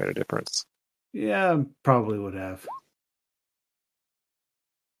 Yeah, might have made a difference. Yeah, probably would have.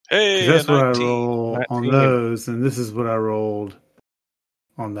 Hey, that's what 19. I roll on those, and this is what I rolled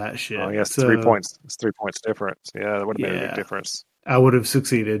on that shit. Oh, yes, 3 points. It's 3 points difference. Yeah, that would have made a big difference. I would have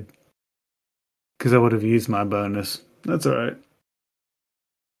succeeded because I would have used my bonus. That's all right.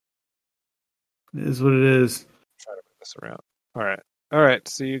 It is what it is. Try to move this around. All right.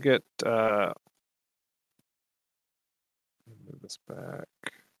 So you get. Move this back.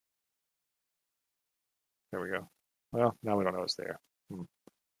 There we go. Well, now we don't know it's there.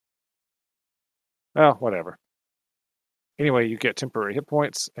 Well, whatever. Anyway, you get temporary hit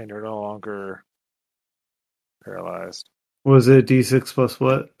points, and you're no longer paralyzed. Was it D6 plus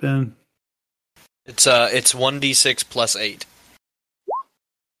what then? It's 1d6 plus 8.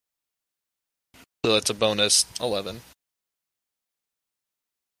 So that's a bonus 11.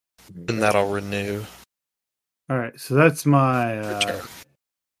 And that'll renew. All right, so that's my Your turn.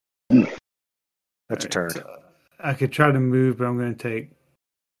 That's your turn. so I could try to move, but I'm going to take.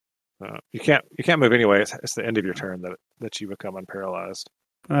 You can't move anyway. It's the end of your turn that you become unparalyzed.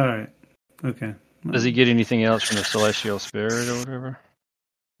 All right. Okay. Does he get anything else from the celestial spirit or whatever?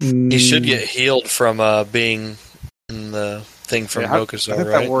 He should get healed from being in the thing from Mokuzar, I think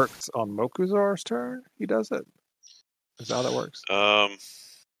right? that works on Mokuzar's turn. He does it. Is that how that works?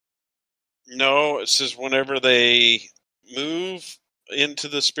 No, it says whenever they move into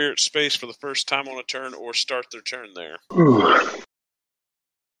the spirit space for the first time on a turn or start their turn there.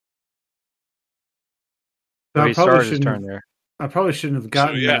 So he started his turn there. I probably shouldn't have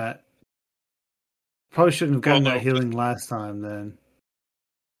gotten that. Probably shouldn't have gotten that healing last time then.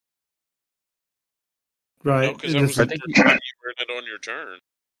 Right. No, because that was the first time you were in it on your turn.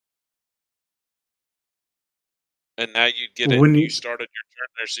 And now you'd get When you started your turn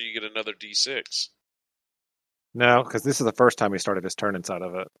there, so you get another D6. No, because this is the first time he started his turn inside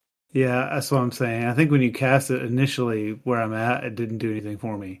of it. Yeah, that's what I'm saying. I think when you cast it initially where I'm at, it didn't do anything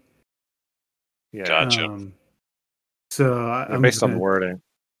for me. Yeah. Gotcha. So I'm based on the wording.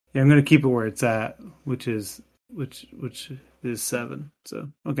 Yeah, I'm going to keep it where it's at, which is 7. So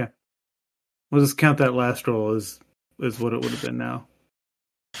okay, we'll just count that last roll as what it would have been now.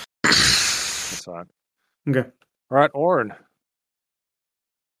 That's fine. Okay. All right, Orin.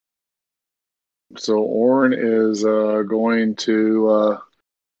 So Orin is going to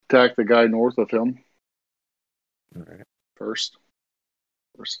attack the guy north of him. All right. First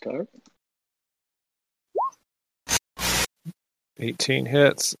attack. 18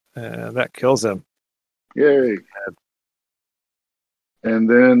 hits, and that kills him. Yay. And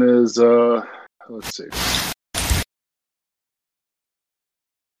then is, let's see.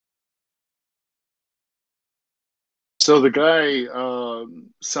 So the guy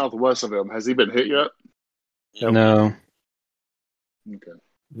southwest of him, has he been hit yet? Nope. No. Okay.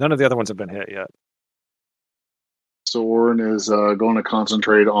 None of the other ones have been hit yet. So Orin is going to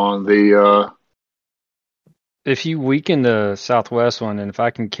concentrate on the... If you weaken the southwest one, and if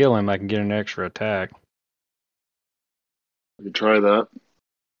I can kill him, I can get an extra attack. We could try that.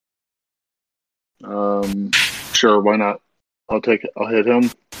 Sure, why not? I'll hit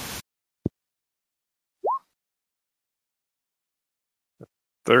him.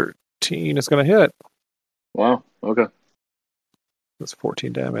 $13 is going to hit. Wow, okay. That's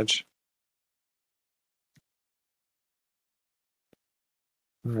 14 damage.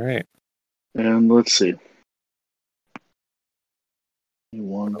 All right. And let's see.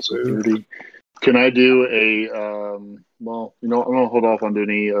 1, so 30. Can I do a, well, I'm going to hold off on doing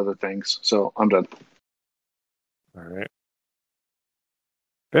any other things, so I'm done. All right.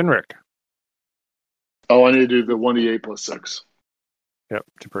 Fenric. Oh, I need to do the 1d8 plus 6. Yep,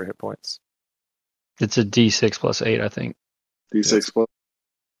 temporary hit points. It's a D6 plus 8, I think. D6 Yes. plus.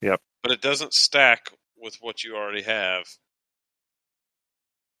 Yep. But it doesn't stack with what you already have.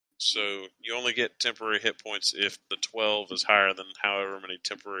 So you only get temporary hit points if the 12 is higher than however many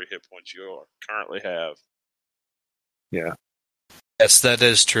temporary hit points you currently have. Yeah. Yes, that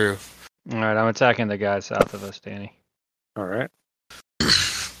is true. All right, I'm attacking the guy south of us, Danny. All right.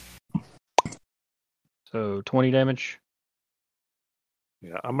 So 20 damage.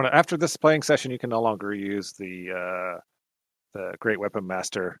 Yeah, I'm gonna. After this playing session, you can no longer use the Great Weapon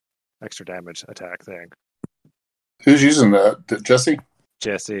Master extra damage attack thing. Who's using that? Jesse?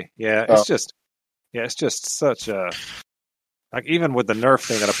 Jesse. Yeah, Oh. it's just such a like even with the nerf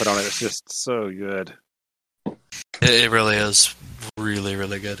thing that I put on it, it's just so good. It really is really,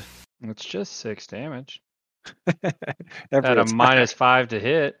 really good. It's just 6 damage. Every At a attack. -5 to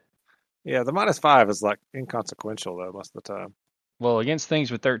hit. Yeah, the -5 is like inconsequential though most of the time. Well, against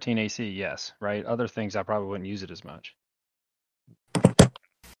things with 13 AC, yes, right? Other things, I probably wouldn't use it as much.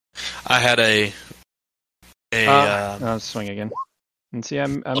 I had a I'll swing again. And see, I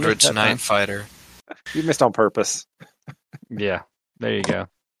missed Eldritch that Knight time. fighter. You missed on purpose. Yeah, there you go.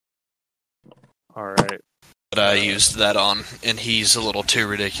 All right. But I used that on, and he's a little too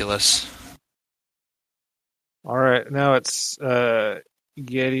ridiculous. All right. Now it's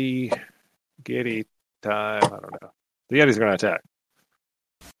Yeti time. I don't know. The Yeti's going to attack.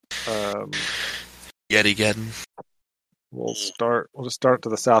 Yeti-geddon. We'll just start to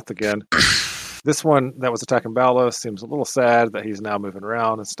the south again. This one that was attacking Balos seems a little sad that he's now moving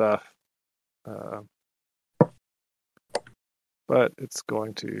around and stuff. But it's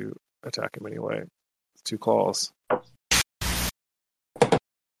going to attack him anyway. It's 2 claws.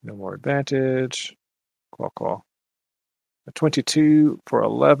 No more advantage. Qual. A 22 for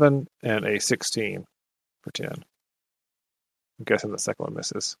 11 and a 16 for 10. I'm guessing the second one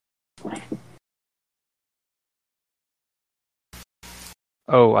misses.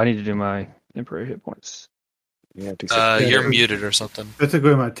 Oh, I need to do my temporary hit points. Yeah, D6. You're muted or something. I took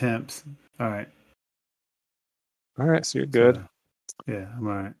away my temps. All right. All right, so you're good. So, yeah, I'm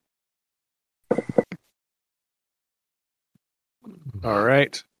all right. All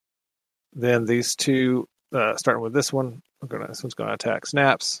right. Then these two, starting with this one, this one's going to attack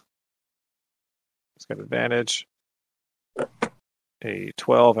Snaps. It's got advantage. A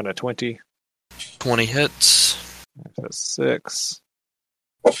 12 and a 20. 20 hits. That's 6.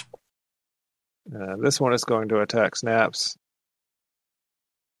 This one is going to attack Snaps.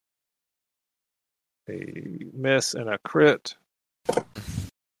 A miss and a crit.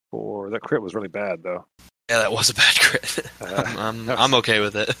 That crit was really bad, though. Yeah, that was a bad crit. I'm okay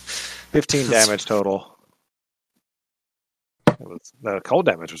with it. 15 damage total. The cold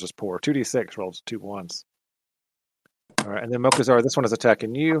damage was just poor. 2d6 rolls 2 1s. All right, and then Mokuzar, this one is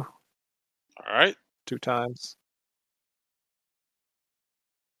attacking you All right. 2 times.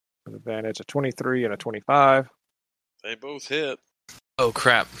 With advantage, a 23 and a 25 They both hit. Oh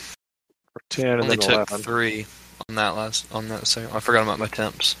crap! for 10 and Only then took 11. 3 on that second. I forgot about my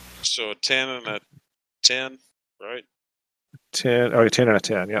temps. So a 10 and a 10, right? 10 and a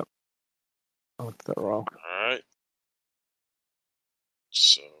 10, yep. I looked at that wrong. All right.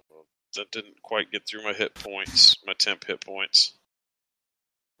 So that didn't quite get through my hit points, my temp hit points.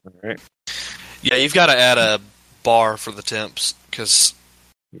 All right. Yeah, you've got to add a bar for the temps because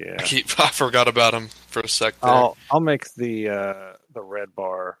Yeah. I forgot about them for a sec there. I'll make the red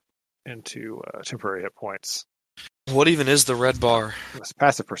bar into temporary hit points. What even is the red bar? It's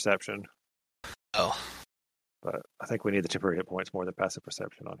passive perception, Oh, but I think we need the temporary hit points more than passive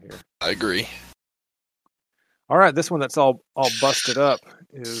perception on here. I agree. All right, this one that's all busted up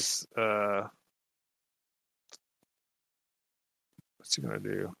is what's he gonna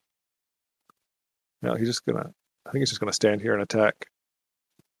do? No, I think he's just gonna stand here and attack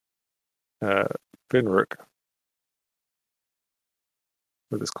Finrick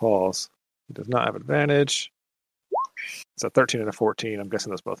with his claws. He does not have advantage. It's a 13 and a 14. I'm guessing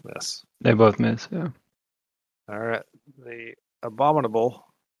those both miss. They both miss. Yeah. All right, the abominable.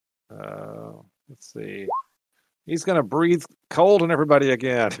 Let's see. He's gonna breathe cold on everybody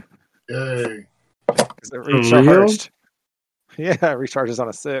again. Yay. Because it recharged. Yeah, it recharges on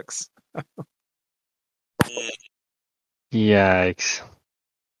a 6. Yikes.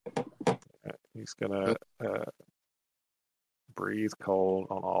 He's gonna breathe cold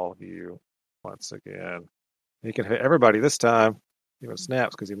on all of you once again. He can hit everybody this time. Even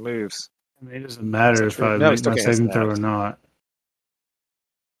Snaps because he moves. I mean, it doesn't matter if I No, he make still my can't saving throw or snap. not.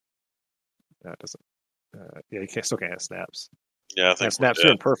 That doesn't. Yeah, he still can't hit Snaps. Yeah, I And think Snaps, we're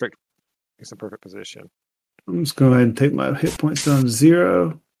you're in dead. perfect. He's in perfect position. I'm just going to go ahead and take my hit points down to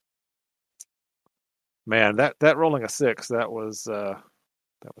 0. Man, that rolling a 6, that was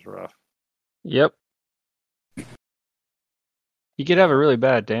rough. Yep. You could have a really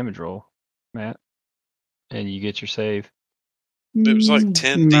bad damage roll, Matt, and you get your save. It was like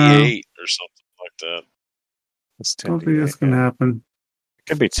 10d8 or something like that. It's I 10. don't think that's going to happen. It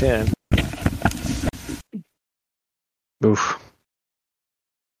could be 10. Oof.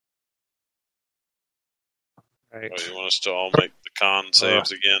 Right. Oh, you want us to all make the con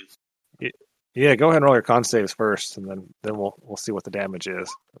saves again? Yeah, go ahead and roll your con saves first, and then we'll see what the damage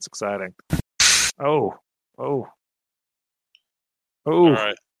is. That's exciting. Oh. All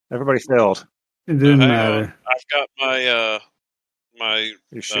right. Everybody failed. It didn't Hang matter. on. I've got my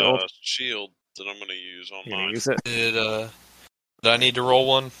Your shield. shield that I'm going to use on You gonna mine. use it? Did I need to roll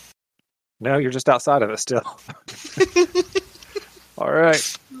one? No, you're just outside of it still. All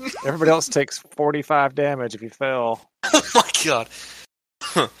right. Everybody else takes 45 damage if you fail. Oh my god!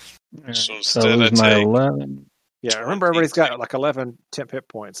 So So instead I I lose my take 11. Yeah, remember everybody's got like 11 temp hit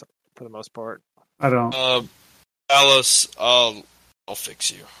points for the most part. I don't. Alice, I'll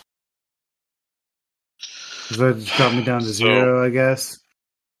fix you. So that just got me down to So- 0, I guess.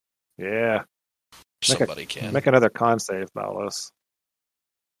 Yeah. Somebody can. Make another con save, Balos.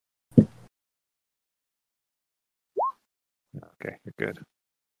 Okay, you're good.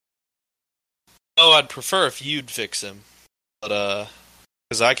 Oh, I'd prefer if you'd fix him, but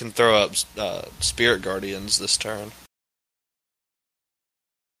because I can throw up Spirit Guardians this turn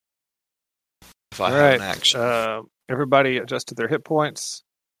if I All have right. an action. Everybody adjusted their hit points.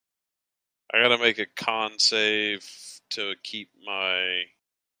 I got to make a con save to keep my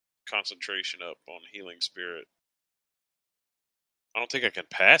concentration up on healing spirit. I don't think I can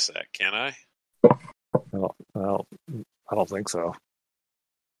pass that, can I? Well, I don't think so.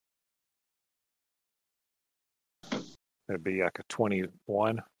 It'd be like a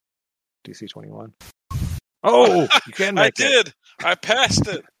 21, DC 21. Oh, you can I make it. did. I passed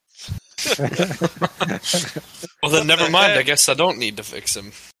it. Well, then What never the mind. I heck? guess I don't need to fix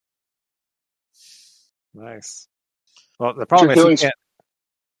him. Nice. Well, the problem is he feelings? can't.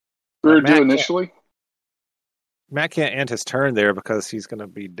 We were Matt due can't- initially. Matt can't end his turn there because he's going to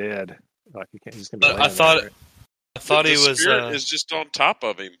be dead. Like he can't. He's going to be. But I laying thought- there, right? I thought The he was. spirit is just on top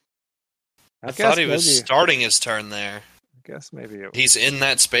of him. I thought he was maybe- starting his turn there. I guess maybe it, He's in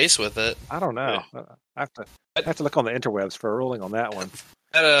that space with it. I don't know. I have to look on the interwebs for a ruling on that one.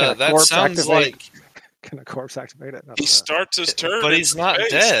 That corpse sounds activate? like. Can a corpse activate it? I don't He know. starts his turn, But in he's not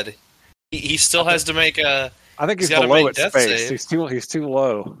space. dead. He still has to make a. I think he's He's gotta below make its death space. save. He's too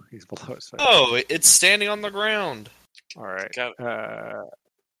low. He's below its space. Oh, it's standing on the ground. All right. Got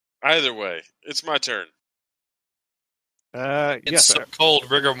Either way, it's my turn. It's yes. so cold.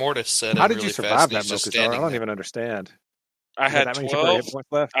 Rigor mortis said. How it did really you fast, survive and that, he's just Mokusar? I standing don't there. even understand. I You had that many temporary 12. hit points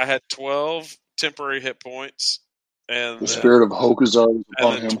left. I had 12 temporary hit points, and The then, spirit of Hokuzar was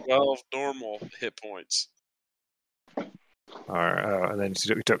upon and then him. 12 normal hit points. All right. And then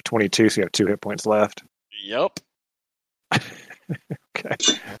you took 22, so you have 2 hit points left. Yep. Okay.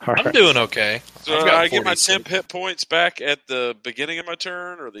 All I'm right. doing okay. So I've got I get my 46. temp hit points back at the beginning of my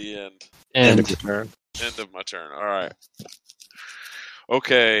turn or the end? End And of your turn. End of my turn. All right.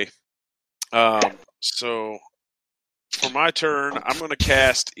 Okay. So for my turn, I'm going to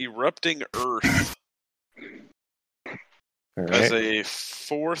cast Erupting Earth All as right. a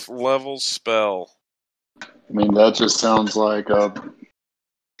 4th level spell. I mean, that just sounds like a.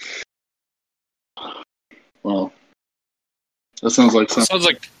 Well, that sounds like Sounds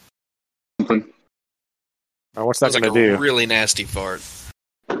like something. What's that sounds going like to a do? really nasty fart.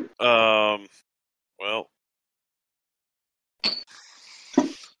 Well,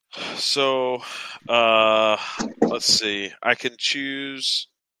 so let's see. I can choose.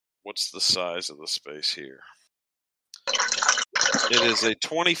 What's the size of the space here? It is a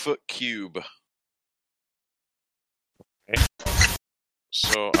 20-foot cube. Okay.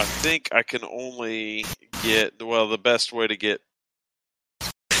 So I think I can only get, well, the best way to get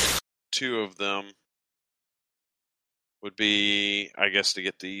 2 of them would be, I guess, to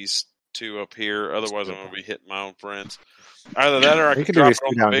get these 2 up here. Otherwise, I'm going to be hitting my own friends. Either that or I You can could do drop these it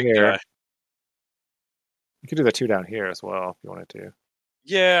on 2 the down big here. guy. You could do the 2 down here as well if you wanted to.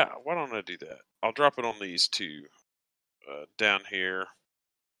 Yeah, why don't I do that? I'll drop it on these 2 down here.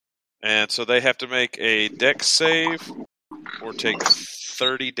 And so they have to make a dex save or take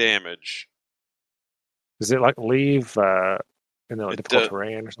 30 damage. Does it like leave in the It difficult does-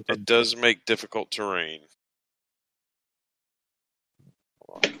 terrain or something? It does make difficult terrain.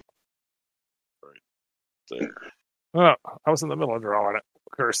 Right there. Oh, I was in the middle of drawing it.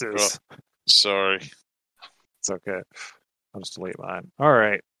 Curses. Sorry. It's okay. I'll just delete mine. All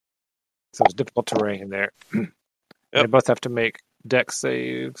right. So it's difficult terrain there. They both have to make dex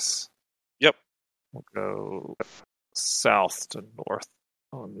saves. Yep. We'll go south to north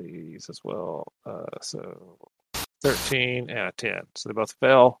on these as well. So 13 and a 10. So they both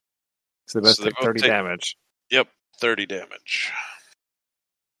fail. So they both So they take both 30 take- damage. Yep, 30 damage.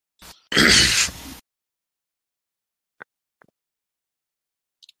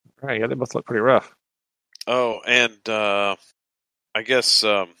 All right. Yeah, they both look pretty rough. Oh, and I guess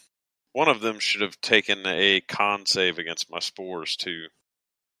one of them should have taken a con save against my spores too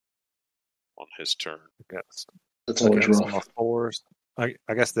on his turn. I guess. That's always Okay, so rough. my 4s.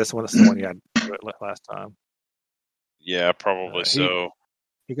 I guess this one is the one you had to do it last time. Yeah, probably he- so.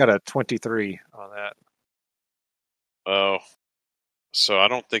 You got a 23 on that. Oh, so I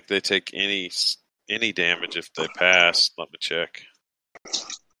don't think they take any damage if they pass. Let me check.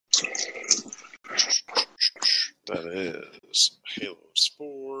 That is Halo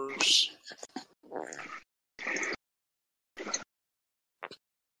Spores.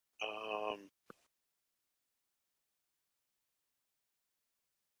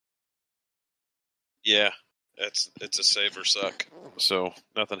 Yeah, it's a save or suck, so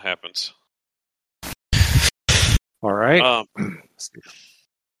nothing happens. All right.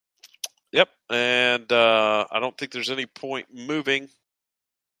 Yep, and I don't think there's any point moving.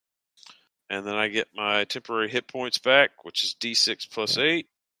 And then I get my temporary hit points back, which is D6 plus 8.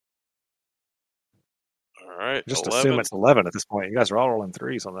 All right, Just 11. assume it's 11 at this point. You guys are all rolling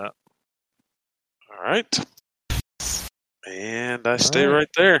 3s on that. All right. And I stay right. right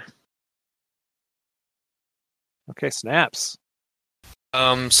there. Okay, snaps.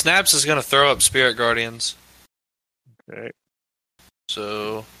 Snaps is going to throw up Spirit Guardians. Okay.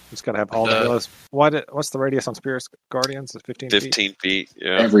 So Just gotta have all the those. What's the radius on Spirit Guardians? Is 15 feet? 15 feet.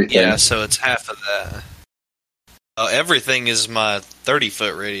 Yeah. Everything. yeah, so it's half of that. Everything is my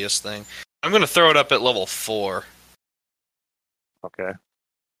 30-foot radius thing. I'm going to throw it up at level 4. Okay.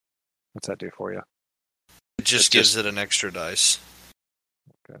 What's that do for you? It just gives it an extra dice.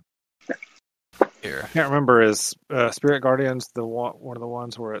 Okay. Here. I can't remember. Is Spirit Guardians one of the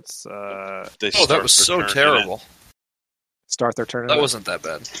ones where it's They Oh, that start was their so turn in it. terrible. start their turn? in That it? wasn't that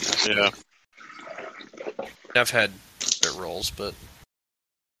bad. Yeah. I've had better rolls, but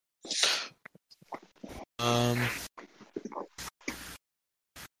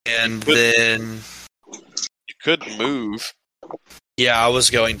and then You could move. yeah, I was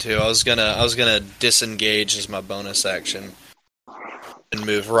going to. I was gonna disengage as my bonus action and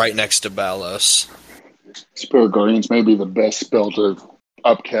move right next to Balos. Spirit Guardians may be the best spell to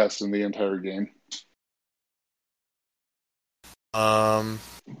upcast in the entire game. And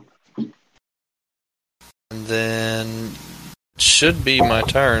then should be my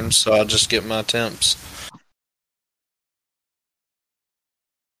turn, so I'll just get my temps.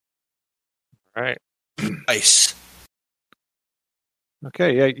 All right. Nice.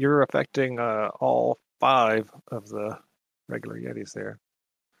 Okay. Yeah, you're affecting all 5 of the regular Yetis there.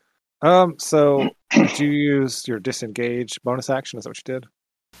 So did you use your disengage bonus action? Is that what you did?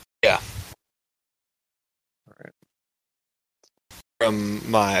 Yeah. All right. From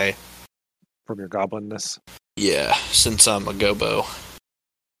From your goblinness. yeah, since I'm a gobo.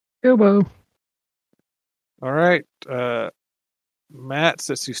 Gobo. All right. Matt,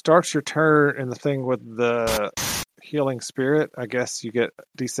 since you start your turn in the thing with the healing spirit, I guess you get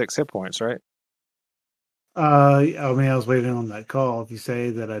D6 hit points, right? I mean, I was waiting on that call. If you say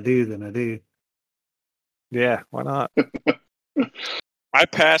that I do, then I do. Yeah, why not? I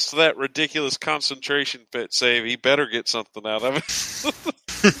passed that ridiculous concentration fit save. He better get something out of it.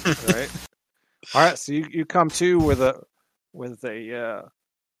 All right. So you come to with a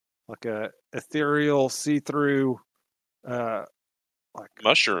like a ethereal see-through like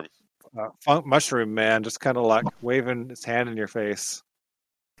Mushroom. mushroom man, just kind of like waving his hand in your face.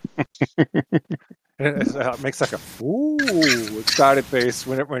 It makes like a ooh excited face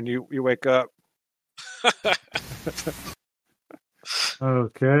when you wake up.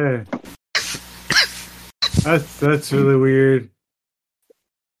 Okay. That's really weird.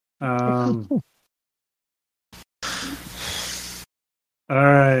 All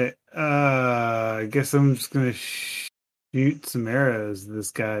right. I guess I'm just gonna shoot some arrows at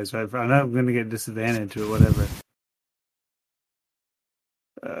this guy's. Right? I know I'm gonna get disadvantage or whatever.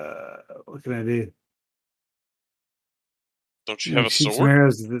 What can I do? Don't you have a shoot some sword?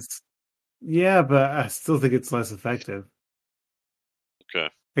 arrows at this. Yeah, but I still think it's less effective. Okay.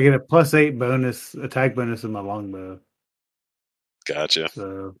 I get a +8 bonus attack bonus with my longbow. Gotcha.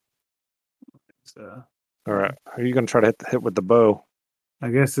 So All right. Are you going to try to hit with the bow? I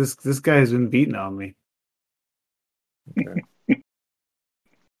guess this guy's been beating on me. Okay.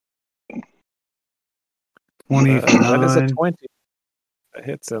 20 for that is a 9. 20. That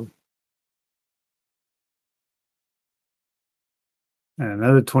hits him. And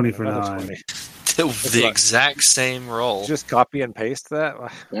another 20 for Another 9. 20. The exact same roll. Just copy and paste that.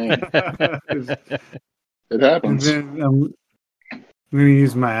 Dang, it happens. I'm going to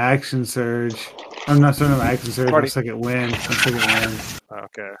use my action surge. I'm not starting my action surge. My second wind. Okay.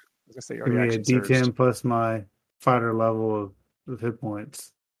 I was gonna say you Give already me a action surged. D10 plus my fighter level of hit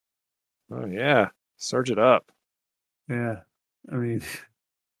points. Oh yeah, surge it up. Yeah. I mean,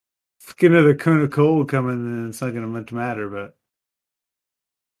 if get another cone of cold coming, then it's not going to much matter, but.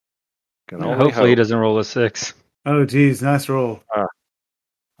 Can only Hopefully he hope. doesn't roll a 6. Oh, geez. Nice roll.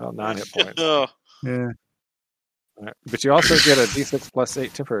 Oh, 9 hit points. Oh, Yeah. All right. But you also get a D6 plus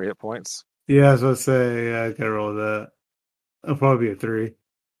 8 temporary hit points. Yeah, I was about to say, yeah, I got to roll that. It'll probably be a 3.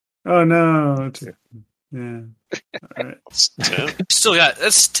 Oh, no. Yeah. All right. it's 10. Still got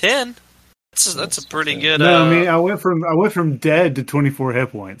that's 10. That's a pretty good. No, I mean, I went from dead to 24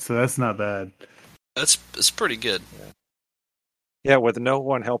 hit points, so that's not bad. It's pretty good. Yeah, with no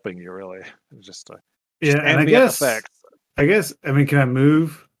one helping you, really. It's just Yeah, and I ambient guess, effects. I mean, can I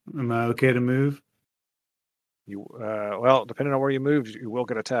move? Am I okay to move? You well, depending on where you move, you will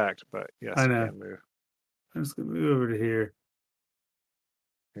get attacked. But yes, I you know. can move. I'm just gonna move over to here.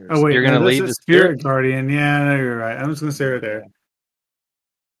 Here's- Oh wait, You're gonna no, leave this is the spirit? Guardian. Yeah, no, you're right. I'm just gonna stay right there.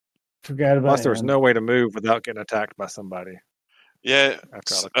 Forgot about Plus, there's him. no way to move without getting attacked by somebody. Yeah.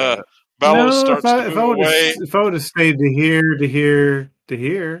 After I looked at it. Balos No, starts to move away. if I would have stayed to here,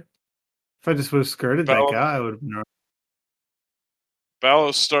 if I just would have skirted that Bal- guy, I would have been right.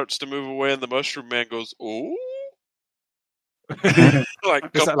 Balos starts to move away, and the mushroom man goes, "Ooh!" Like,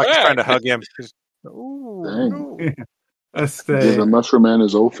 It's come not like he's trying to back. hug him. Just, ooh, Dang. no. A Give stay. the mushroom man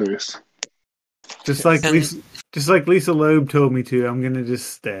his old face. Just like And- Lisa Loeb told me to, I'm gonna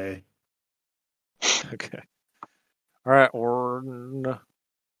just stay. Okay. All right, Orn.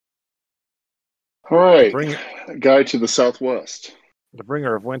 All right, Bring- guy to the southwest. The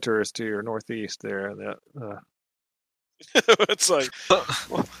bringer of winter is to your northeast there. It's like,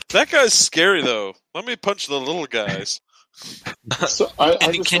 well, that guy's scary though. Let me punch the little guys. So I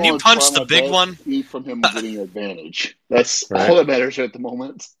Can- just can wanna you punch try the my big best one? to keep from him getting advantage. That's Right. all that matters at the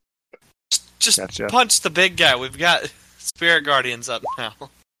moment. Just Gotcha. punch the big guy. We've got Spirit Guardians up now.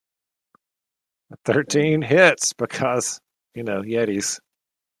 13 hits because, Yetis.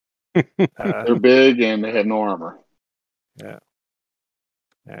 They're big and they have no armor.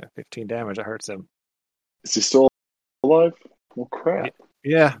 15 damage. That hurts him. Is he still alive? Well, crap.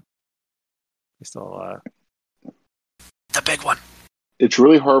 Yeah. He's still alive. The big one. It's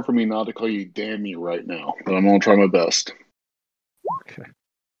really hard for me not to call you damn you right now, but I'm gonna try my best. Okay.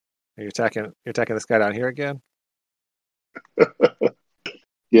 Are you attacking this guy down here again?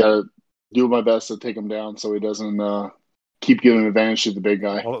 Yeah, do my best to take him down so he doesn't keep giving advantage to the big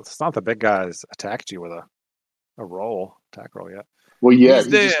guy. Well, it's not the big guy's attacked you with a attack roll yet. Well, yeah, He's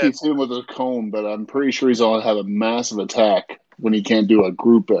he just dead. keeps hitting with a cone, but I'm pretty sure he's gonna have a massive attack when he can't do a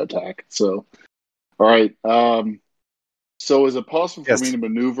group attack. So, all right. So is it possible for Yes. me to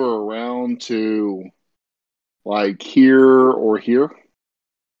maneuver around to like here or here?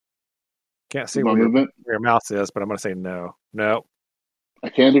 Can't see My where movement? your mouse is, but I'm going to say no. No. I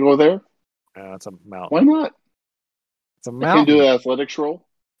can't go there? It's a mountain. Why not? It's a I can't mountain. do an athletics roll.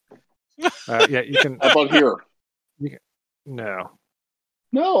 Yeah, you can. How about here? No.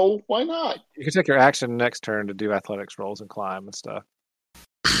 No, why not? You can take your action next turn to do athletics rolls and climb and stuff.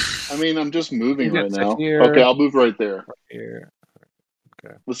 I mean, I'm just moving You get right to now. here. Okay, I'll move right there. Here.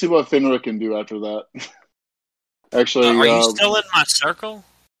 Let's see what Finra can do after that. Actually, Are you still in my circle?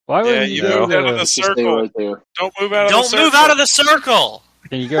 Why Yeah, would you you No. moved out of the just stay circle. right there. Don't move out of the Don't circle. move out of the circle.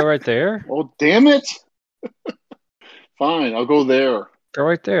 Can you go right there? Oh, damn it! Fine, I'll go there. Go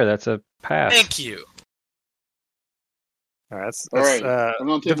right there. That's a path. Thank you. All right. That's All right, I'm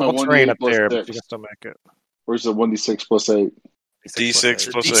gonna take my difficult terrain 1d8 up plus there, but 6. you can still make it. Or is it 1d6 plus 8? D6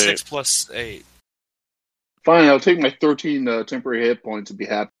 The plus D6 8. plus 8. Fine, I'll take my 13 temporary hit points and be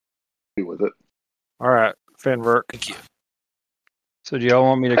happy with it. All right. Finwork. Thank you. So do y'all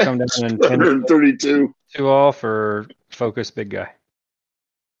want me to come down and finish 132. two off or focus big guy?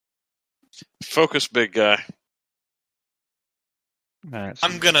 Focus, big guy. All right. So,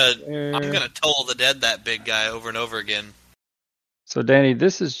 I'm gonna toll the dead that big guy over and over again. so Danny,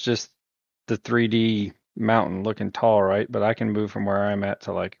 this is just the 3D mountain looking tall, right? But I can move from where I'm at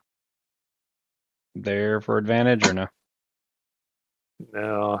to like there for advantage or no?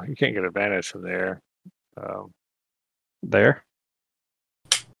 No, you can't get advantage from there. There?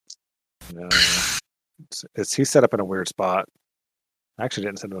 No. He's set up in a weird spot. I actually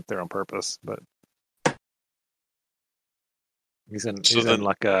didn't set him up there on purpose, but he's in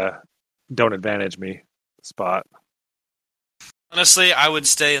like a don't advantage me spot. Honestly, I would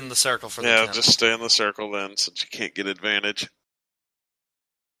stay in the circle for the Yeah, count. just stay in the circle then, since you can't get advantage.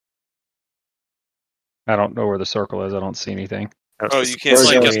 I don't know where the circle is. I don't see anything. Oh, you can't It's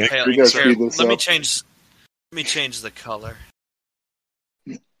see like us. a We pale. gotta Here, speed this let me up. change the color.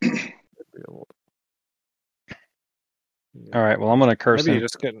 All right. Well, I'm gonna curse Maybe you him.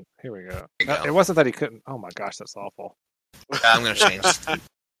 just couldn't. Here we go. you go. It wasn't that he couldn't. Oh my gosh, that's awful. Yeah, I'm gonna change. All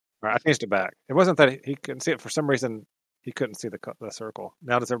right, I changed it back. It wasn't that he couldn't see it. For some reason, he couldn't see the circle.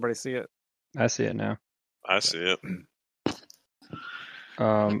 Now does everybody see it? I see it now. I see it.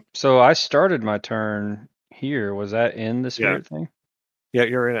 So I started my turn here. Was that in the spirit thing? Yeah,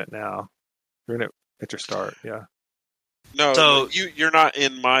 you're in it now. You're in it at your start. Yeah. No, So- you're not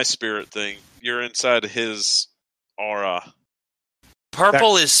in my spirit thing. You're inside his aura.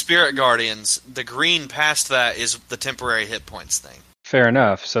 Purple is Spirit Guardians. The green past that is the temporary hit points thing. Fair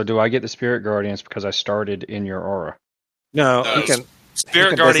enough. So do I get the spirit guardians because I started in your aura? No, No, you can. Spirit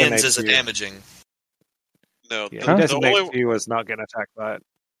can Guardians designate is a you. damaging. No, Yeah, Huh? he the designates only you as not getting attacked by it.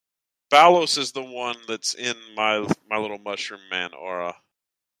 Balos is the one that's in my little mushroom man aura.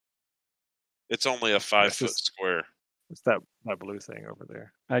 It's only a 5-foot is- square. It's that blue thing over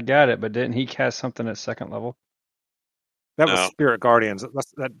there. I got it, but didn't he cast something at second level? That was No. Spirit Guardians.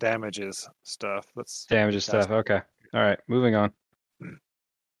 That damages stuff. That's Damages That's- stuff. Okay. All right. Moving on.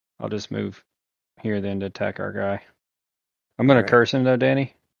 I'll just move here then to attack our guy. I'm going Alright. to curse him though,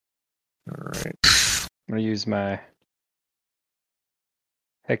 Danny. all right. I'm going to use my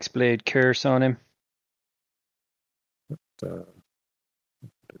Hexblade curse on him. do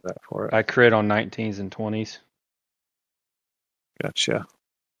that for it. I crit on 19s and 20s, Gotcha.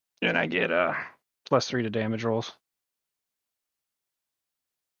 and I get +3 to damage rolls.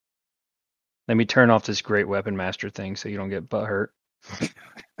 Let me turn off this great weapon master thing so you don't get butt hurt.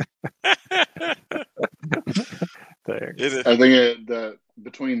 I think that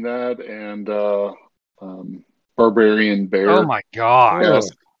between that and Barbarian Bear, Oh my god!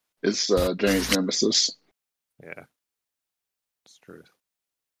 is Jane's nemesis. Yeah, it's true.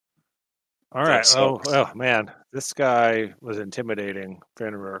 All right. Oh man, this guy was intimidating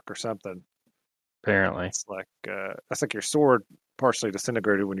Fenrirk or something. Apparently, It's like that's like your sword partially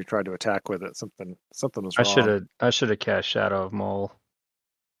disintegrated when you tried to attack with it. Something was wrong. I should have cast Shadow of Mole.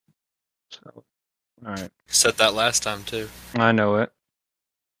 So, all right. Said that last time too. I know it.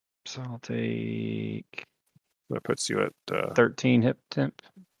 So I'll take That puts you at 13 hit temp.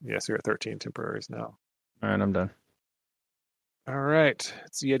 Yes, you're at 13 temporaries now. All right, I'm done. All right,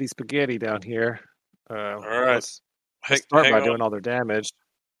 it's Yeti Spaghetti down here. All right. Let's start by doing all their damage.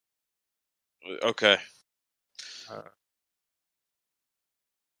 Okay.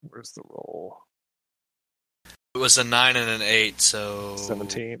 Where's the roll? It was a 9 and an 8, so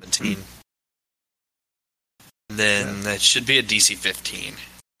 17. 17. And then that should be a DC 15,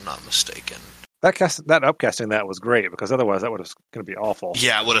 if I'm not mistaken. That upcasting that was great because otherwise that would have going to be awful.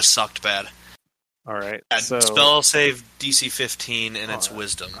 Yeah, it would have sucked bad. All right. So spell save DC 15 and it's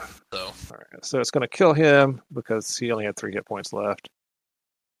wisdom. So all right. So it's going to kill him because he only had 3 hit points left.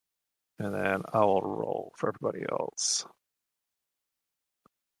 And then I will roll for everybody else.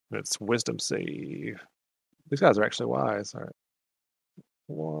 It's wisdom save. These guys are actually wise. All right.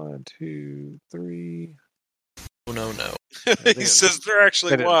 1, 2, 3. Oh, no. He says they're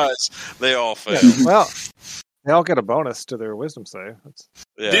actually wise. They all fail. Yeah, well, they all get a bonus to their wisdom save. Do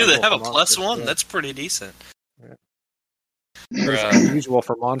they have a +1? Yeah. That's pretty decent. Yeah. It's unusual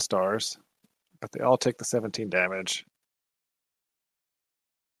for Monstars, but they all take the 17 damage.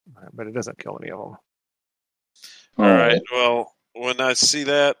 But it doesn't kill any of them. All right. Well, when I see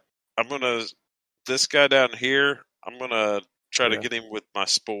that, this guy down here, I'm going to try to get him with my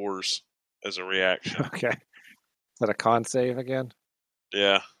spores as a reaction. Okay. Is that a con save again?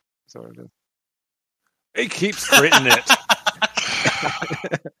 Yeah. So it is. He keeps critting it.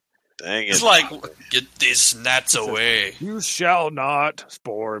 Dang it. It's like, get these gnats away. You shall not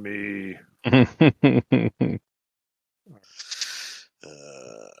spore me.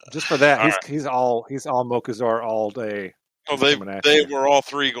 Just for that, he's all Mokuzar all day. Well, they were all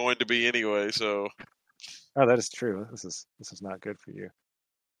 3 going to be anyway, so. Oh, that is true. This is not good for you.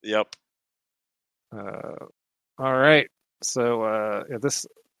 Yep. All right. So this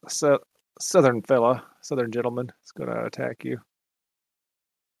southern gentleman is going to attack you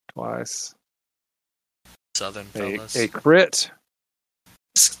twice. Southern fellas. A crit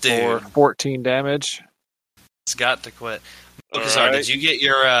for 14 damage. It's got to quit. Mokuzar, did you get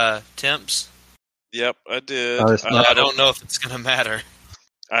your temps? Yep, I did. I don't know if it's going to matter.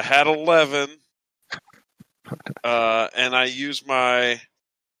 I had 11, and I used my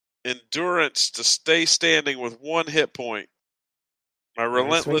endurance to stay standing with 1 hit point. My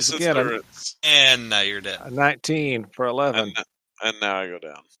relentless endurance. And now you're dead. 19 for 11. And now I go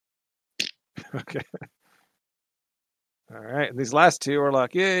down. Okay. All right. And these last 2 are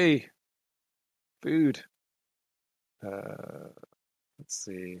like, yay, food. Let's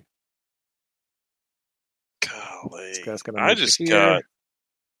see. Golly.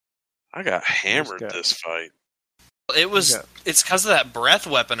 I got hammered this fight. It's because of that breath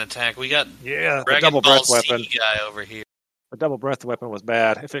weapon attack. We got the double breath weapon guy over here. The double breath weapon was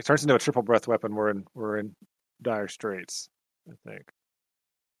bad. If it turns into a triple breath weapon, we're in dire straits, I think.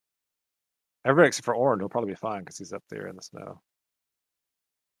 Everybody except for Orin will probably be fine because he's up there in the snow.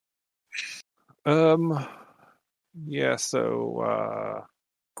 Yeah, so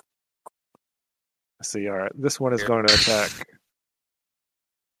let's see. All right, this one is going to attack.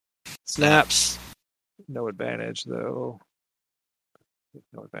 Snaps. No advantage though.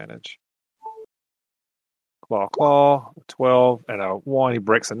 No advantage. Claw. 12 and a 1. He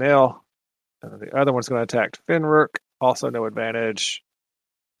breaks a nail. And the other one's going to attack Fenrirk. Also no advantage.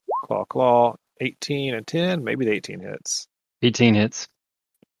 Claw. 18 and 10. Maybe the 18 hits. 18 hits.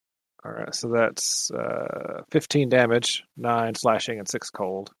 All right, so that's 15 damage, 9 slashing, and 6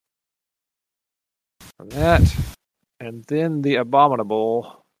 cold. From that. And then the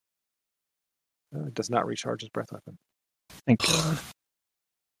Abominable does not recharge his breath weapon. Thank God.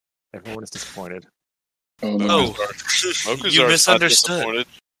 Everyone is disappointed. Oh, you misunderstood.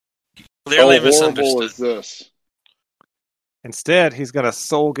 Clearly misunderstood. Is this? Instead, he's going to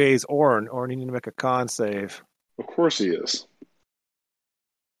soul gaze Orin. Orin, you need to make a con save. Of course he is.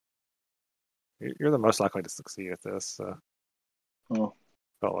 You're the most likely to succeed at this. So Oh,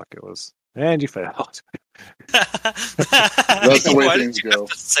 felt like it was, and you failed. that's the way Why things did you go. have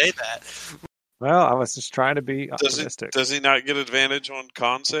to say that? Well, I was just trying to be Does optimistic. he not get advantage on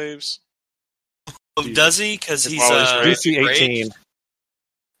con saves? Oh, does he? Because he's while he's raging. DC 18.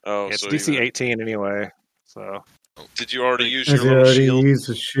 Oh, It's so DC even- 18 anyway. So Did you already use Has your he little already shield? used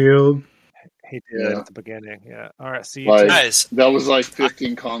the shield? he did Yeah. at the beginning. Yeah. All right. So you Like, take, Guys, that was like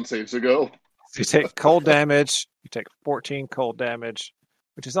 15 con saves ago. so you take cold damage. You take 14 cold damage,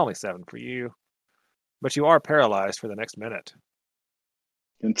 which is only 7 for you, but you are paralyzed for the next minute.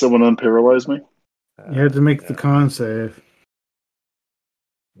 Can someone unparalyze me? You had to make the yeah. con save.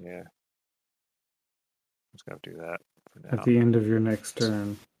 Yeah. I'm just gonna do that for now. At the end of your next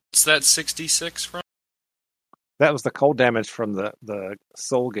turn. what's that 66 from? That was the cold damage from the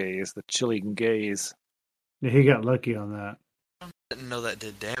soul gaze, the chilling gaze. Yeah, he got lucky on that. I didn't know that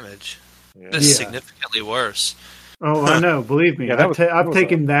did damage. Yeah. That's Yeah. significantly worse. Oh, I know. Believe me, Yeah, that was- that I've was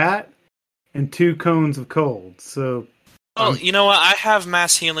taken that and 2 cones of cold. So Well, you know what? I have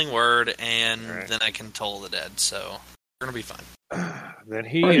mass healing word, and Alright. then I can toll the dead, so we're gonna be fine. Then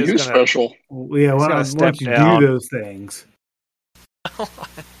he Are is you gonna. special? yeah, He's why gonna don't step you down. do those things?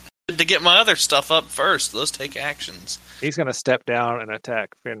 To get my other stuff up first. Those take actions. He's gonna step down and attack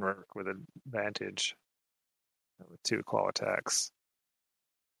Finric with advantage with 2 claw attacks.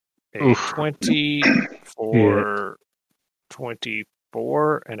 A Oof. 20 for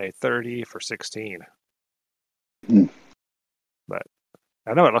 24 and a 30 for 16. Hmm. But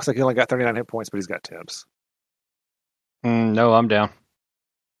I know it looks like he only got 39 hit points, but he's got temps. No, I'm down.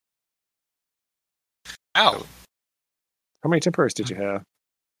 Ow. How many temporaries did you have?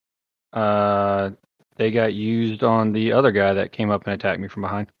 They got used on the other guy that came up and attacked me from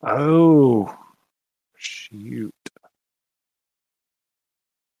behind. Oh, shoot.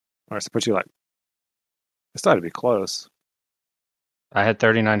 All right, so put you like. It's started to be close. I had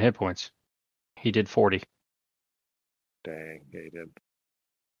 39 hit points. He did 40. Dang, yeah, he did.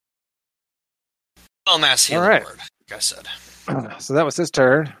 Well, mass healing Alright. word, like I said. So that was his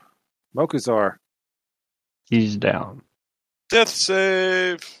turn. Mokuzar. He's down. Death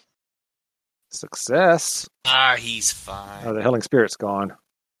save. Success. Ah, he's fine. Oh, the healing spirit's gone.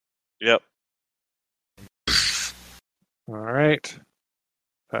 Yep. All right.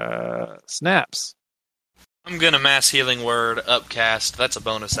 Snaps. I'm gonna mass healing word upcast. That's a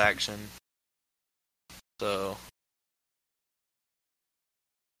bonus action. So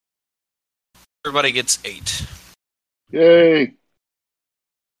everybody gets 8. Yay!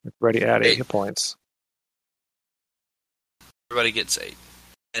 Ready at 8 8. hit points. Everybody gets 8.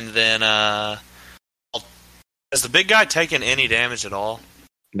 And then has the big guy taken any damage at all?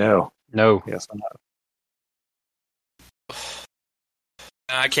 No. No. Yes, I'm not.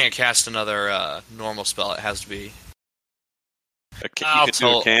 I can't cast another normal spell. It has to be. You I'll could do a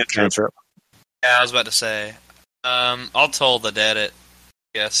toll- cantrip. Cantrip. Yeah, I was about to say. I'll toll the dead. It.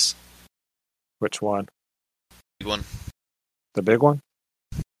 Yes. Which one? Big one. The big one?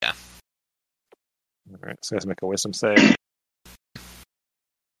 Yeah. All right, so he has to make a wisdom save.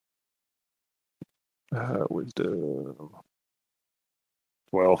 Wisdom.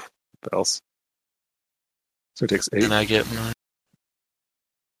 12 bells. So it takes 8. And I get my.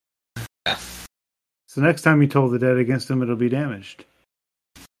 So next time you toll the dead against him, it'll be damaged.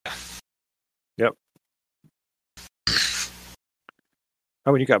 Yep.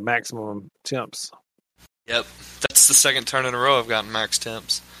 Oh, and you got maximum temps. Yep. That's the second turn in a row I've gotten max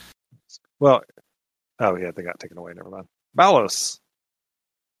temps. Well, oh yeah, they got taken away. Never mind. Balos.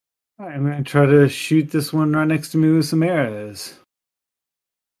 All right, I'm going to try to shoot this one right next to me with some arrows.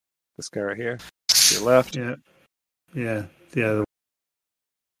 This guy right here. To your left. Yeah. Yeah. The other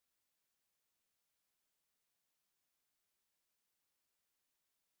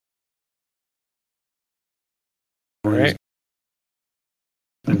All right.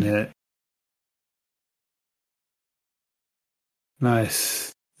 one hit.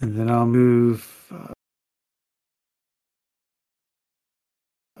 Nice. And then I'll move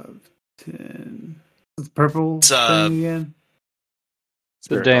 10. What's the purple It's, thing again? The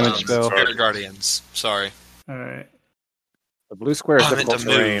Spirit damage Guardians. spell. Spirit Guardians. Sorry. All right. The blue square is I meant difficult to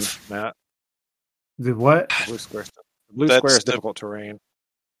terrain, move. Matt. The what? The blue square. The blue That's square is the- difficult terrain.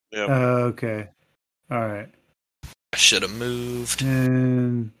 Yep. Okay. All right. I should have moved.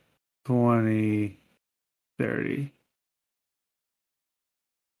 10, 20, 30.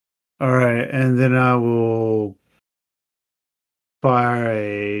 All right. And then I will fire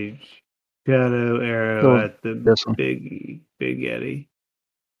a shadow arrow Cool. at the This one. big Yeti.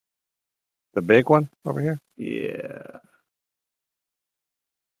 The big one over here? Yeah.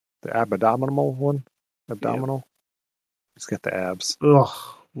 The abdominal one? Abdominal? Let's get the abs.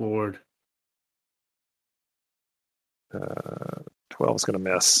 Oh, Lord. 12 is going to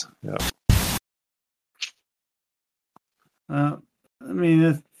miss. Yep. I mean,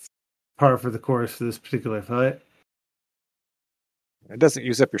 it's par for the course for this particular fight. It doesn't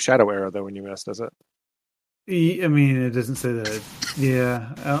use up your shadow arrow, though, when you miss, does it? I mean, it doesn't say that.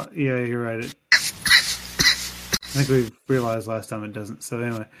 Yeah, you're right. I think we realized last time it doesn't. So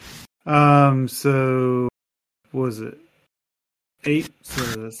anyway, so what was it 8? So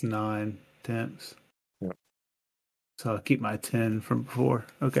that's 9 temps. Yep. So I'll keep my 10 from before.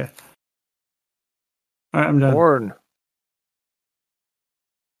 Okay. All right, I'm done. Orn.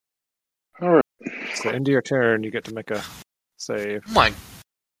 All right. It's the end of your turn. You get to make a save. Oh my!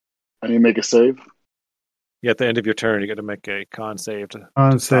 I need to make a save. Yeah, at the end of your turn, you get to make a con save to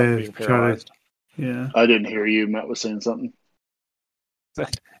On stop save. being Try paralyzed. to, yeah. I didn't hear you. Matt was saying something.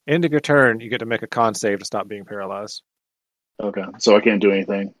 End of your turn, you get to make a con save to stop being paralyzed. Okay, so I can't do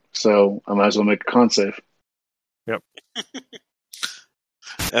anything. So I might as well make a con save. Yep.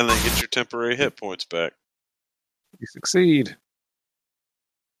 And then get your temporary hit points back. You succeed.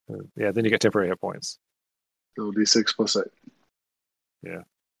 Yeah, then you get temporary hit points. So D6 plus 8. Yeah.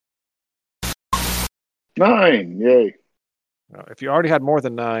 9! Yay. If you already had more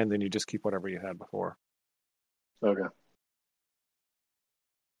than 9, then you just keep whatever you had before. Okay.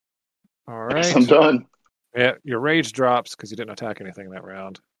 All Guess right. I'm done. Yeah, your rage drops because you didn't attack anything that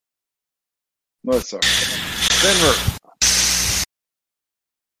round. No, it's sorry. Denver.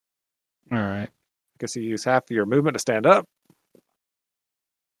 All right. Guess you use half of your movement to stand up.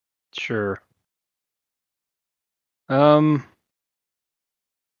 Sure. Think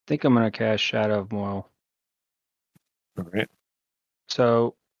I'm gonna cast Shadow of Moil. All right.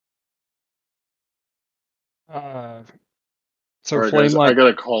 So, All right, flame guys, I light.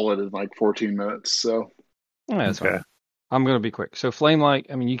 gotta call it in like 14 minutes. So Yeah, that's Okay. fine. I'm gonna be quick. So flame light.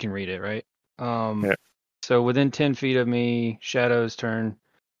 I mean, you can read it, right? Yeah. So within 10 feet of me, shadows turn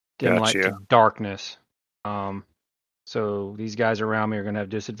dim light to Gotcha. darkness. So these guys around me are gonna have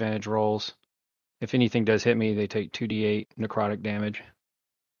disadvantage rolls. If anything does hit me, they take 2d8 necrotic damage.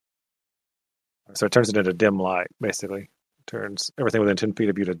 So it turns it into dim light, basically. Turns everything within 10 feet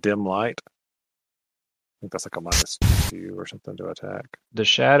of you to dim light. I think that's like a -2 or something to attack. The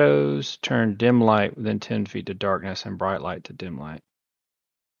shadows turn dim light within 10 feet to darkness and bright light to dim light.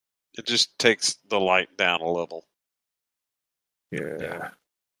 It just takes the light down a level. Yeah.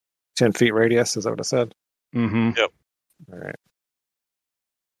 10 feet radius, is that what it said? Mm-hmm. Yep. All right.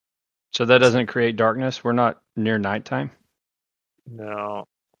 So that doesn't create darkness? We're not near nighttime? No.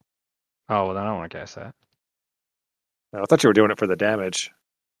 Oh, well, then I don't want to cast that. No, I thought you were doing it for the damage.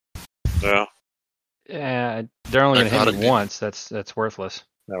 Yeah. Yeah, they're only going to hit me Narcotic. once. That's worthless.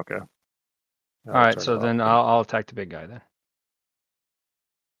 Okay. All right, so then I'll attack the big guy then.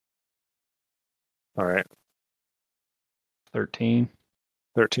 All right. 13.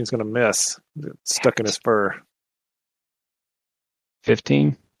 13's going to miss. It's stuck in his fur.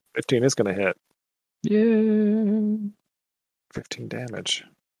 15. 15 is going to hit. Yeah. 15 damage.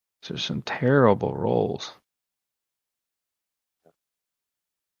 So some terrible rolls.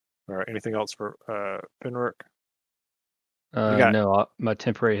 All right. Anything else for Finrick? got- No, my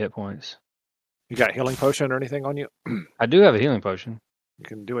temporary hit points. You got healing potion or anything on you? I do have a healing potion. You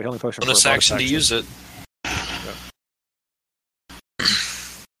can do a healing potion Bonus for a action to use it.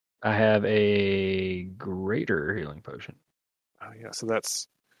 I have a greater healing potion. Oh, yeah. So that's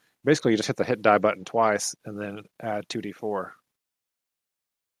basically you just hit the hit die button twice and then add 2d4.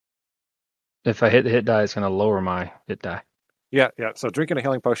 If I hit the hit die, it's going to lower my hit die. Yeah. So drinking a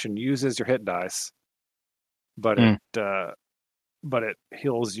healing potion uses your hit dice, but it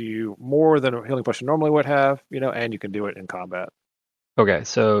heals you more than a healing potion normally would have, and you can do it in combat. Okay,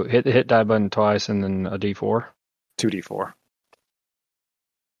 so hit the hit die button twice and then a d4. 2d4.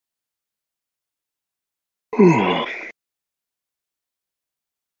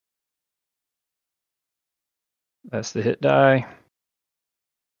 That's the hit die.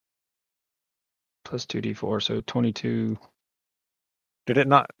 Plus 2d4, so 22. Did it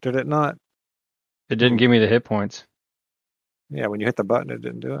not? It didn't give me the hit points. Yeah, when you hit the button, it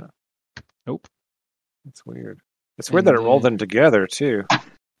didn't do it. Nope. That's weird. It's weird that it rolled them together, too. Did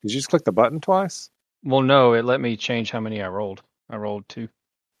you just click the button twice? Well, no, it let me change how many I rolled. I rolled 2.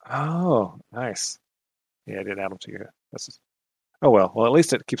 Oh, nice. Yeah, I didn't add them to you. Oh, well. Well, at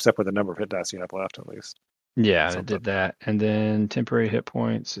least it keeps up with the number of hit dice you have left, at least. Yeah, it Something. did that. And then temporary hit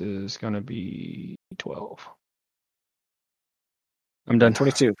points is going to be 12. I'm done.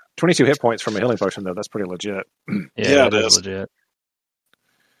 22 hit points from a healing potion, though. That's pretty legit. Yeah, that it is is. legit.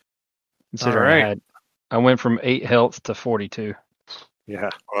 Considering right. I went from 8 health to 42. Yeah.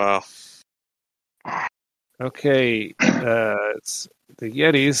 Wow. Okay. It's the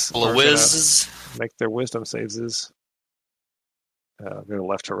Yetis are Whiz. gonna make their wisdom saves. Go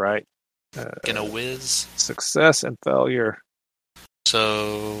left to right. Gonna whiz. Success and failure.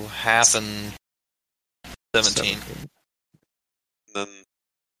 So half and 17. And then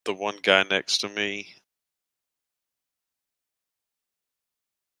the one guy next to me.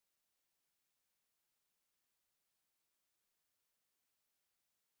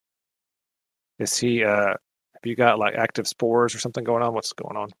 Is he? Have you got like active spores or something going on? What's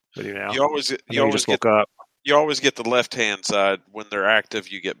going on with you now? You always I know you just woke up. You always get the left hand side. When they're active,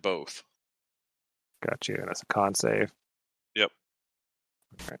 you get both. Got you. And that's a con save. Yep.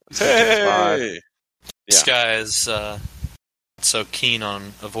 All right, Hey! This guy is so keen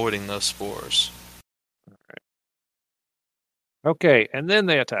on avoiding those spores. Okay, and then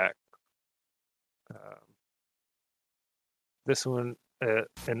they attack. This one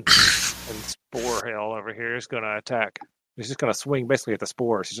in Spore Hill over here is going to attack. He's just going to swing basically at the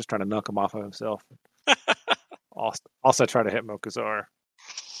spores. He's just trying to knock them off of himself. Also try to hit Mokuzar.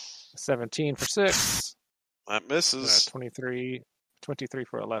 17 for 6. That misses. 23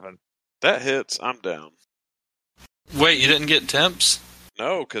 for 11. That hits. I'm down. Wait, you didn't get temps?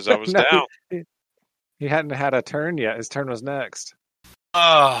 No, because I was No, down. He hadn't had a turn yet. His turn was next.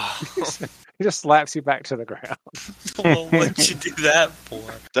 Oh, He just slaps you back to the ground. well, what'd you do that for?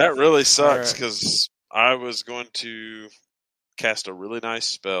 That really sucks Alright. because I was going to cast a really nice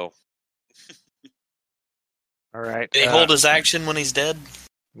spell. All right. Did he hold his action when he's dead?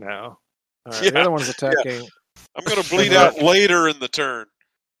 No. All right, Yeah, the other one's attacking. I'm going to bleed out later in the turn.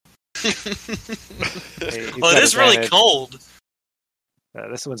 He's Well, got it is really advantage. cold.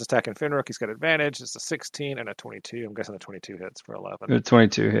 This one's attacking Finrook. He's got advantage. It's a 16 and a 22. I'm guessing the 22 hits for 11. Good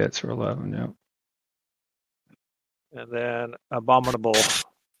 22 hits for 11. Yeah. And then Abominable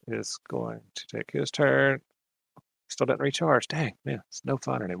is going to take his turn. Still didn't recharge. Dang, man, it's no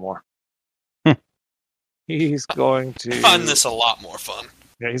fun anymore. He's going to. I find this a lot more fun.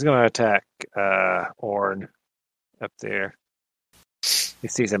 Yeah, he's going to attack Orn up there. He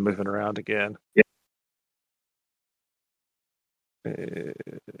sees him moving around again.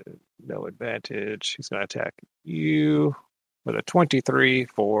 No advantage. He's going to attack you with a 23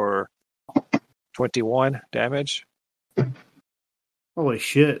 for 21 damage. Holy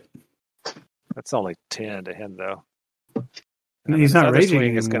shit! That's only 10 to him, though. And he's not Another raging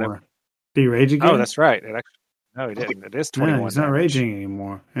swing is anymore. gonna- Did he rage again? Oh, that's right. It actually... No, he didn't. It is 21 Yeah, he's not damage. raging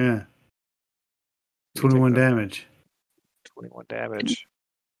anymore. Yeah. You 21 take the damage. 21 damage.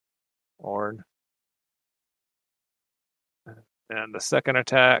 Orn. And the second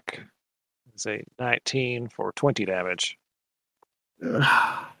attack is a 19 for 20 damage.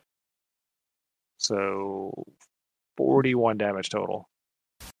 Ugh. So 41 damage total.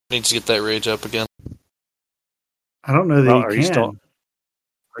 Needs to get that rage up again. I don't know that Well, he are can.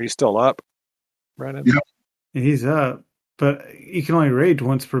 you still up, Brandon? Yeah. He's up, but you can only rage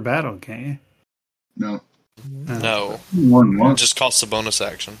once per battle, can't you? No. No, One it once. just costs a bonus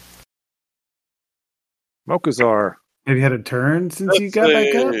action. Mokuzar. Have you had a turn since you got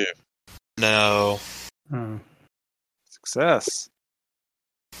back up? Save. No. Oh. Success.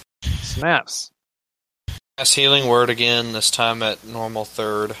 Snaps. Cast healing word again, this time at normal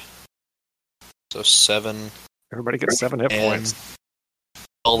third. So 7. Everybody gets 7 hit And points.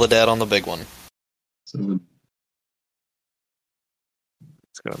 all the dead on the big one. So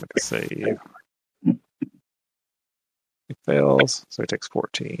It's going to make a save. He fails, so he takes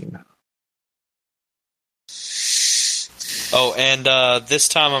 14. Oh, and this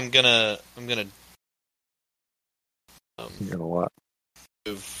time I'm gonna You know what?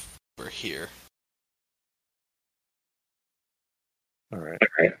 move over here. All right.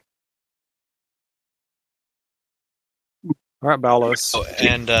 All right, Balos. Oh,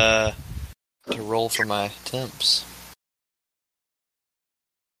 and to roll for my temps.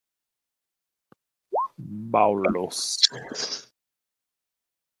 Balos.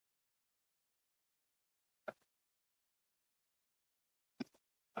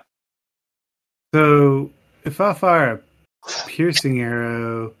 So if I fire a piercing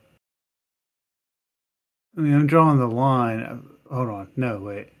arrow, I mean, I'm drawing the line. Hold on. No,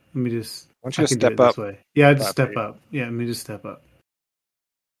 wait. Let me just. Why don't you I just can do step it this up? way. Yeah, I just Five step feet. up. Yeah, let me just step up.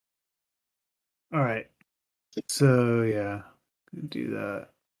 All right. So yeah, do that.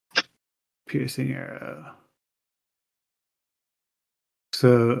 Piercing arrow.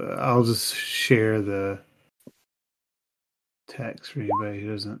 So I'll just share the text for anybody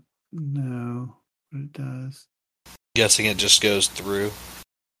who doesn't know what it does. Guessing it just goes through.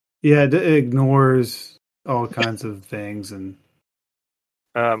 Yeah, it ignores all kinds of things, and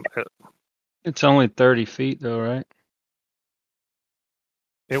It's only 30 feet, though, right?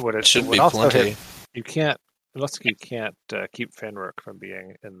 It should be also plenty. hit. You can't, unless you can't keep Fenric from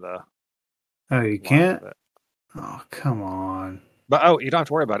being in the. oh, you line can't. of it. Oh, come on. But you don't have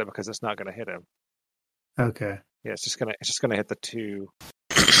to worry about it because it's not going to hit him. Okay, Yeah, it's just gonna hit the two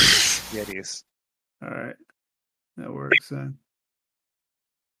Yetis. all right, that works then.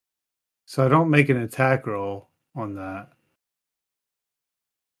 So I don't make an attack roll on that.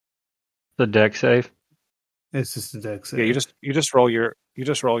 The deck save. It's just a dex save. Yeah, you just roll your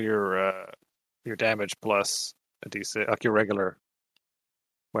damage plus a d6, like your regular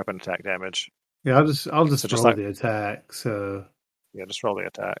weapon attack damage. Yeah, I'll just So just roll like- the attack. So Yeah, just roll the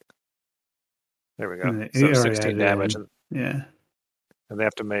attack. There we go. And it So already 16 added damage, in. yeah, and they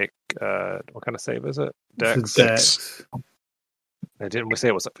have to make what kind of save is it? it's Dex. a dex. And didn't we say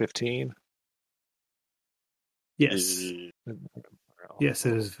it was at 15? Yes, yes,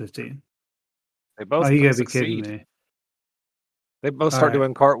 it is 15. They both Oh, you gotta succeed. be kidding me. They both start Alright.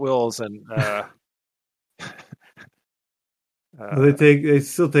 doing cartwheels and Well, they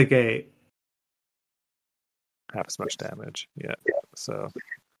still take 8. half as much damage. Yeah. So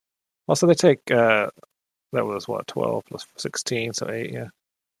also they take that was what, 12 plus 16, so 8. Yeah.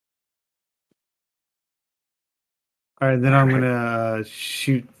 All right, then I'm gonna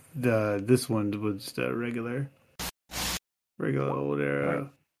shoot this one with just a regular old arrow.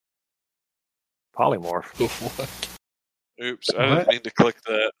 Polymorph. What? Oops, I What? didn't mean to click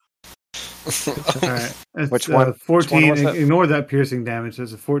that. All right, it's, Which one? 14. Which one was it? Ignore that piercing damage.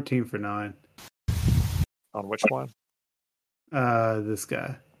 That's a 14 for 9. On which one? This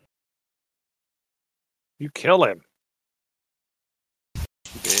guy. You kill him.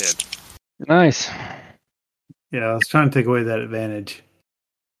 You did. Nice. Yeah, I was trying to take away that advantage.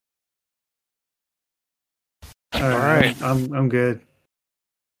 All right. I'm good.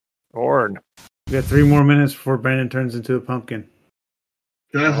 Orn. We got 3 more minutes before Brandon turns into a pumpkin.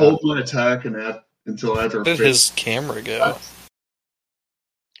 Can I hold my attack until after? Where did his camera go?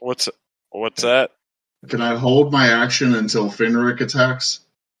 What's that? Can I hold my action until Fenric attacks?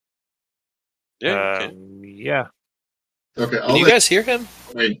 Yeah, you can. Yeah. Okay, Can you guys hear him?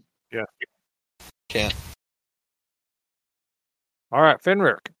 Wait. Can't. All right,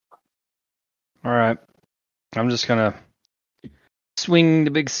 Fenric. All right. I'm just going to swing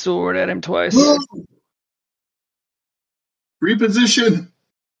the big sword at him twice. Reposition.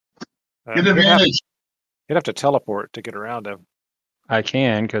 Get advantage. You'd have to teleport to get around him. I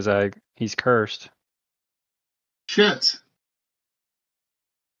can because he's cursed. Shit.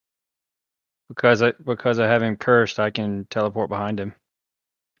 Because I have him cursed, I can teleport behind him.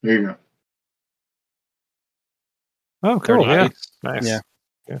 There you go. Oh, cool. Pretty Yeah. nice. Nice.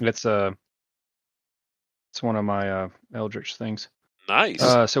 Yeah. It's one of my Eldritch things. Nice.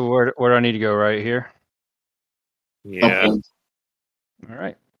 So where do I need to go? Right here. Yeah. Upland. All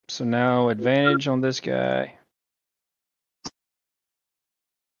right. So now advantage on this guy.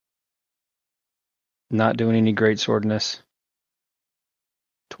 Not doing any great swordness.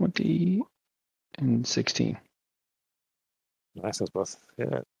 20 and 16. Nice. Those both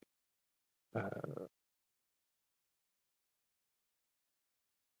hit.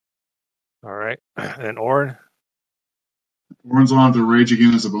 All right. And Orn. Orn's on to rage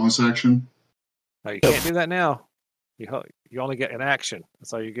again as a bonus action. Oh, you can't do that now. You only get an action.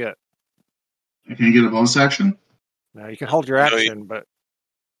 That's all you get. I can't get a bonus action. Now you can hold your No, action, but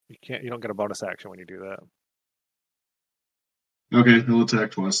you can't. You don't get a bonus action when you do that. Okay, he'll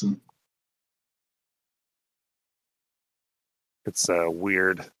attack twice then. It's a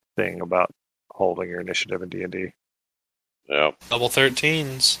weird thing about holding your initiative in D&D. Yeah. Double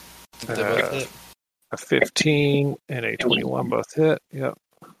 13s. They both hit. A 15 and a 21 both hit. Yep.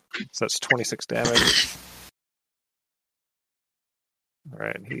 So that's 26 damage. All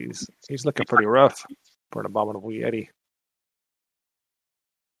right, he's looking pretty rough for an abominable Yeti.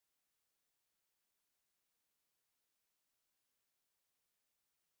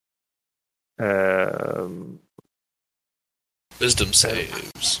 Wisdom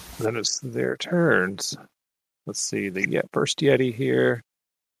saves. Then it's their turns. Let's see, the first Yeti here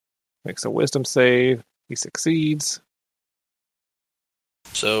makes a wisdom save. He succeeds.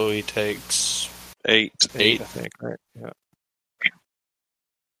 So he takes 8. 8. I think, right? Yeah.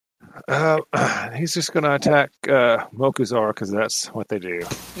 He's just going to attack Mokuzar because that's what they do.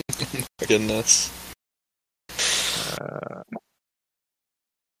 Goodness.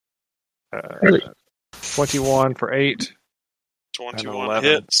 21 for 8. 21 11.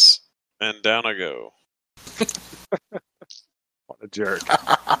 hits, and down I go. What a jerk.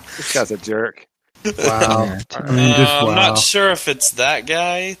 This guy's a jerk. Wow. Yeah. I mean, just I'm wow. not sure if it's that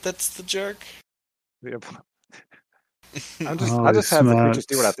guy that's the jerk. Yep. I Holy just have the creatures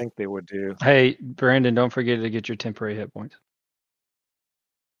do what I smokes. think they would do. Hey, Brandon, don't forget to get your temporary hit points.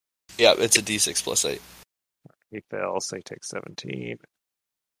 Yeah, it's a D6 plus 8. He fails, so he takes 17.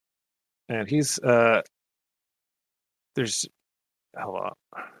 And he's there's hold on.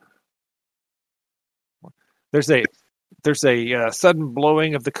 There's a sudden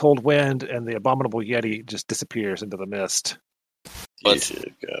blowing of the cold wind, and the abominable Yeti just disappears into the mist. But-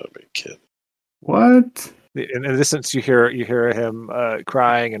 You gotta be kidding. What? In the distance, you hear him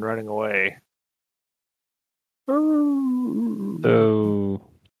crying and running away. So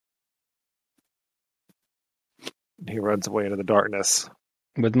He runs away into the darkness.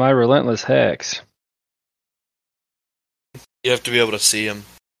 with my relentless hex, You have to be able to see him.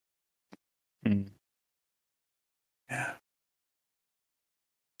 Yeah.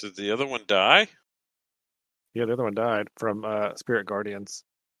 Did the other one die? Yeah, the other one died from Spirit Guardians.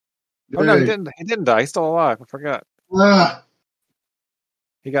 Oh no, he didn't. He didn't die. He's still alive. I forgot. Ah,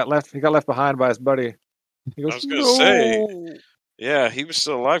 He got left behind by his buddy. He goes, I was gonna "No!" say. Yeah, he was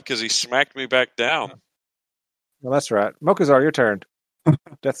still alive because he smacked me back down. Well, that's right. Mokuzar, your turn.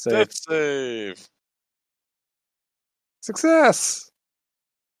 Death save. Death save. Success.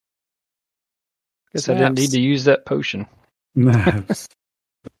 guess I didn't need Snaps. to use that potion. Naps.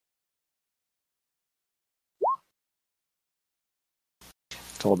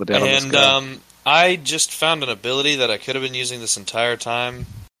 Told the dead on this And guy. I just found an ability that I could have been using this entire time.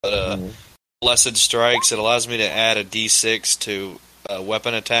 But Blessed Strikes, it allows me to add a D6 to a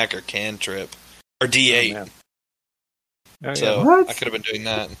weapon attack or cantrip. Or D8. Oh, man. Oh, So yeah. What? I could have been doing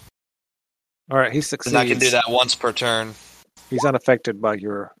that. All right, he succeeds. And I can do that once per turn. He's unaffected by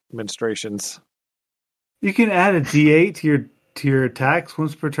your menstruations. You can add a D8 to your attacks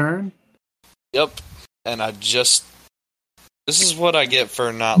once per turn. Yep. And I just... This is what I get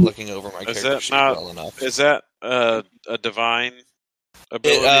for not looking over my Is character that sheet not- well enough. Is that a divine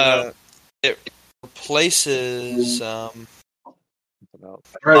ability? though? It replaces About- all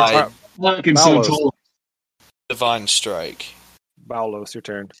right. my I can so Malos. total. Divine Strike. Baulos, your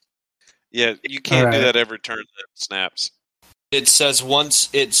turn. Yeah, you can't do Alright. that every turn that snaps. It says once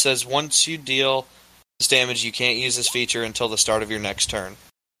you deal this damage, you can't use this feature until the start of your next turn.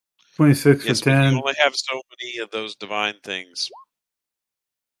 26 Yes, for but you 10. only have so many of those divine things.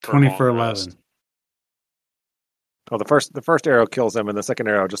 20 long for rest. 11. Oh, the first arrow kills him, and the second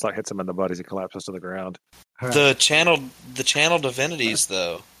arrow just like hits him in the butt as he collapses to the ground. All right. The channel divinities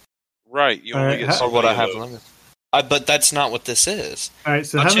though Right, you only Alright, get how- so are what many I of have those. limited. But that's not what this is. All right,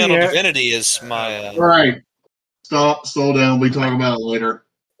 so My how many channel ar- divinity is my. All right. Stop. Slow down. We talk about it later.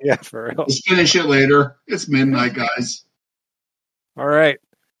 Yeah, for real. Let's finish it later. It's midnight, guys. All right.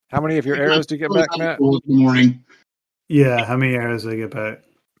 How many of your arrows do you get back, Matt? In the morning. Yeah, how many arrows did I get back?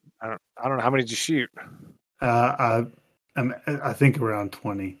 I don't know. How many did you shoot? I think around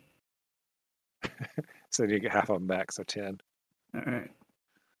 20. So you get half of them back, so 10. All right.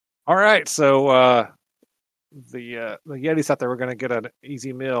 All right. So the Yetis thought they were going to get an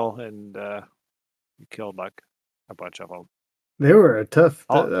easy meal, and you killed like a bunch of them. They were a tough.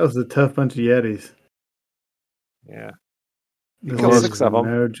 Oh. That was a tough bunch of Yetis. Yeah. This killed was 6 of 'em.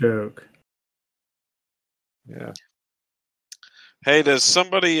 No joke. Yeah. Hey, does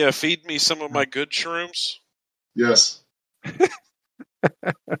somebody feed me some of my good shrooms? Yes. All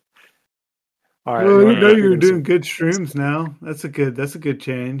right. Well, wanna you know give you're him doing good shrooms now. That's a good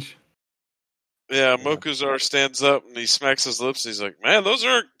change. Yeah, Mokuzar stands up and he smacks his lips. And he's like, "Man, those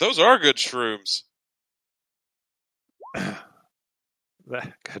are good shrooms."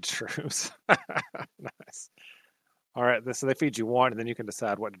 Good shrooms. Nice. All right. So they feed you one, and then you can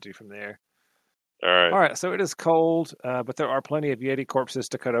decide what to do from there. All right. All right. So it is cold, but there are plenty of Yeti corpses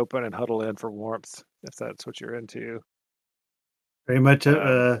to cut open and huddle in for warmth, if that's what you're into. Very much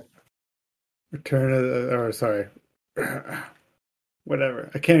Return of the, or sorry,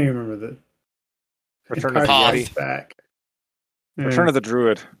 whatever. I can't even remember the Return of the Hoth. Yeti. back. Return of the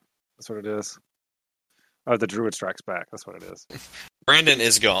Druid. That's what it is. Oh, the Druid strikes back. That's what it is. Brandon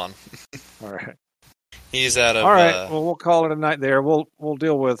is gone. All right. He's out of. All right. Well, we'll call it a night there. We'll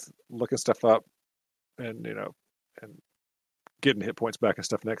deal with looking stuff up, and and getting hit points back and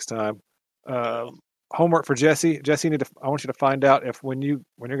stuff next time. Homework for Jesse. Jesse, I want you to find out if when your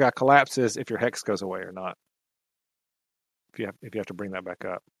guy collapses, if your hex goes away or not. If you have to bring that back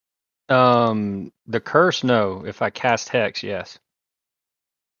up. The curse, no. If I cast hex, yes.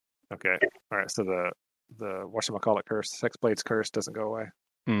 Okay. All right. So whatchamacallit curse, Hexblade's curse doesn't go away.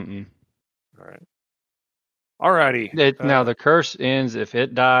 Mm-mm. All right. Alrighty. Now the curse ends if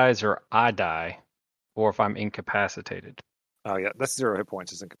it dies or I die, or if I'm incapacitated. Oh yeah, that's 0 hit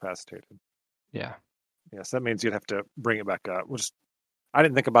points is incapacitated. Yeah. Yes, that means you'd have to bring it back up. I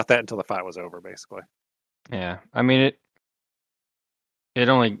didn't think about that until the fight was over, basically. Yeah. I mean it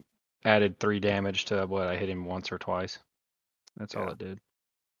only added 3 damage to what I hit him once or twice. That's all it did.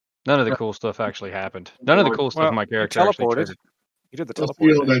 None of the cool stuff actually happened. None of the cool stuff in my character actually teleported. triggered. You did the We'll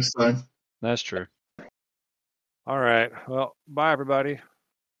teleport. see you next time. That's true. All right. Well, bye everybody.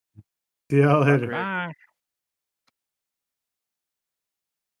 See y'all later. Bye.